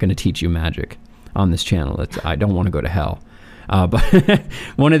symbol. I'm not going to teach you magic on this channel. I don't want to go to hell. But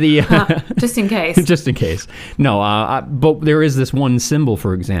one of the just in case. Just in case. No, but there is this one symbol,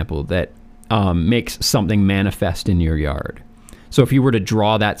 for example, that makes something manifest in your yard. So if you were to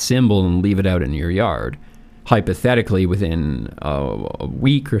draw that symbol and leave it out in your yard, hypothetically within a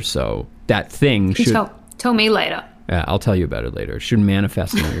week or so, that thing should... Tell me later. Yeah, I'll tell you about it later. It should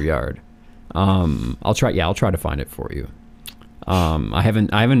manifest in your yard. I'll try to find it for you. I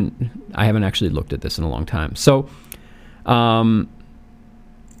haven't actually looked at this in a long time. So, yeah,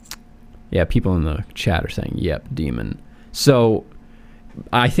 people in the chat are saying, "Yep, demon." So,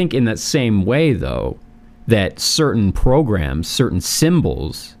 I think in that same way, though, that certain programs, certain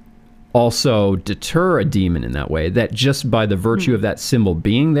symbols, also deter a demon in that way. That just by the virtue of that symbol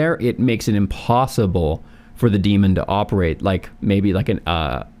being there, it makes it impossible for the demon to operate, like maybe like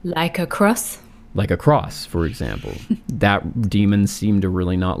like a cross. Like a cross, for example. That demons seem to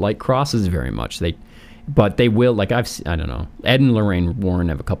really not like crosses very much. But they will, like I don't know. Ed and Lorraine Warren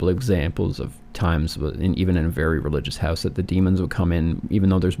have a couple of examples of times, even in a very religious house, that the demons would come in, even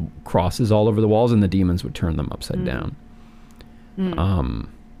though there's crosses all over the walls, and the demons would turn them upside down.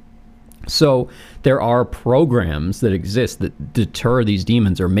 So there are programs that exist that deter these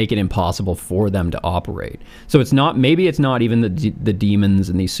demons or make it impossible for them to operate. So maybe it's not even the demons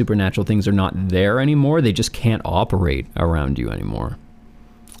and these supernatural things are not there anymore. They just can't operate around you anymore.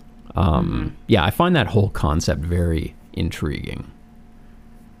 Yeah, I find that whole concept very intriguing.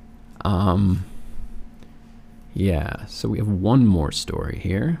 Yeah, so we have one more story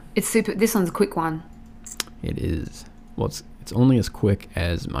here. This one's a quick one. It is. Well, it's only as quick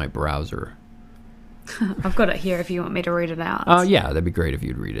as my browser. I've got it here if you want me to read it out. Yeah, that'd be great if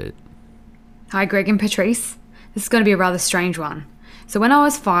you'd read it. Hi, Greg and Patrice. This is going to be a rather strange one. So when I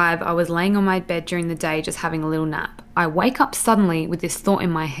was 5, I was laying on my bed during the day just having a little nap. I wake up suddenly with this thought in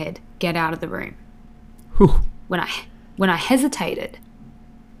my head, get out of the room. Whew. When I hesitated,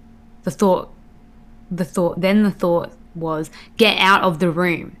 the thought was, get out of the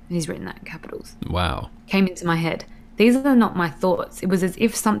room. He's written that in capitals. Wow. Came into my head. These are not my thoughts. It was as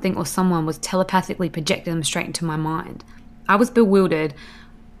if something or someone was telepathically projecting them straight into my mind. I was bewildered,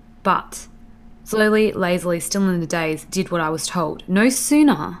 but slowly, lazily, still in the daze, did what I was told. No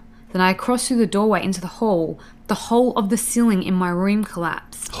sooner than I crossed through the doorway into the whole of the ceiling in my room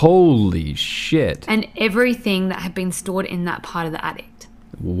collapsed. Holy shit. And everything that had been stored in that part of the attic.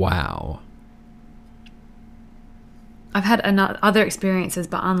 Wow. I've had other experiences,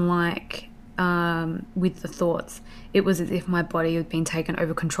 but unlike with the thoughts, it was as if my body had been taken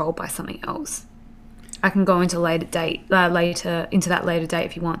over control by something else. I can go into later date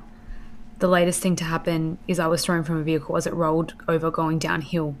if you want. The latest thing to happen is I was thrown from a vehicle as it rolled over going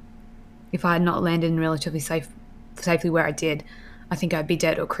downhill. If I had not landed in relatively safely where I did, I think I'd be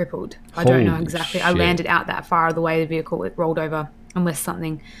dead or crippled. I don't know exactly. Shit. I landed out that far of the way the vehicle rolled over, unless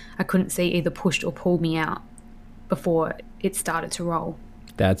something I couldn't see either pushed or pulled me out before it started to roll.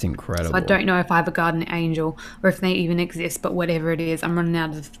 That's incredible. So I don't know if I have a guardian angel or if they even exist, but whatever it is, I'm running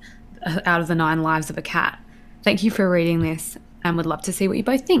out of the 9 lives of a cat. Thank you for reading this and would love to see what you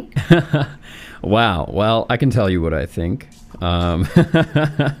both think. Wow. Well, I can tell you what I think. Well,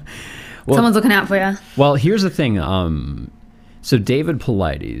 someone's looking out for you. Well, here's the thing. So David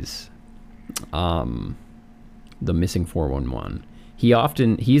Paulides, the missing 411,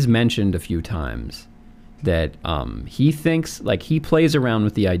 he's mentioned a few times that he thinks, like, he plays around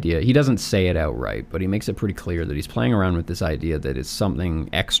with the idea. He doesn't say it outright, but he makes it pretty clear that he's playing around with this idea that it's something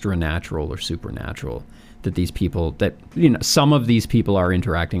extra natural or supernatural that these people, that, you know, some of these people are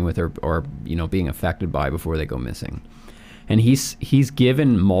interacting with or you know, being affected by before they go missing. And he's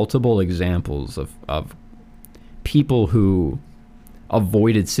given multiple examples of people who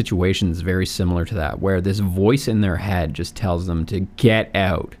avoided situations very similar to that, where this voice in their head just tells them to get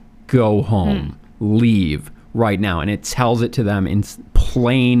out, go home, leave right now. And it tells it to them in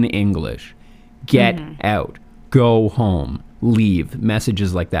plain English. Get out, go home, leave.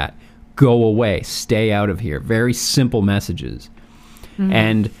 Messages like that. Go away, stay out of here. Very simple messages.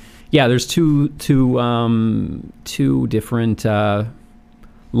 And yeah, there's two different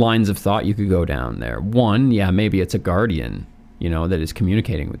lines of thought you could go down there. One, yeah, maybe it's a guardian, you know, that is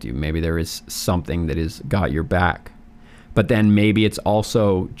communicating with you. Maybe there is something that has got your back. But then maybe it's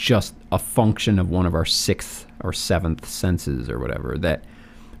also just a function of one of our 6th or 7th senses or whatever, that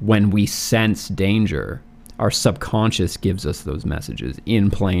when we sense danger, our subconscious gives us those messages in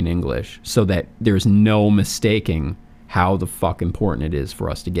plain English so that there's no mistaking how the fuck important it is for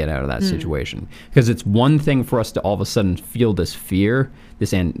us to get out of that situation. Because it's one thing for us to all of a sudden feel this fear,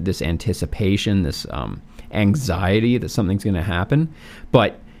 this anticipation, this anxiety that something's going to happen.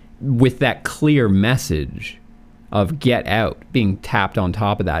 But with that clear message of get out being tapped on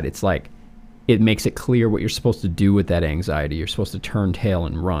top of that, it's like it makes it clear what you're supposed to do with that anxiety. You're supposed to turn tail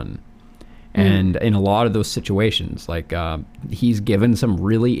and run. And in a lot of those situations, like he's given some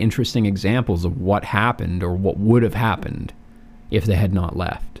really interesting examples of what happened or what would have happened if they had not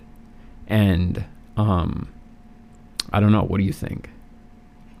left. And I don't know. What do you think?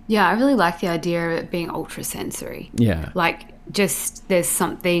 Yeah, I really like the idea of it being ultra sensory. Yeah. Like just there's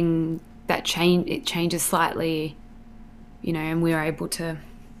something that it changes slightly, you know, and we're able to,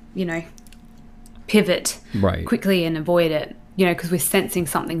 you know, pivot quickly and avoid it. You know, because we're sensing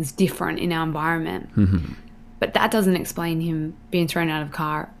something's different in our environment. But that doesn't explain him being thrown out of a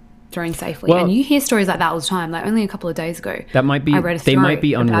car, thrown safely. Well, and you hear stories like that all the time. Like only a couple of days ago, that might be, I read a story might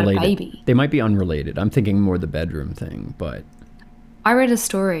be about unrelated. a baby. They might be unrelated. I'm thinking more the bedroom thing, but I read a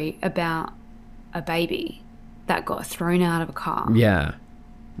story about a baby that got thrown out of a car. Yeah,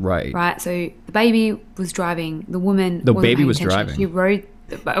 right. Right. So the baby was driving. The woman. The baby paying was attention. driving. She rode.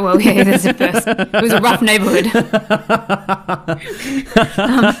 Well, yeah, that's the first. It was a rough neighborhood.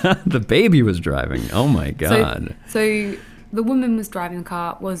 The baby was driving. Oh my God. So the woman was driving the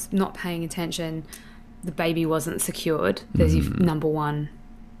car, was not paying attention. The baby wasn't secured. There's your number one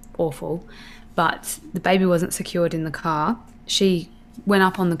awful. But the baby wasn't secured in the car. She went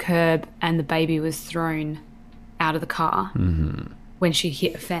up on the curb and the baby was thrown out of the car when she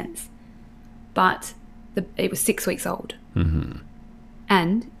hit a fence. But it was 6 weeks old.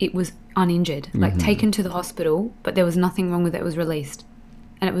 And it was uninjured, like taken to the hospital, but there was nothing wrong with it. It was released.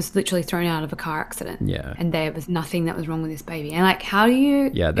 And it was literally thrown out of a car accident. Yeah. And there was nothing that was wrong with this baby. And like, how do you...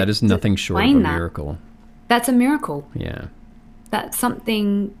 Yeah, that is nothing short of a miracle. That's a miracle. Yeah. That's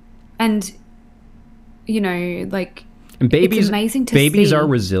something... And, you know, like... And babies, it's amazing to babies see. Are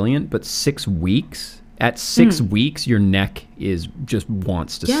resilient, but 6 weeks... At 6 weeks, your neck just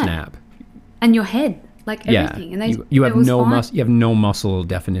wants to snap. And your head... Like everything, and you have no muscle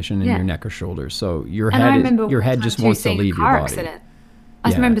definition in your neck or shoulders, so your head just wants to leave your body. I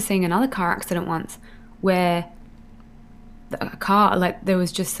just remember seeing another car accident once, where a car, like there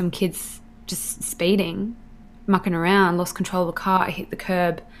was just some kids just speeding, mucking around, lost control of the car, it hit the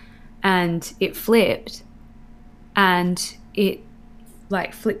curb, and it flipped, and it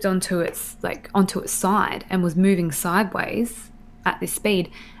like flipped onto its side and was moving sideways at this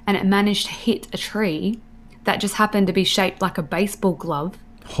speed, and it managed to hit a tree that just happened to be shaped like a baseball glove.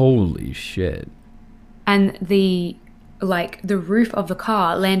 Holy shit. And the roof of the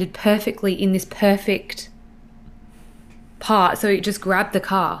car landed perfectly in this perfect part, so it just grabbed the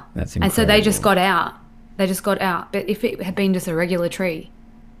car. That's incredible. And so they just got out. But if it had been just a regular tree,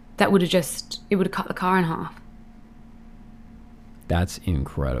 it would have cut the car in half. That's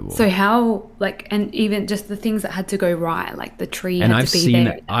incredible. So how, like, and even just the things that had to go right, like the tree and had to be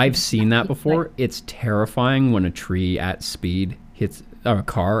there. I've seen that before. It's terrifying when a tree at speed hits, or a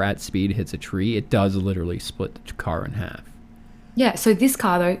car at speed hits a tree. It does literally split the car in half. Yeah, so this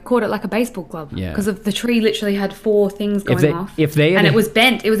car, though, caught it like a baseball glove. Yeah. Because of the tree literally had 4 things going off. And it was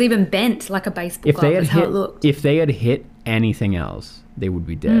bent. It was even bent like a baseball glove. That's how it looked. If they had hit anything else, they would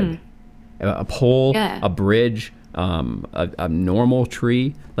be dead. A pole, a bridge... a normal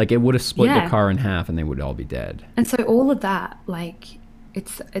tree, like it would have split the car in half and they would all be dead. And so all of that, like,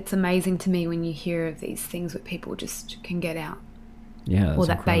 it's amazing to me when you hear of these things where people just can get out. Yeah, that's or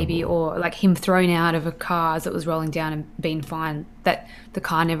that incredible. baby, or like him thrown out of a car as it was rolling down and being fine, that the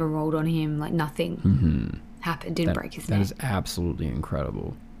car never rolled on him, like nothing happened, didn't break his neck. That is absolutely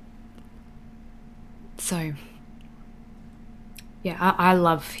incredible. So yeah, I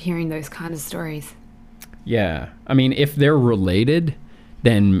love hearing those kind of stories. Yeah, I mean, if they're related,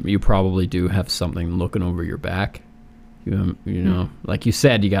 then you probably do have something looking over your back. You know, like you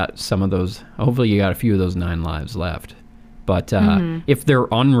said, you got some of those. Hopefully, you got a few of those 9 lives left. But if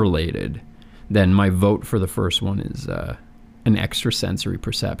they're unrelated, then my vote for the first one is an extrasensory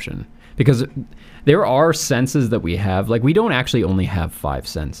perception, because there are senses that we have. Like, we don't actually only have 5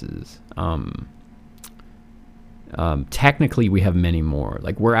 senses. Technically we have many more.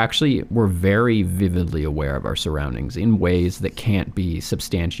 Like, we're very vividly aware of our surroundings in ways that can't be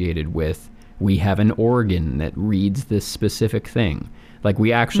substantiated with, we have an organ that reads this specific thing. Like,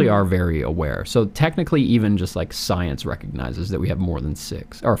 we actually are very aware. So technically, even just like science recognizes that we have more than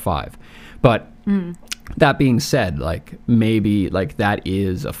 6 or 5. But that being said, like, maybe like that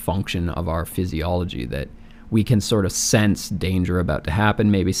is a function of our physiology, that we can sort of sense danger about to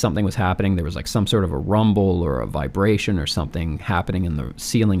happen. Maybe something was happening. There was like some sort of a rumble or a vibration or something happening in the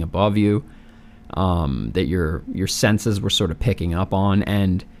ceiling above you, that your senses were sort of picking up on,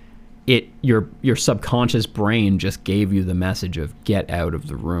 and your subconscious brain just gave you the message of get out of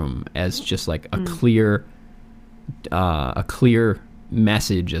the room as just like a clear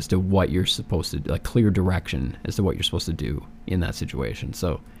message as to what you're supposed to, like clear direction as to what you're supposed to do in that situation.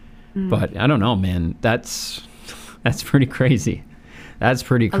 So, but I don't know, man, that's pretty crazy. That's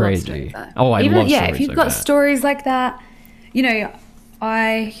pretty crazy. I love stories if you've like got that. stories like that, you know,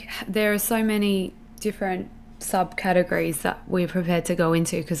 there are so many different subcategories that we're prepared to go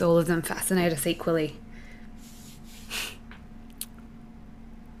into because all of them fascinate us equally.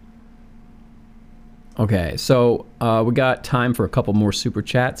 Okay, so we got time for a couple more super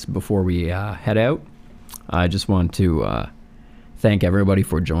chats before we head out. I just want to thank everybody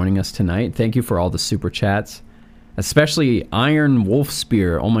for joining us tonight. Thank you for all the super chats, especially Iron Wolf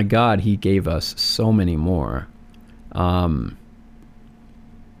Spear. Oh my God, he gave us so many more.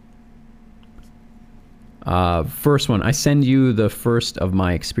 First one, I send you the first of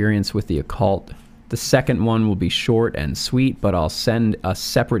my experience with the occult. The second one will be short and sweet, but I'll send a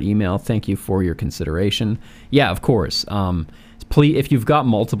separate email. Thank you for your consideration. Yeah, of course. Please, if you've got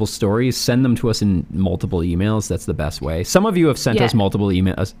multiple stories, send them to us in multiple emails. That's the best way. Some of you have sent us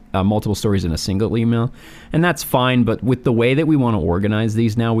multiple stories in a single email, and that's fine. But with the way that we want to organize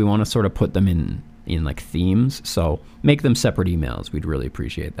these now, we want to sort of put them in like themes. So make them separate emails. We'd really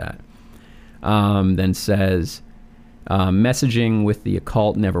appreciate that. Then says, messaging with the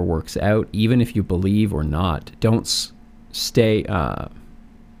occult never works out, even if you believe or not. Don't stay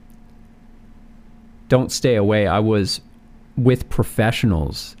away. I was with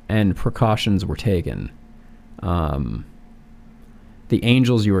professionals and precautions were taken. The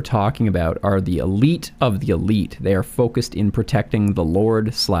angels you were talking about are the elite of the elite. They are focused in protecting the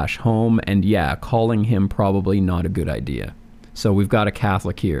Lord/home, and yeah, calling him probably not a good idea. So we've got a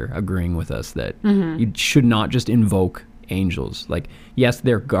Catholic here agreeing with us that you should not just invoke angels. Like, yes,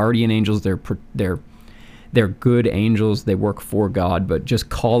 they're guardian angels, they're good angels, they work for God, but just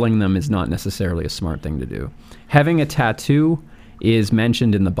calling them is not necessarily a smart thing to do. Having a tattoo is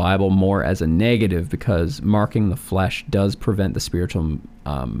mentioned in the Bible more as a negative because marking the flesh does prevent the spiritual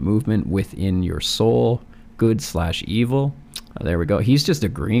movement within your soul, good/evil. There we go. He's just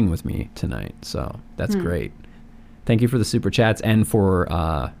agreeing with me tonight, so that's great. Thank you for the super chats and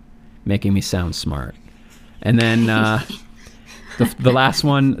for making me sound smart. And then the last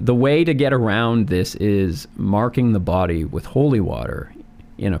one, the way to get around this is marking the body with holy water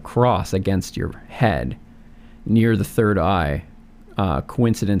in a cross against your head near the third eye.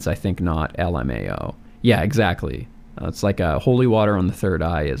 Coincidence, I think not. LMAO. Yeah, exactly. It's like a holy water on the third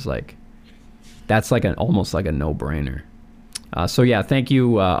eye is like, that's like almost like a no-brainer. So yeah, thank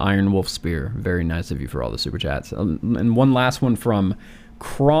you, Iron Wolf Spear. Very nice of you for all the super chats. And one last one from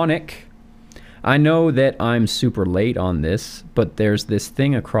Chronic. I know that I'm super late on this, but there's this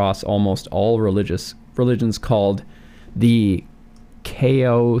thing across almost all religions called the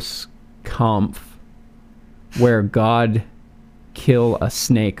Chaos Kampf, where God kill a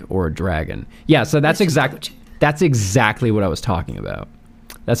snake or a dragon. Yeah, so that's exactly what I was talking about.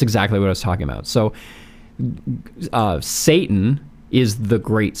 That's exactly what I was talking about. So Satan is the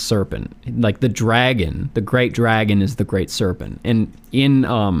great serpent. Like the dragon, the great dragon is the great serpent. And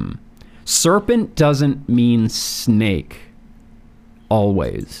in serpent doesn't mean snake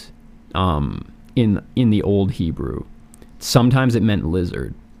always. In the old Hebrew, sometimes it meant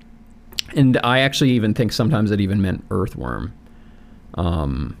lizard, and I actually even think sometimes it even meant earthworm.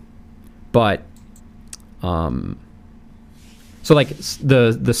 So like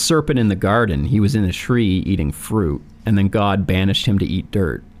the serpent in the garden, he was in a tree eating fruit, and then God banished him to eat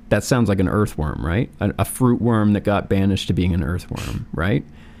dirt. That sounds like an earthworm, right? A fruit worm that got banished to being an earthworm, right?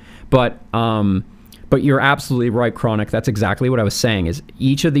 But you're absolutely right, Chronic. That's exactly what I was saying, is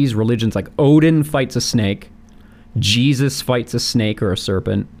each of these religions, like Odin fights a snake, Jesus fights a snake or a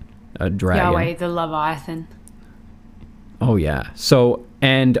serpent, a dragon. Yahweh, the Leviathan. Oh, yeah. So,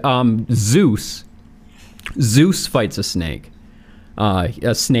 and Zeus fights a snake.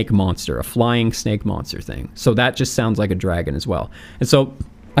 A snake monster, a flying snake monster thing. So that just sounds like a dragon as well. And so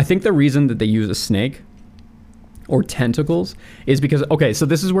I think the reason that they use a snake or tentacles is because, okay, so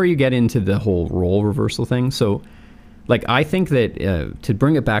this is where you get into the whole role reversal thing. So, like, I think that to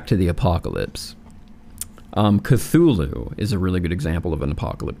bring it back to the apocalypse, Cthulhu is a really good example of an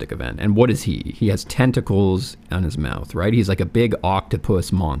apocalyptic event. And what is he? He has tentacles on his mouth, right? He's like a big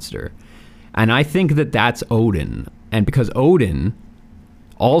octopus monster. And I think that that's Odin. And because Odin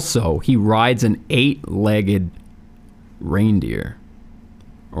Also, he rides an 8-legged reindeer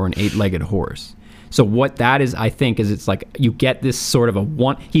or an 8-legged horse. So what that is, I think, is it's like you get this sort of a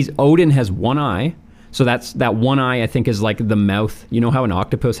one. Odin has one eye, so that one eye I think is like the mouth. You know how an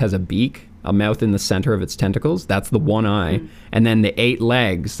octopus has a beak, a mouth in the center of its tentacles? That's the one eye, and then the 8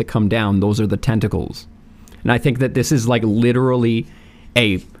 legs that come down, those are the tentacles. And I think that this is like literally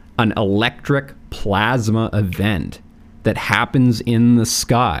an electric plasma event that happens in the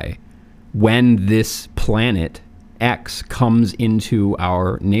sky when this planet X comes into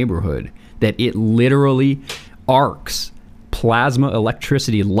our neighborhood. That it literally arcs plasma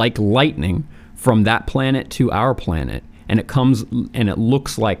electricity like lightning from that planet to our planet, and it comes and it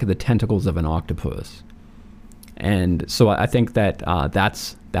looks like the tentacles of an octopus. And so I think that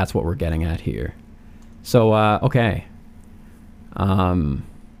that's what we're getting at here. So okay,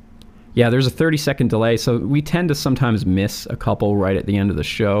 yeah, there's a 30-second delay, so we tend to sometimes miss a couple right at the end of the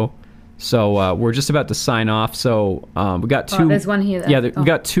show. So we're just about to sign off. So we got 2. There's one here. Yeah, we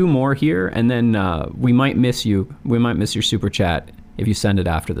got 2 more here, and then we might miss you. We might miss your super chat if you send it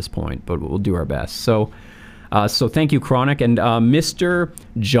after this point, but we'll do our best. So thank you, Chronic, and Mr.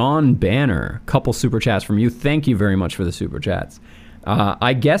 John Banner. Couple super chats from you. Thank you very much for the super chats.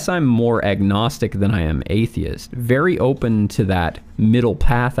 I guess I'm more agnostic than I am atheist. Very open to that middle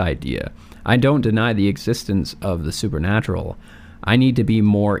path idea. I don't deny the existence of the supernatural. I need to be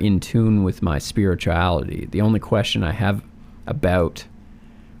more in tune with my spirituality. The only question I have about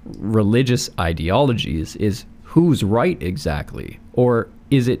religious ideologies is who's right exactly? Or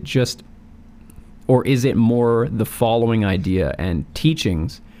is it more the following idea and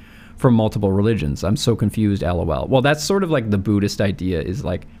teachings from multiple religions? I'm so confused, LOL. Well, that's sort of like the Buddhist idea, is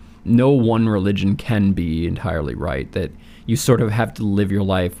like no one religion can be entirely right, that you sort of have to live your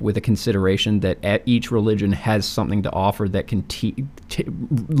life with a consideration that each religion has something to offer that can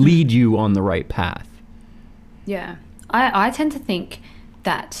lead you on the right path. Yeah. I tend to think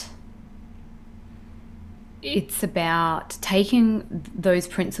that it's about taking those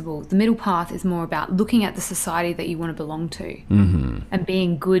principles. The middle path is more about looking at the society that you want to belong to and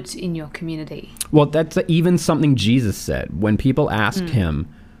being good in your community. Well, that's even something Jesus said. When people asked him,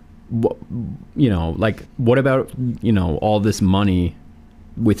 like, what about, all this money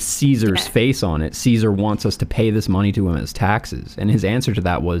with Caesar's face on it? Caesar wants us to pay this money to him as taxes. And his answer to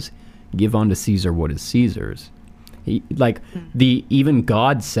that was, give unto Caesar what is Caesar's. Even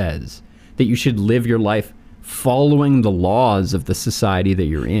God says that you should live your life following the laws of the society that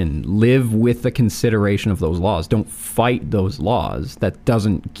you're in. Live with the consideration of those laws. Don't fight those laws. That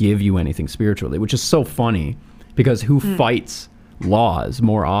doesn't give you anything spiritually, which is so funny, because who fights laws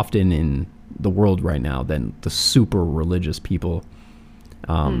more often in the world right now than the super religious people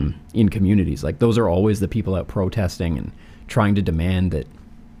in communities? Like, those are always the people out protesting and trying to demand that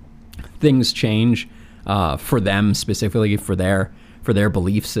things change for them, specifically for their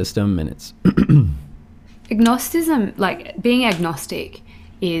belief system. And it's agnosticism, like being agnostic,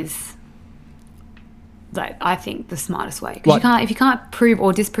 is, like, I think the smartest way. Because if you can't prove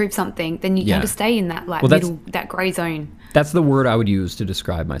or disprove something, then you have to stay in that middle, that grey zone. That's the word I would use to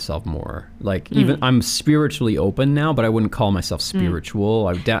describe myself more. Like, even I'm spiritually open now, but I wouldn't call myself spiritual.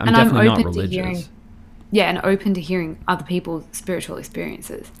 I'm definitely not religious. And open to hearing other people's spiritual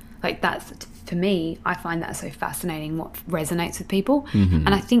experiences. Like, that's, for me, I find that so fascinating, what resonates with people. And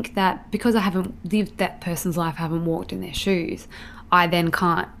I think that because I haven't lived that person's life, I haven't walked in their shoes, I then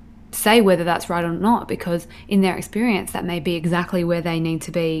can't say whether that's right or not, because in their experience, that may be exactly where they need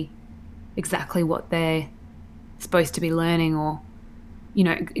to be, exactly what they're supposed to be learning, or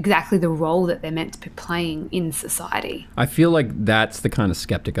exactly the role that they're meant to be playing in society. I feel like that's the kind of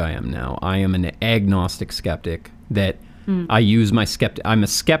skeptic I am now. I am an agnostic skeptic that I use my I'm a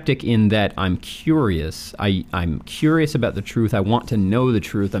skeptic in that I'm curious. I'm curious about the truth. I want to know the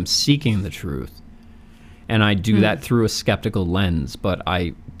truth. I'm seeking the truth. And I do that through a skeptical lens. But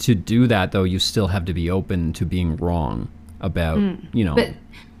to do that, though, you still have to be open to being wrong about, But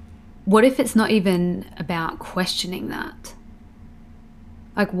what if it's not even about questioning that?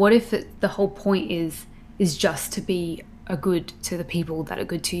 Like, what if the whole point is just to be a good to the people that are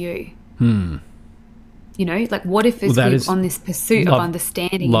good to you? Like, what if it's on this pursuit of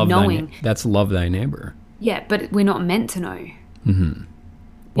understanding, knowing? That's love thy neighbor. Yeah, but we're not meant to know.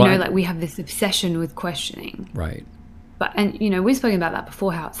 Like, we have this obsession with questioning. Right. But, and, we've spoken about that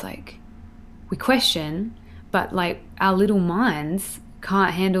before, how it's like, we question, but, like, our little minds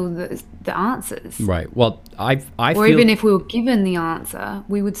can't handle the answers. Right. Well, I or even if we were given the answer,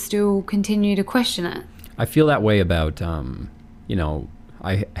 we would still continue to question it. I feel that way about,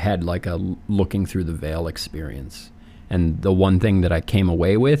 I had like a looking through the veil experience. And the one thing that I came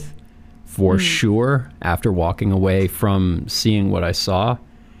away with, for sure, after walking away from seeing what I saw,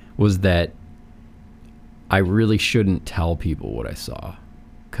 was that I really shouldn't tell people what I saw,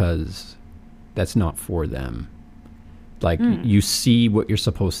 because that's not for them. Like, you see what you're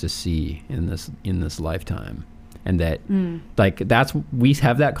supposed to see in this lifetime. And that, like, we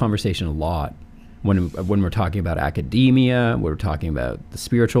have that conversation a lot when we're talking about academia, we're talking about the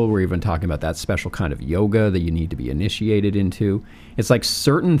spiritual, we're even talking about that special kind of yoga that you need to be initiated into. It's like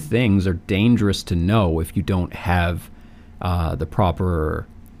certain things are dangerous to know if you don't have the proper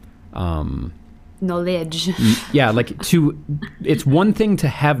knowledge. Yeah, like it's one thing to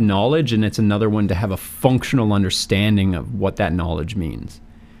have knowledge, and it's another one to have a functional understanding of what that knowledge means.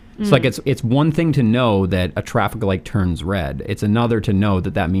 It's like it's one thing to know that a traffic light turns red. It's another to know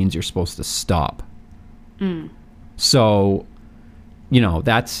that means you're supposed to stop. So,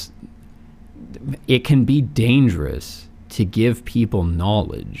 it can be dangerous to give people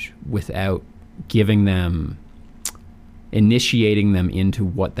knowledge without initiating them into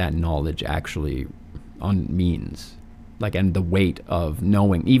what that knowledge actually means. Like, and the weight of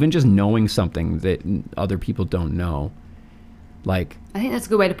knowing, even just knowing something that other people don't know. Like, I think that's a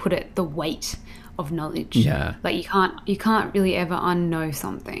good way to put it, the weight of knowledge. Yeah. Like, you can't really ever unknow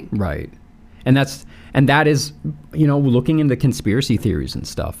something. Right. And that is, looking into conspiracy theories and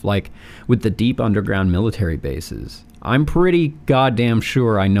stuff, like with the deep underground military bases, I'm pretty goddamn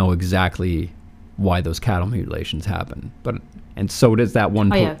sure I know exactly why those cattle mutilations happen. And so does that one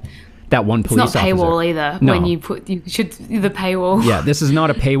that one police officer. It's not paywall either. No. When you should the paywall. Yeah, this is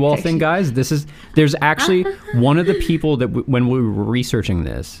not a paywall thing, guys. There's actually one of the people that when we were researching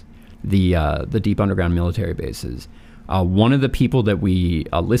this, the deep underground military bases, one of the people that we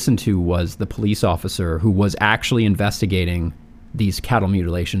listened to was the police officer who was actually investigating these cattle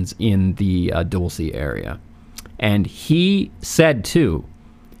mutilations in the Dulce area. And he said, too,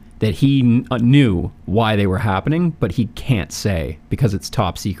 that he knew why they were happening, but he can't say because it's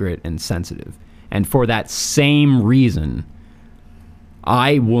top secret and sensitive. And for that same reason,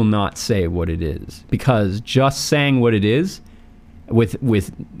 I will not say what it is, because just saying what it is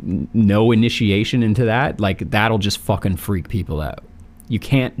with no initiation into that, like, that'll just fucking freak people out. You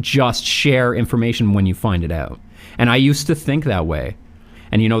can't just share information when you find it out. And I used to think that way.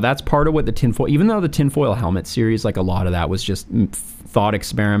 And, that's part of what the tinfoil, even though the tinfoil helmet series, like, a lot of that was just thought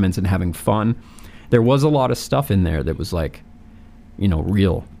experiments and having fun, there was a lot of stuff in there that was, like,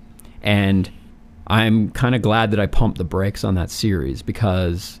 real. And I'm kind of glad that I pumped the brakes on that series,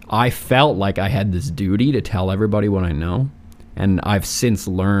 because I felt like I had this duty to tell everybody what I know. And I've since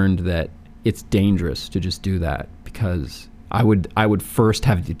learned that it's dangerous to just do that, because I would first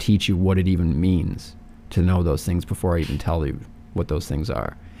have to teach you what it even means to know those things before I even tell you what those things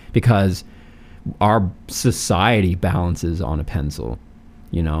are, because our society balances on a pencil,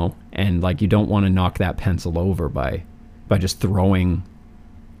 and, like, you don't want to knock that pencil over by just throwing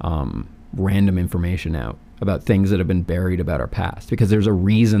random information out about things that have been buried about our past, because there's a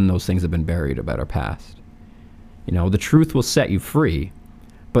reason those things have been buried about our past. The truth will set you free,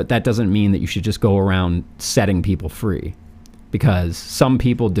 but that doesn't mean that you should just go around setting people free, because some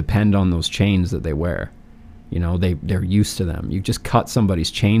people depend on those chains that they wear. They're used to them. You just cut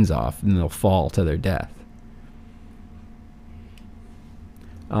somebody's chains off and they'll fall to their death.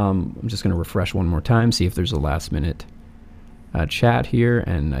 I'm just going to refresh one more time, see if there's a last minute chat here,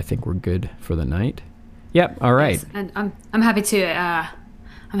 and I think we're good for the night. Yep. All right. Yes, and I'm happy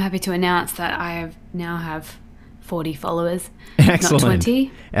to announce that I now have 40 followers. Excellent. Not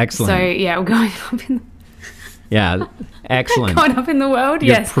 20. Excellent. So yeah, we're going up in. Yeah, excellent. Going up in the world.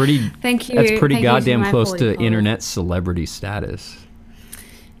 You're yes. Thank you. That's pretty goddamn close to internet celebrity status.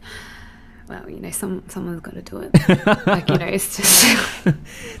 Well, someone's got to do it. It's just.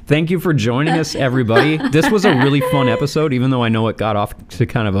 Thank you for joining us, everybody. This was a really fun episode, even though I know it got off to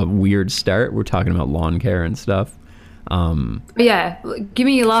kind of a weird start. We're talking about lawn care and stuff. Yeah, give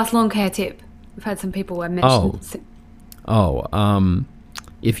me your last lawn care tip. We've had some people mention.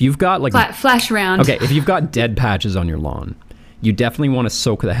 If you've got flash round. Okay, if you've got dead patches on your lawn, you definitely want to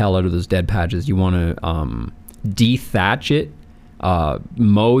soak the hell out of those dead patches. You want to de-thatch it,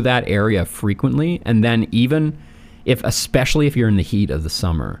 mow that area frequently, and then especially if you're in the heat of the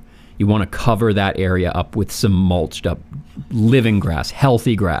summer, you want to cover that area up with some mulched up living grass,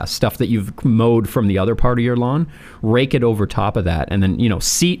 healthy grass, stuff that you've mowed from the other part of your lawn. Rake it over top of that, and then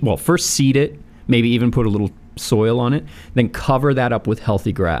first seed it, maybe even put a little soil on it, then cover that up with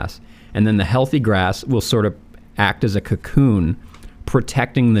healthy grass, and then the healthy grass will sort of act as a cocoon,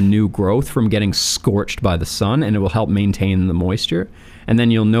 protecting the new growth from getting scorched by the sun, and it will help maintain the moisture. And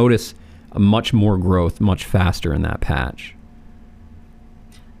then you'll notice much more growth, much faster in that patch.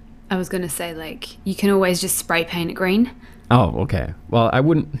 I was going to say, like, you can always just spray paint it green. Oh, okay. Well, I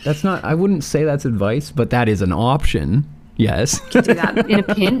wouldn't say that's advice, but that is an option. Yes. You can do that in a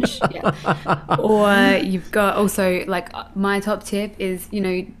pinch. Yeah. Or you've got also, like, my top tip is, you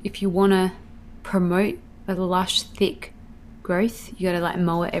know, if you want to promote a lush, thick growth, you got to, like,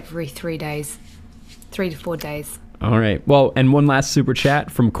 mow it every 3 days, 3 to 4 days. All right. Well, and one last super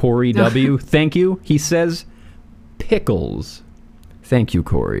chat from Corey W. Thank you. He says, pickles. Thank you,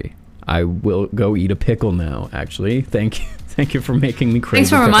 Corey. I will go eat a pickle now, actually. Thank you. Thank you for making me crazy.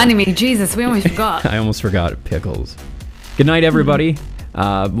 Thanks for reminding me. Jesus, we almost forgot. I almost forgot pickles. Good night, everybody.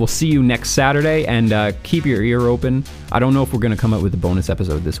 We'll see you next Saturday, and keep your ear open. I don't know if we're going to come up with a bonus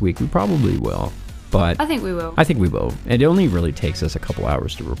episode this week. We probably will, but I think we will. I think we will. It only really takes us a couple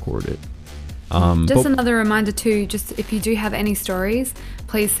hours to record it. Just another reminder too, just if you do have any stories,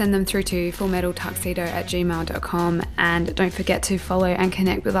 please send them through to fullmetaltuxedo@gmail.com, and don't forget to follow and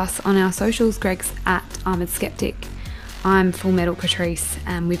connect with us on our socials. Greg's at Armored Skeptic. I'm Full Metal Patrice,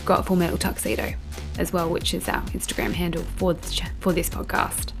 and we've got Full Metal Tuxedo as well, which is our Instagram handle for this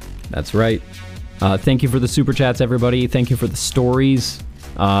podcast. That's right. Thank you for the super chats, everybody. Thank you for the stories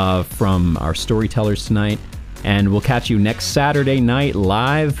from our storytellers tonight, and we'll catch you next Saturday night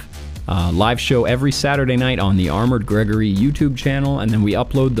live. Live show every Saturday night on the Armored Gregory YouTube channel, and then we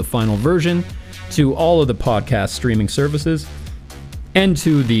upload the final version to all of the podcast streaming services and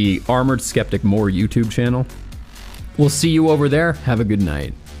to the Armored Skeptic More YouTube channel. We'll see you over there. Have a good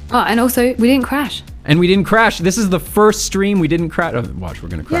night. Oh, and also, we didn't crash. And we didn't crash. This is the first stream we didn't crash. Oh, watch, we're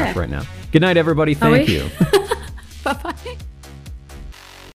going to crash right now. Good night, everybody. Thank you. Bye-bye.